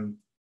 and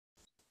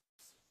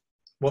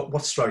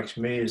what strikes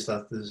me is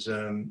that there's,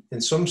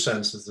 in some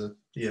senses, that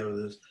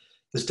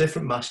there's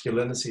different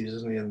masculinities,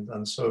 isn't there?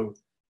 And so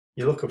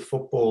you look at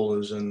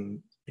footballers,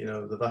 and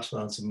the vast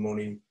amounts of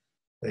money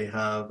they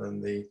have,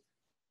 and the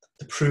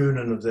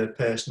pruning of their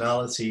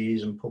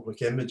personalities and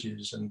public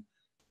images and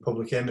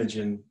public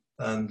imaging,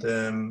 and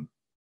there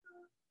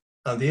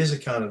is a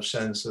kind of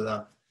sense of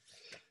that,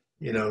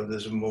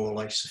 there's a more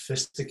like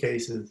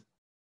sophisticated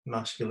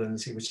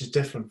masculinity, which is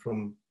different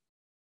from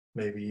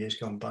maybe years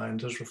gone by, and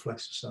does reflect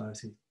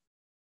society.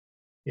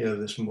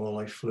 This more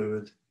like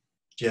fluid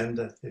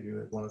gender, if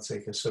you want to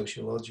take a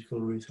sociological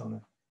route on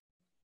it.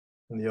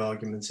 And the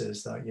argument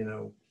is that,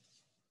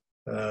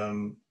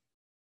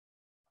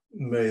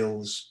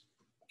 males'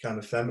 kind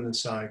of feminine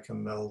side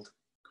can meld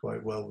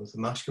quite well with the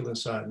masculine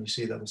side, and you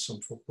see that with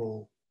some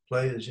football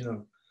players,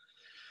 who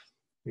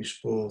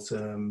sport,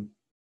 their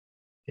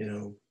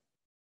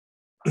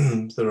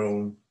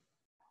own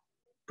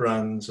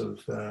brands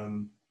of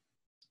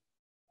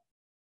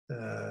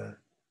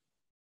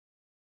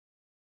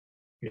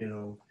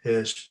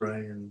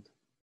hairspray and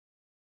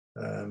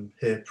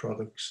hair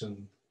products,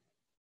 and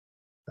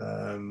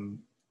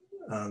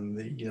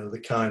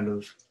the kind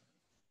of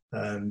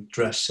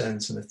dress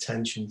sense and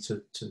attention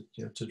to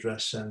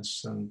dress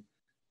sense, and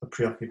a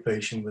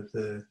preoccupation with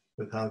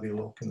how they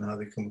look and how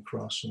they come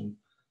across.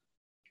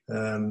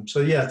 And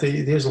so yeah,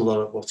 there's a lot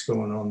of what's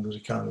going on. There's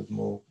a kind of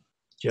more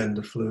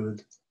gender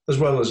fluid, as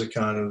well as a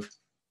kind of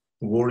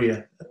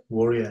warrior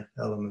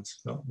element,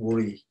 not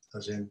worry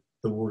as in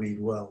the worried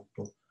well,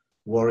 but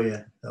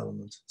warrior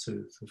element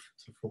to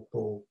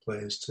football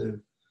players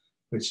too,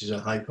 which is a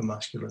hyper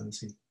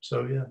masculinity.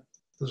 So yeah,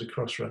 there's a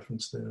cross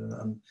reference there,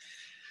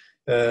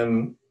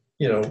 and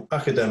you know,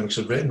 academics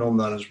have written on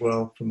that as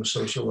well from a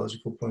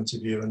sociological point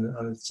of view,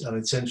 and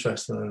it's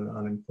interesting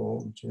and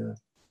important. Yeah.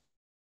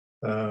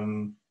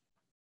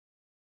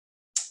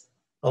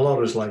 A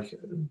lot is like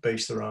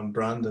based around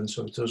branding,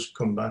 so it does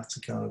come back to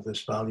kind of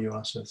this value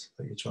asset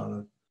that you're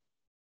trying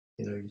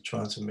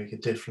to make a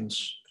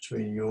difference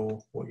between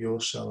what you're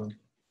selling,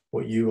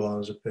 what you are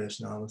as a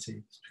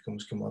personality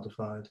becomes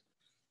commodified,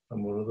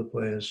 and what other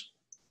players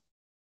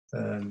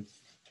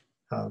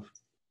have.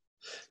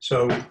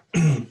 So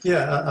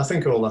yeah, I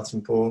think all that's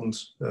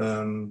important.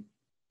 You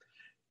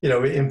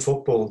know, in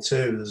football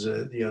too,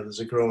 there's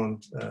a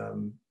growing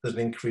there's an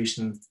increase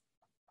in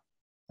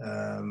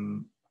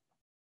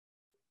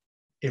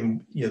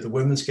the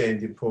women's game,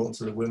 the importance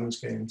of the women's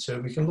game. So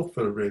we can look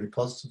for really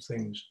positive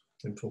things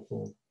in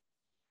football,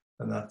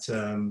 and that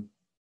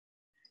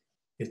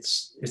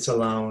it's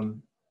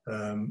allowing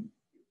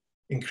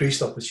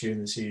increased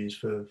opportunities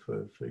for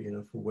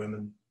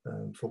women,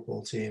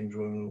 football teams,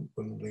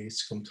 women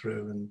leagues to come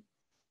through,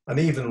 and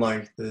even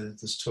like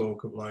there's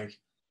talk of like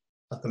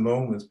at the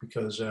moment,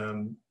 because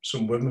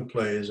some women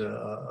players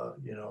are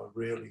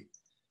really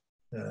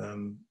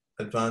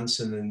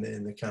advancing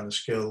in the kind of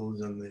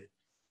skills and the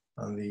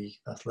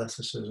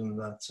athleticism,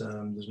 that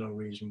there's no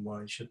reason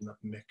why you shouldn't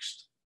have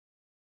mixed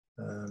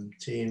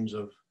teams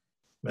of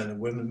men and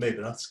women.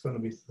 Maybe that's going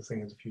to be the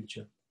thing of the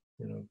future.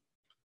 You know,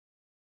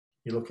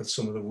 you look at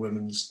some of the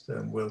women's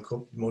World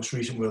Cup, most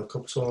recent World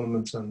Cup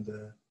tournaments, and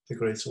they're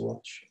great to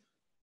watch.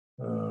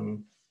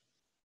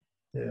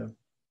 Yeah.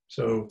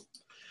 So,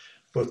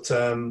 but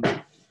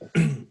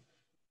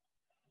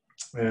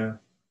yeah.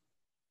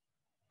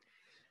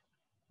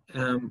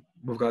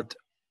 We've got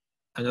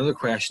another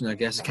question. I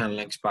guess it kind of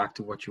links back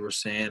to what you were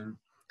saying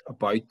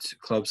about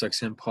clubs like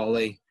St.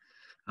 Pauli.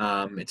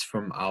 It's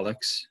from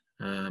Alex,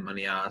 and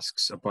he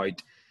asks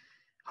about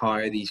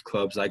how these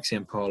clubs like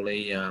St.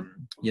 Pauli,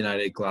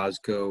 United,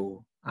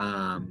 Glasgow,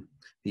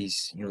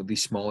 these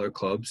smaller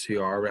clubs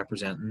who are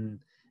representing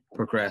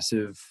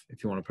progressive,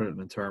 if you want to put it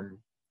in a term,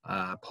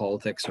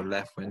 politics or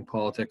left-wing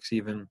politics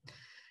even,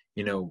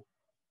 you know,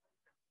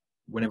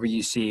 whenever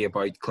you see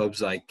about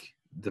clubs like,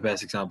 the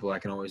best example I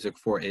can always look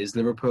for is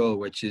Liverpool,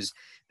 which is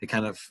they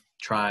kind of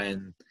try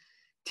and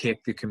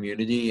take the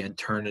community and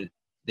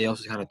they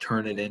also kind of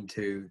turn it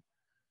into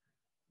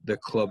the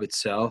club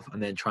itself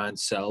and then try and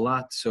sell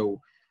that.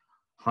 So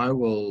how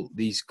will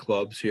these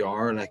clubs who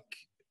are like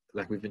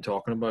we've been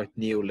talking about,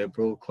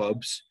 neoliberal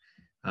clubs,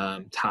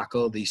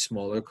 tackle these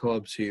smaller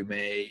clubs who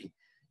may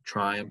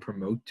try and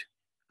promote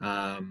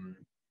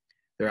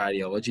their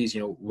ideologies?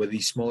 You know, will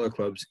these smaller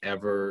clubs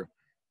ever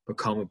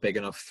become a big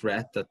enough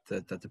threat that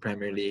the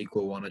Premier League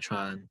will want to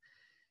try and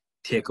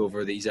take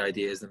over these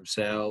ideas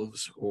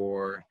themselves?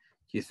 Or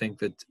do you think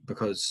that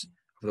because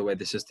of the way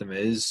the system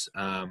is,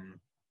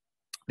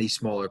 these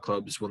smaller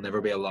clubs will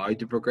never be allowed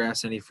to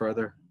progress any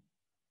further?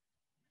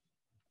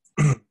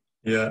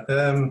 Yeah,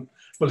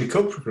 well, they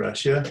could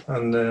progress, yeah,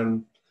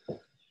 and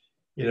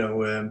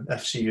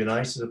FC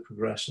United are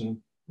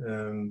progressing.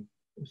 To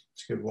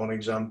give one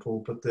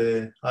example, but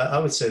I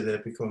would say they're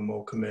becoming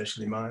more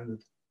commercially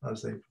minded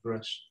as they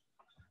progress,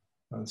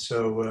 and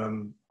so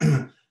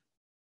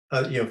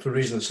for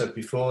reasons I said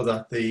before,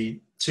 that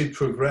to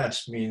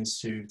progress means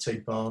to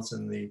take part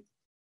in the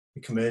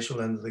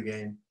commercial end of the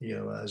game. You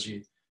know, as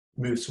you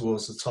move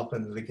towards the top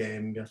end of the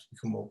game, you have to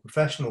become more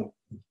professional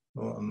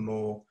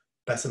and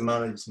better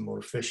managed and more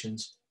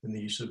efficient in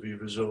the use of your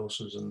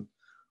resources and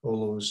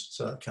all those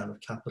kind of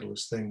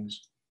capitalist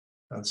things.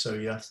 And so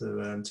you have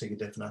to take a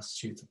different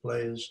attitude to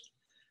players.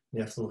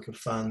 You have to look at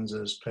fans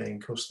as paying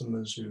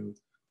customers who,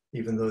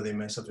 even though they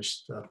may have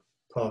a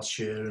part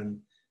share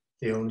in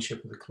the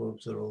ownership of the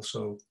clubs, they're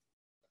also,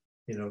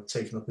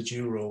 taking up a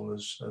due role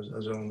as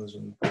owners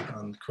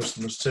and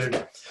customers too.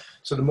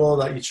 So the more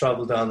that you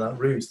travel down that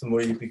route, the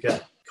more you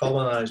get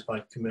colonised by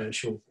the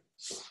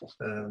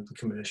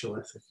commercial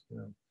ethic.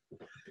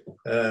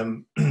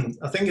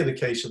 I think in the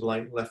case of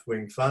like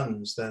left-wing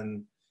fans,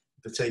 then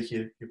to take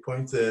your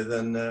point there,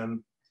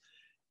 then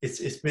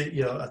it's been,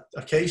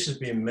 a case is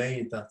being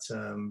made that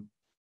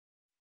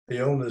the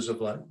owners of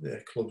like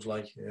clubs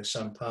like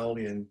St.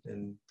 Pauli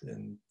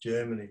in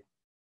Germany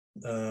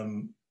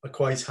are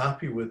quite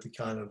happy with the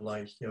kind of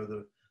like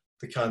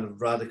the kind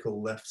of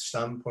radical left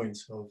standpoint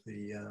of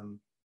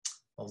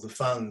the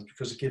fans,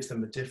 because it gives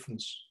them a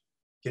difference,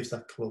 gives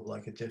that club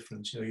like a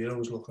difference. You're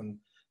always looking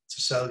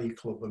to sell your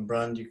club and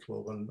brand your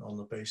club on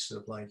the basis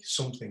of like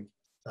something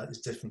that is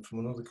different from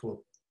another club,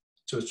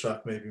 to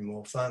attract maybe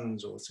more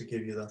fans, or to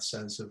give you that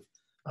sense of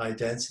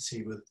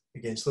identity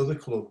against other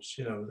clubs,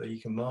 that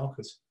you can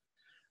market.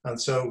 And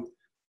so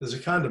there's a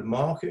kind of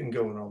marketing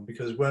going on,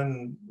 because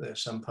when the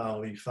St.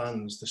 Pauli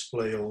fans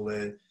display all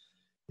their,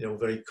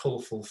 very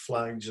colourful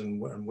flags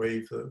and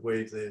wave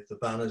the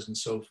banners and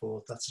so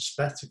forth, that's a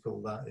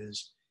spectacle that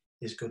is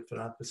good for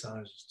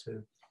advertisers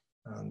too.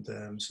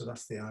 And so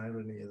that's the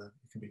irony, that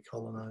it can be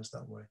colonised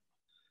that way.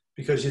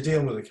 because you're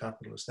dealing with a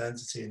capitalist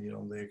entity and you're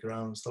on their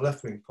grounds. The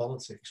left-wing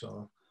politics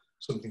are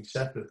something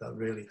separate that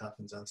really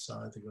happens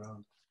outside the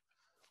ground,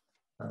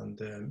 and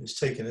it's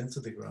taken into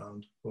the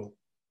ground, but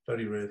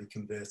very rarely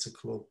converts a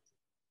club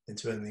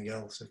into anything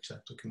else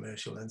except a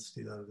commercial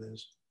entity that it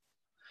is.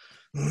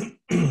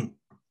 And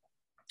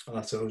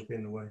that's always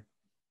been the way.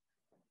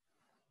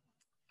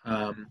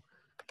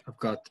 I've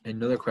got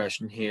another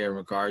question here in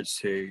regards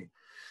to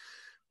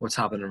what's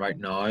happening right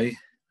now.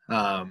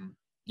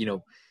 You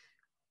know,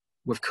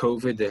 with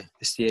COVID, the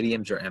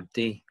stadiums are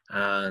empty,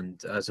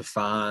 and as a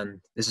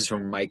fan, this is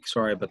from Mike,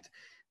 sorry, but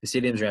the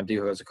stadiums are empty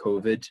because of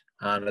COVID,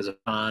 and as a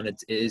fan,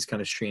 it is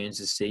kind of strange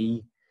to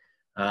see.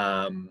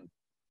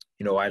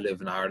 You know, I live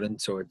in Ireland,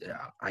 so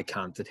I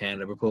can't attend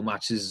Liverpool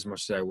matches as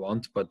much as I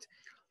want, but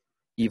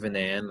even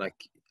then,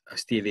 like a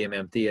stadium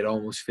empty, it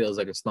almost feels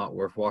like it's not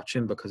worth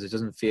watching because it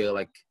doesn't feel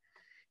like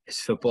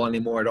it's football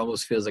anymore. It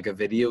almost feels like a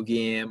video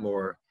game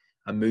or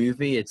a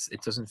movie. It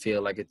doesn't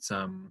feel like it's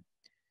a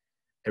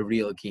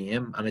real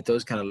game, and it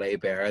does kind of lay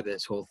bare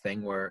this whole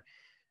thing where,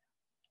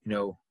 you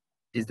know,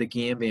 is the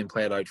game being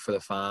played out for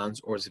the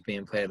fans, or is it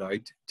being played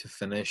out to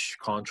finish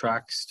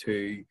contracts,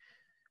 to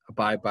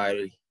abide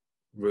by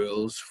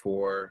rules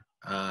for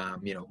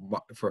you know,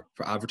 for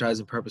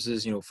advertising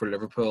purposes? You know, for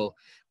Liverpool,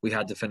 we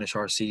had to finish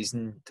our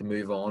season to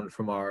move on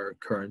from our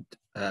current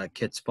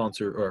kit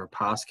sponsor or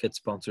past kit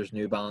sponsors,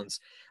 New Balance,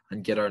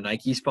 and get our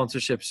Nike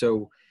sponsorship.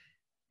 So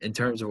in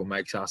terms of what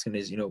Mike's asking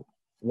is, you know,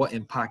 what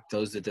impact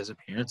does the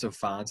disappearance of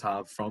fans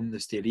have from the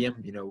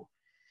stadium? You know,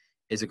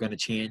 is it going to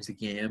change the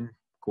game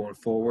going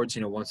forwards,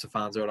 you know, once the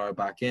fans are allowed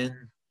back in?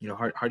 You know,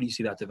 how do you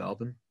see that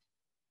developing?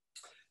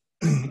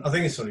 I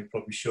think it's only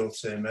probably short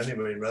term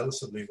anyway,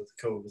 relatively, with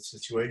the COVID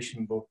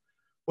situation. But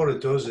what it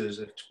does is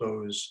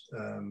expose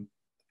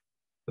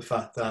the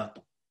fact that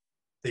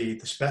the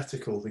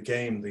spectacle, the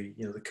game,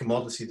 the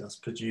commodity that's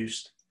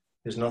produced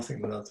is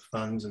nothing without the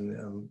fans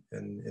in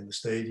the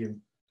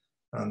stadium.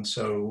 And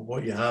so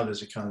what you have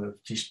is a kind of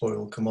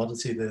despoiled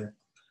commodity there.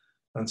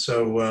 And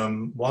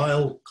so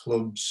while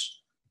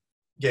clubs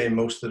gain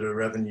most of their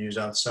revenues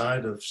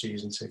outside of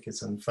season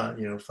tickets and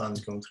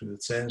fans going through the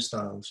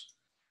turnstiles,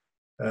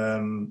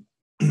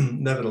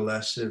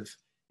 nevertheless, if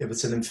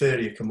it's an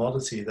inferior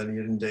commodity, then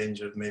you're in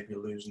danger of maybe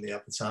losing the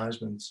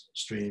advertisement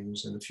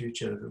streams in the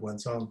future if it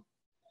went on.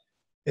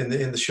 In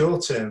the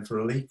short term, for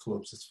elite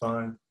clubs, it's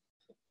fine,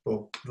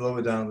 but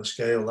lower down the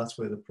scale, that's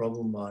where the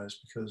problem lies,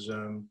 because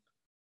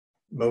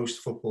most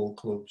football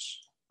clubs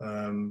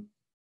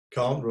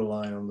can't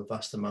rely on the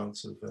vast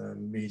amounts of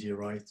media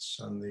rights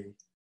and the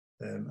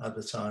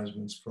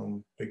advertisements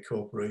from big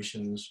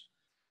corporations.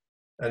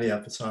 Any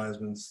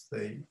advertisements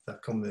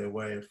that come their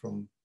way are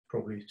from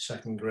probably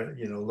second grade,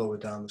 lower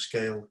down the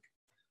scale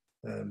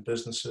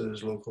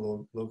businesses,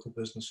 local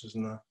businesses,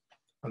 and that,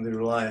 and they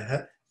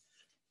rely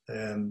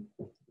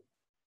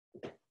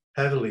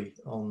heavily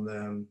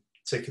on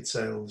ticket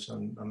sales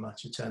and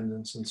match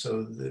attendance, and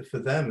so for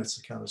them it's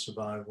a kind of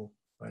survival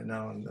right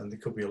now, and there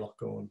could be a lot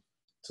going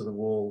to the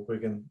wall.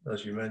 Wigan,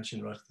 as you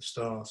mentioned right at the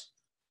start,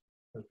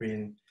 has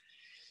been,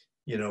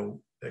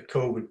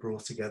 COVID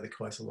brought together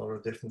quite a lot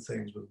of different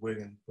things with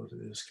Wigan, but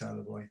it is kind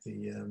of like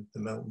the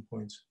melting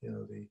point,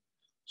 the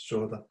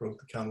straw that broke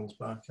the camel's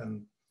back.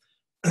 And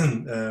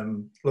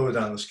lower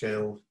down the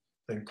scale,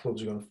 then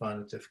clubs are going to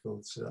find it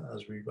difficult,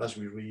 as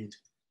we read,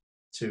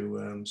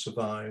 to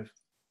survive,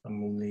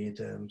 and we'll need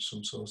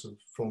some sort of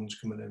funds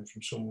coming in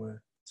from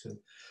somewhere to.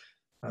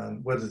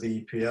 And whether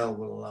the EPL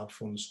will allow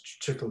funds to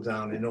trickle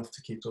down enough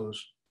to keep those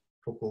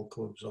football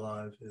clubs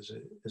alive is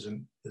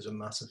a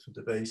matter for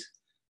debate.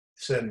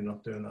 Certainly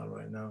not doing that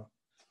right now.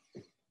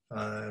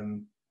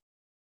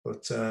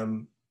 But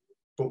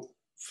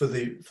for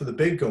the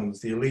big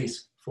guns, the elite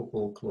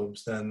football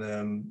clubs, then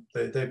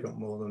they've got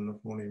more than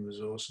enough money and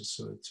resources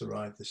to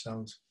ride this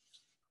out.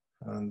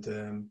 And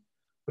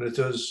but it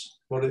does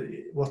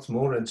what's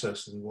more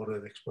interesting, what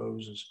it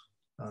exposes,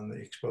 and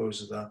it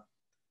exposes that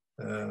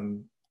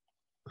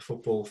the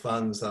football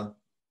fans that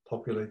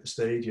populate the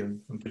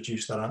stadium and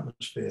produce that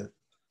atmosphere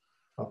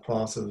are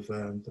part of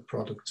the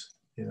product,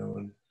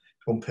 and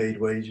unpaid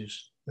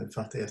wages. In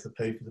fact, they have to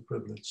pay for the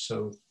privilege.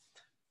 So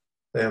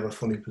they have a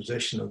funny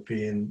position of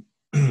being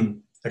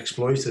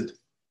exploited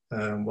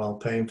while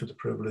paying for the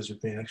privilege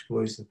of being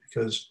exploited,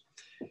 because,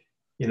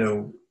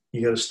 you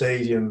got a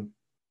stadium,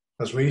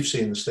 as we've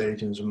seen the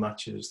stadiums and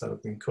matches that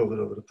have been covered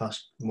over the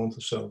past month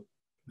or so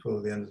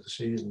before the end of the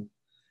season,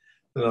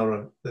 that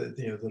are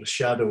a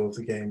shadow of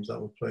the games that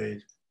were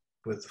played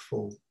with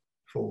the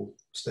full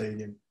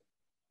stadium,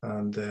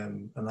 and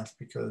that's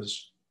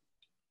because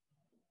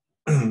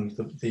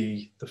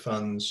the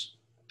fans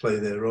play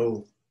their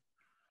role.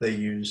 They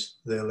use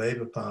their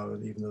labour power,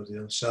 even though they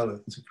don't sell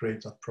it, to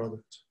create that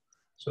product.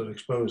 So it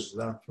exposes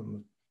that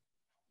from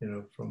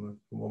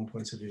one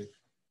point of view.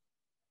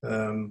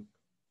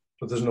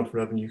 But there's enough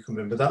revenue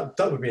coming in. But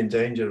that would be in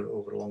danger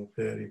over a long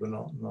period, but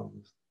not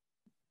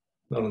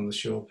in the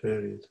short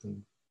period.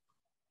 And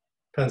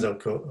depends how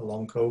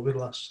long COVID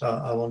lasts.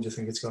 How long do you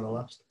think it's going to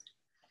last?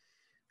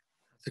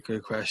 That's a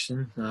good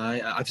question.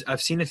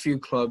 I've seen a few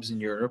clubs in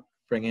Europe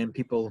bring in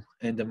people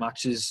into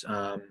matches,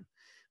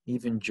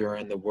 even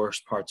during the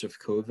worst parts of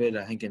COVID.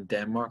 I think in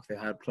Denmark they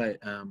had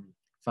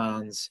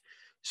fans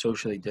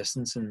socially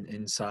distancing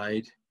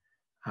inside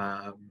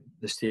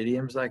the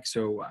stadiums. Like,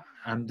 so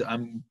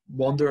I'm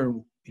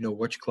wondering,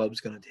 which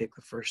club's going to take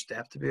the first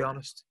step. To be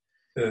honest,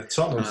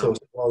 Tottenham thought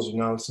it was, and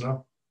now it's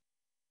not.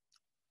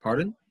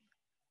 Pardon?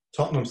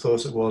 Tottenham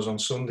thought it was on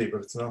Sunday,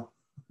 but it's not.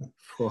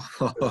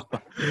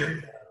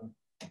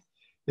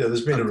 Yeah,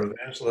 there's been a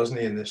reversal, hasn't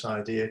he, in this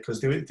idea,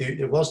 because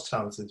it was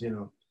touted,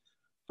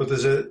 But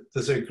there's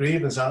a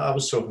grievance. I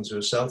was talking to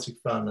a Celtic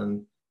fan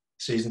and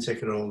season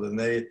ticket holder, and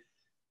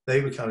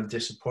they were kind of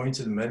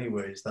disappointed in many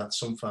ways that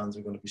some fans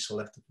are going to be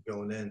selected for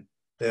going in.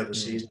 They have a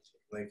season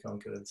ticket, they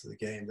can't get into the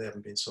game. They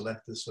haven't been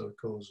selected, so it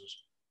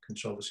causes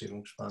controversy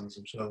amongst fans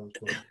themselves.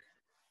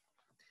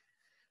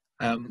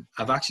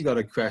 I've actually got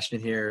a question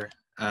here,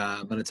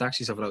 and it's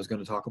actually something I was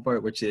going to talk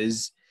about, which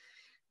is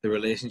the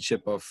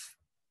relationship of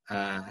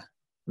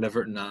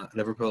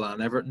Liverpool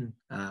and Everton.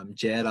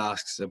 Jed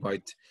asks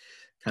about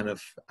I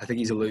think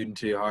he's alluding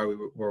to how we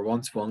were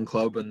once one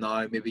club and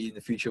now maybe in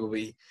the future we'll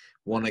be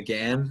one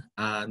again.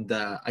 And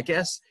I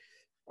guess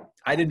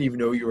I didn't even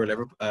know you were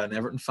an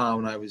Everton fan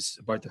when I was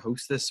about to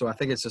host this, so I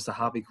think it's just a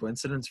happy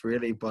coincidence,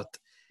 really. But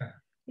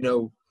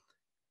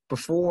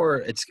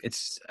before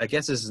it's I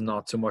guess this is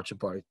not so much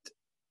about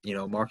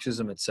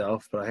Marxism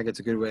itself, but I think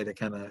it's a good way to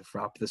kind of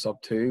wrap this up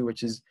too,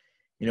 which is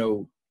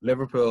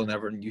Liverpool and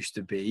Everton used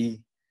to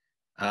be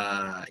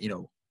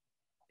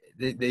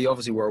they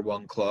obviously were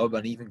one club,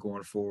 and even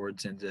going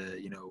forwards into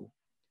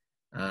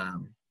the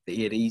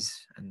 80s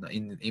and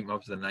even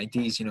up to the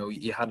 90s,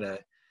 you had a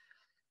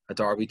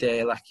derby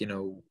day,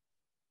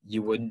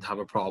 you wouldn't have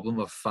a problem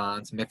of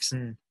fans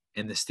mixing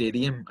in the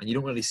stadium, and you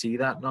don't really see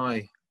that now.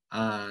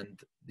 And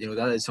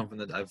that is something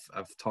that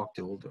I've talked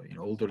to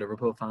older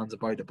Liverpool fans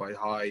about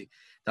how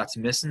that's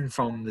missing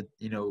from the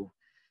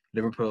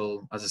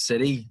Liverpool as a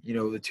city.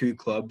 The two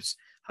clubs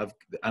have,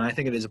 and I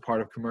think it is a part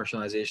of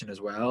commercialization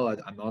as well.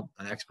 I'm not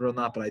an expert on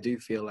that, but I do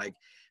feel like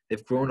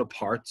they've grown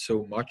apart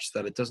so much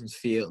that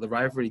the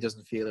rivalry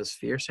doesn't feel as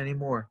fierce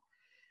anymore.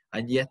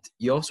 And yet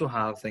you also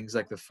have things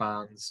like the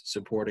fans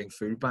supporting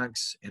food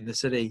banks in the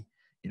city,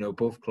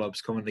 both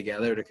clubs coming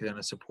together to kind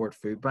of support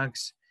food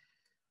banks.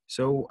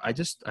 So I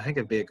think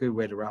it'd be a good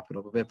way to wrap it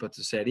up a bit, but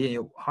to say,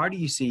 how do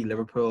you see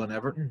Liverpool and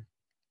Everton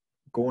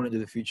going into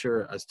the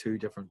future as two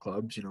different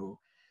clubs?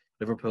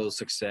 Liverpool's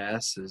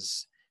success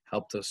has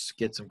helped us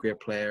get some great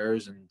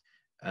players and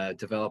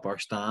develop our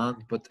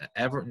stand, but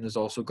Everton has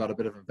also got a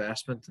bit of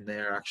investment, and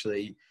they're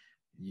actually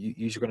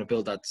you're going to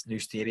build that new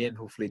stadium,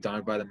 hopefully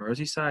down by the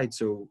Merseyside.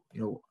 So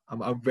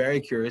I'm very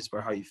curious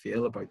about how you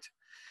feel about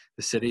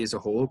the city as a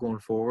whole going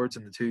forwards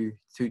and the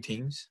two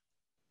teams.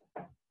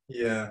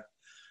 Yeah,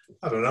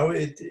 I don't know.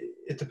 It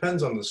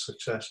depends on the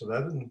success of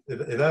Everton. If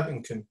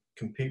Everton can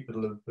compete with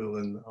Liverpool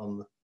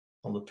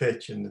on the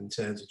pitch and in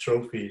terms of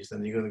trophies,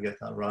 then you're going to get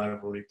that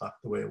rivalry back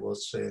the way it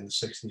was, say, in the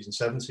 60s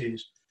and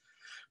 70s,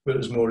 where it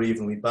was more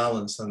evenly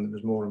balanced and it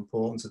was more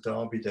important to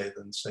Derby Day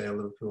than, say, a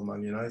Liverpool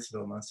Man United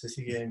or Man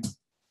City game.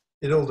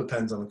 It all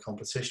depends on the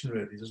competition,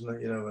 really,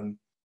 doesn't it? And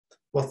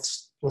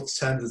what's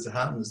tended to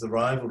happen is the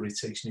rivalry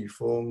takes new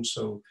forms.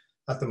 So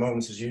at the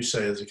moment, as you say,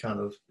 there's a kind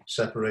of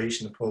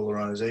separation, a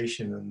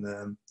polarization,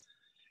 and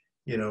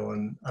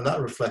and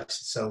that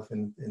reflects itself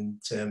in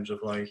terms of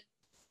like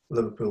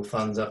Liverpool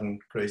fans having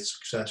great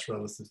success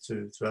relative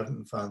to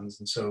Everton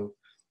fans, and so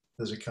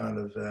there's a kind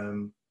of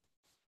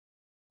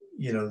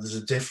there's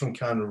a different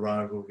kind of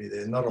rivalry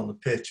there, not on the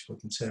pitch,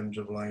 but in terms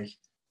of like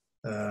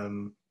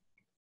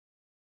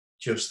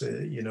just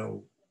a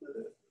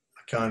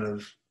kind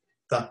of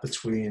that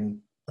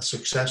between a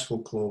successful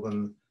club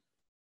and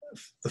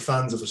the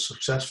fans of a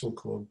successful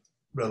club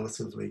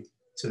relatively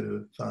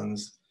to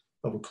fans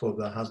of a club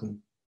that has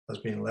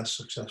been less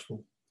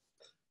successful.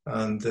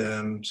 And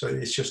so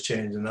it's just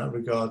changed in that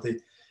regard. The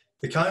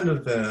kind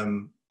of,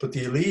 but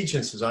the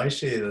allegiance, as I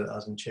see it,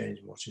 hasn't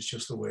changed much. It's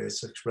just the way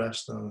it's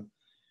expressed. And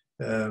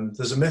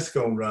there's a myth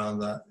going around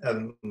that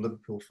Everton and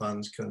Liverpool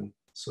fans can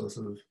sort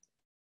of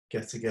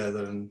get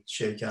together and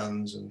shake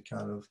hands and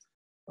kind of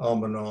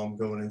arm in arm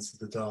going into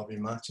the derby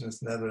match, and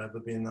it's never ever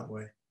been that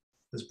way.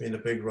 There's been a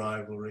big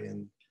rivalry,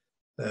 and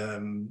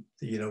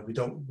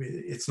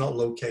it's not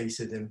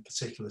located in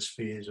particular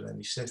spheres of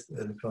any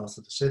part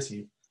of the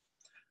city.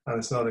 And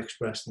it's not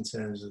expressed in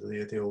terms of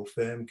the old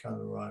firm kind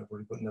of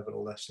rivalry, but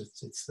nevertheless,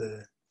 it's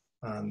there.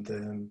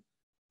 And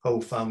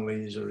whole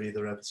families are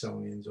either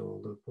Evertonians or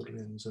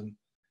Liverpoolians, and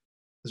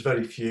there's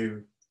very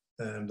few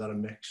that are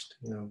mixed,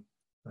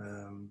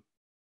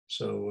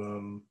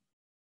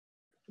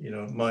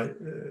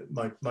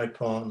 my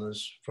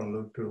partner's from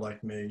Liverpool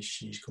like me.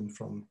 She's come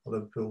from a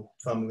Liverpool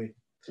family,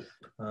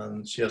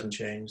 and she hasn't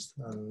changed.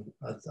 And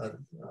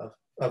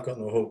I've got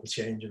no hope of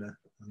changing her,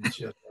 and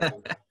she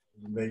hasn't changed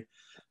me.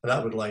 And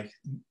that would like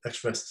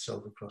express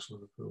itself across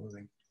Liverpool, I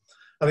think.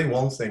 I think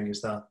one thing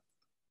is that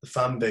the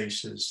fan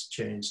base has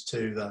changed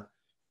too, that,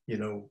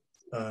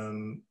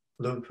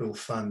 Liverpool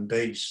fan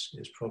base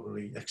is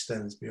probably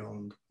extends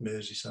beyond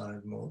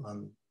Merseyside more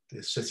and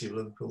the city of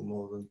Liverpool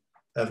more than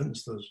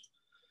Everton's does.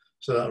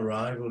 So that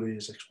rivalry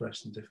is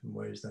expressed in different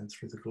ways then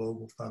through the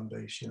global fan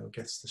base,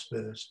 gets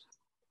dispersed.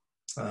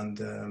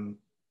 And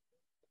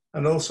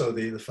also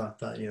the fact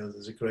that,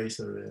 there's a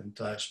greater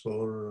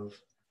diaspora of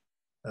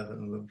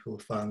Everton and Liverpool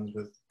fans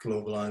with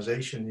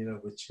globalisation,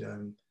 which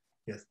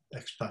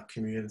expat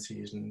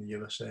communities in the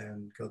USA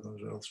and God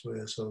knows where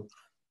elsewhere. So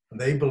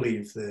they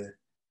believe they're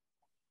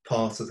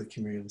part of the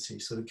community.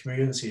 So the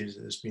community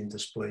has been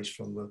displaced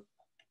from the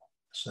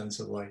sense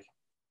of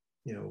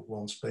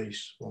one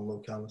space, one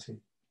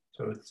locality.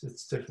 So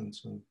it's different.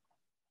 And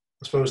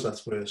I suppose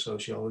that's where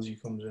sociology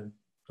comes in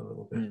a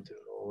little bit,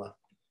 doing all that.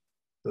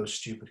 Those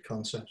stupid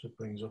concepts it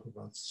brings up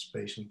about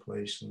space and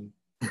place and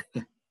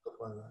stuff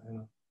like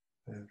that,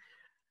 Yeah.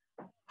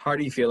 How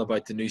do you feel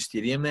about the new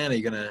stadium then?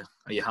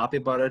 Are you happy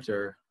about it,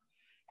 or?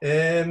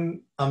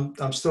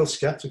 I'm still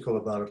skeptical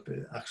about it,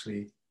 but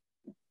actually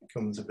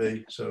coming to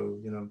be. So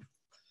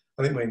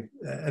I think when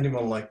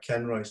anyone like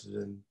Ken Rice is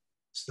in,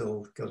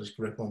 still got his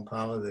grip on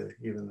power there,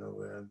 even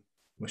though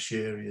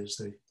Mashiri is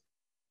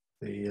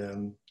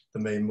the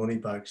main money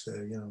bags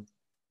there,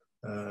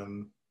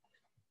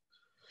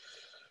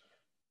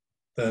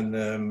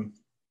 then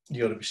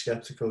you got to be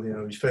skeptical.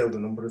 He's failed a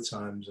number of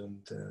times,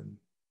 and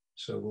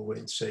so we'll wait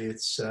and see.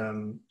 It's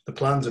the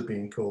plans are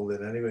being called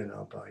in anyway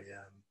now by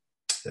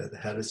the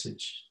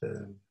Heritage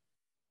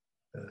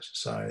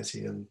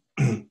Society, and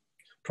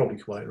probably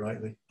quite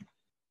rightly.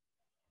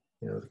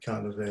 The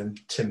kind of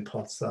tin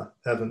pots that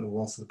Everton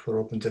wanted to put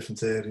up in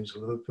different areas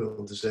of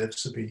Liverpool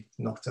deserves to be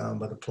knocked down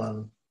by the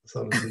planning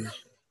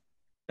authorities.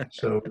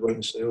 So we'll wait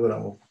and see over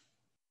that one.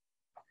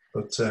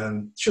 But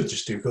should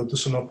just do good to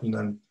sum up, and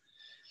then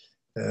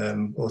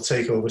or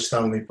take over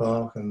Stanley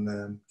Park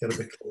and get a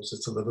bit closer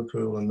to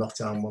Liverpool and knock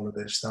down one of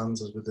their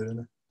stands as we're doing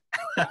it.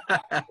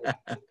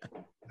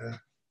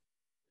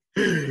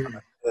 Yeah.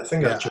 I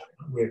think that's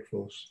work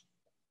for us.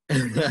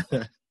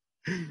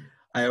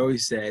 I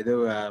always say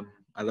though,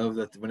 I love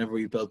that whenever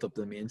we built up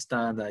the main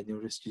stand, I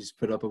noticed you just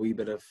put up a wee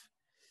bit of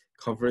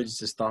coverage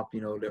to stop,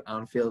 the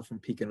Anfield from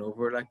peeking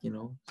over,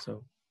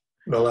 so.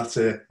 Well, that's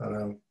it. I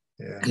know.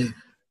 Yeah. The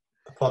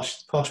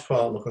posh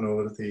part looking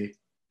over at the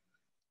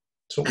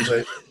something's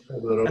over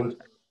the road.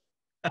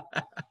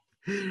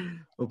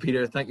 Well,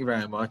 Peter, thank you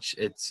very much.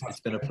 It's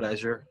been a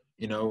pleasure.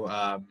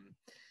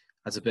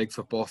 As a big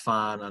football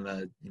fan and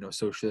a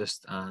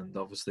socialist, and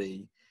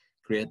obviously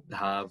great to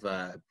have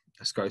a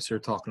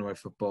Scouser talking about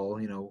football.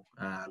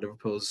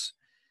 Liverpool's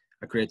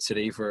a great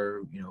city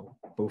for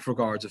both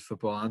regards of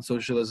football and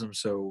socialism.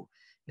 So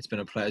it's been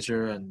a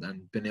pleasure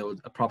and been able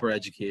a proper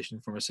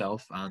education for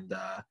myself. And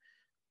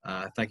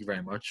thank you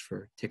very much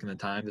for taking the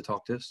time to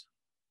talk to us.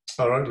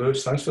 All right,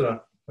 Lewis. Thanks for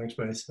that. Thanks,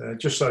 mate.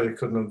 Just sorry I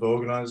couldn't have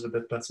organised a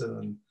bit better,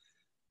 and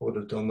I would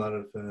have done that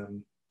if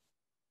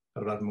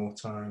I'd had more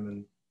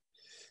time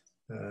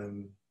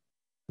and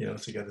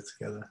to get it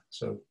together.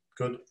 So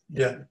good.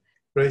 Yeah,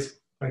 great.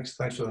 Thanks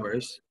for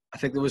that. I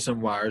think there was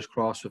some wires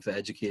crossed with the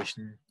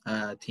education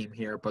team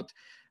here, but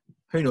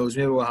who knows?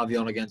 Maybe we'll have you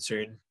on again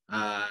soon.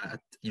 At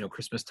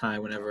Christmas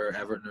time, whenever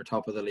Everton are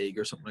top of the league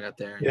or something like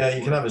that. There. Yeah,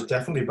 you can have us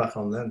definitely back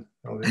on then.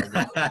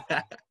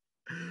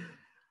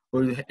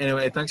 Well,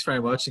 anyway, thanks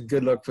very much, and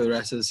good luck for the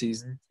rest of the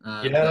season.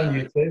 And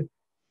you too.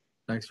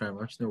 Thanks very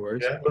much. No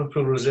worries. Yeah,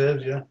 Liverpool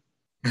reserves. Yeah.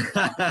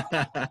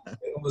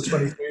 On the 23s,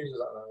 is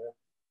that now? Yeah.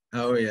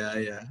 Oh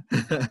yeah.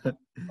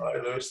 All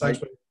right, Lewis.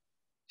 Thanks.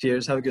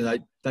 Cheers. Have a good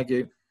night. Thank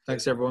you.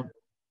 Thanks, everyone.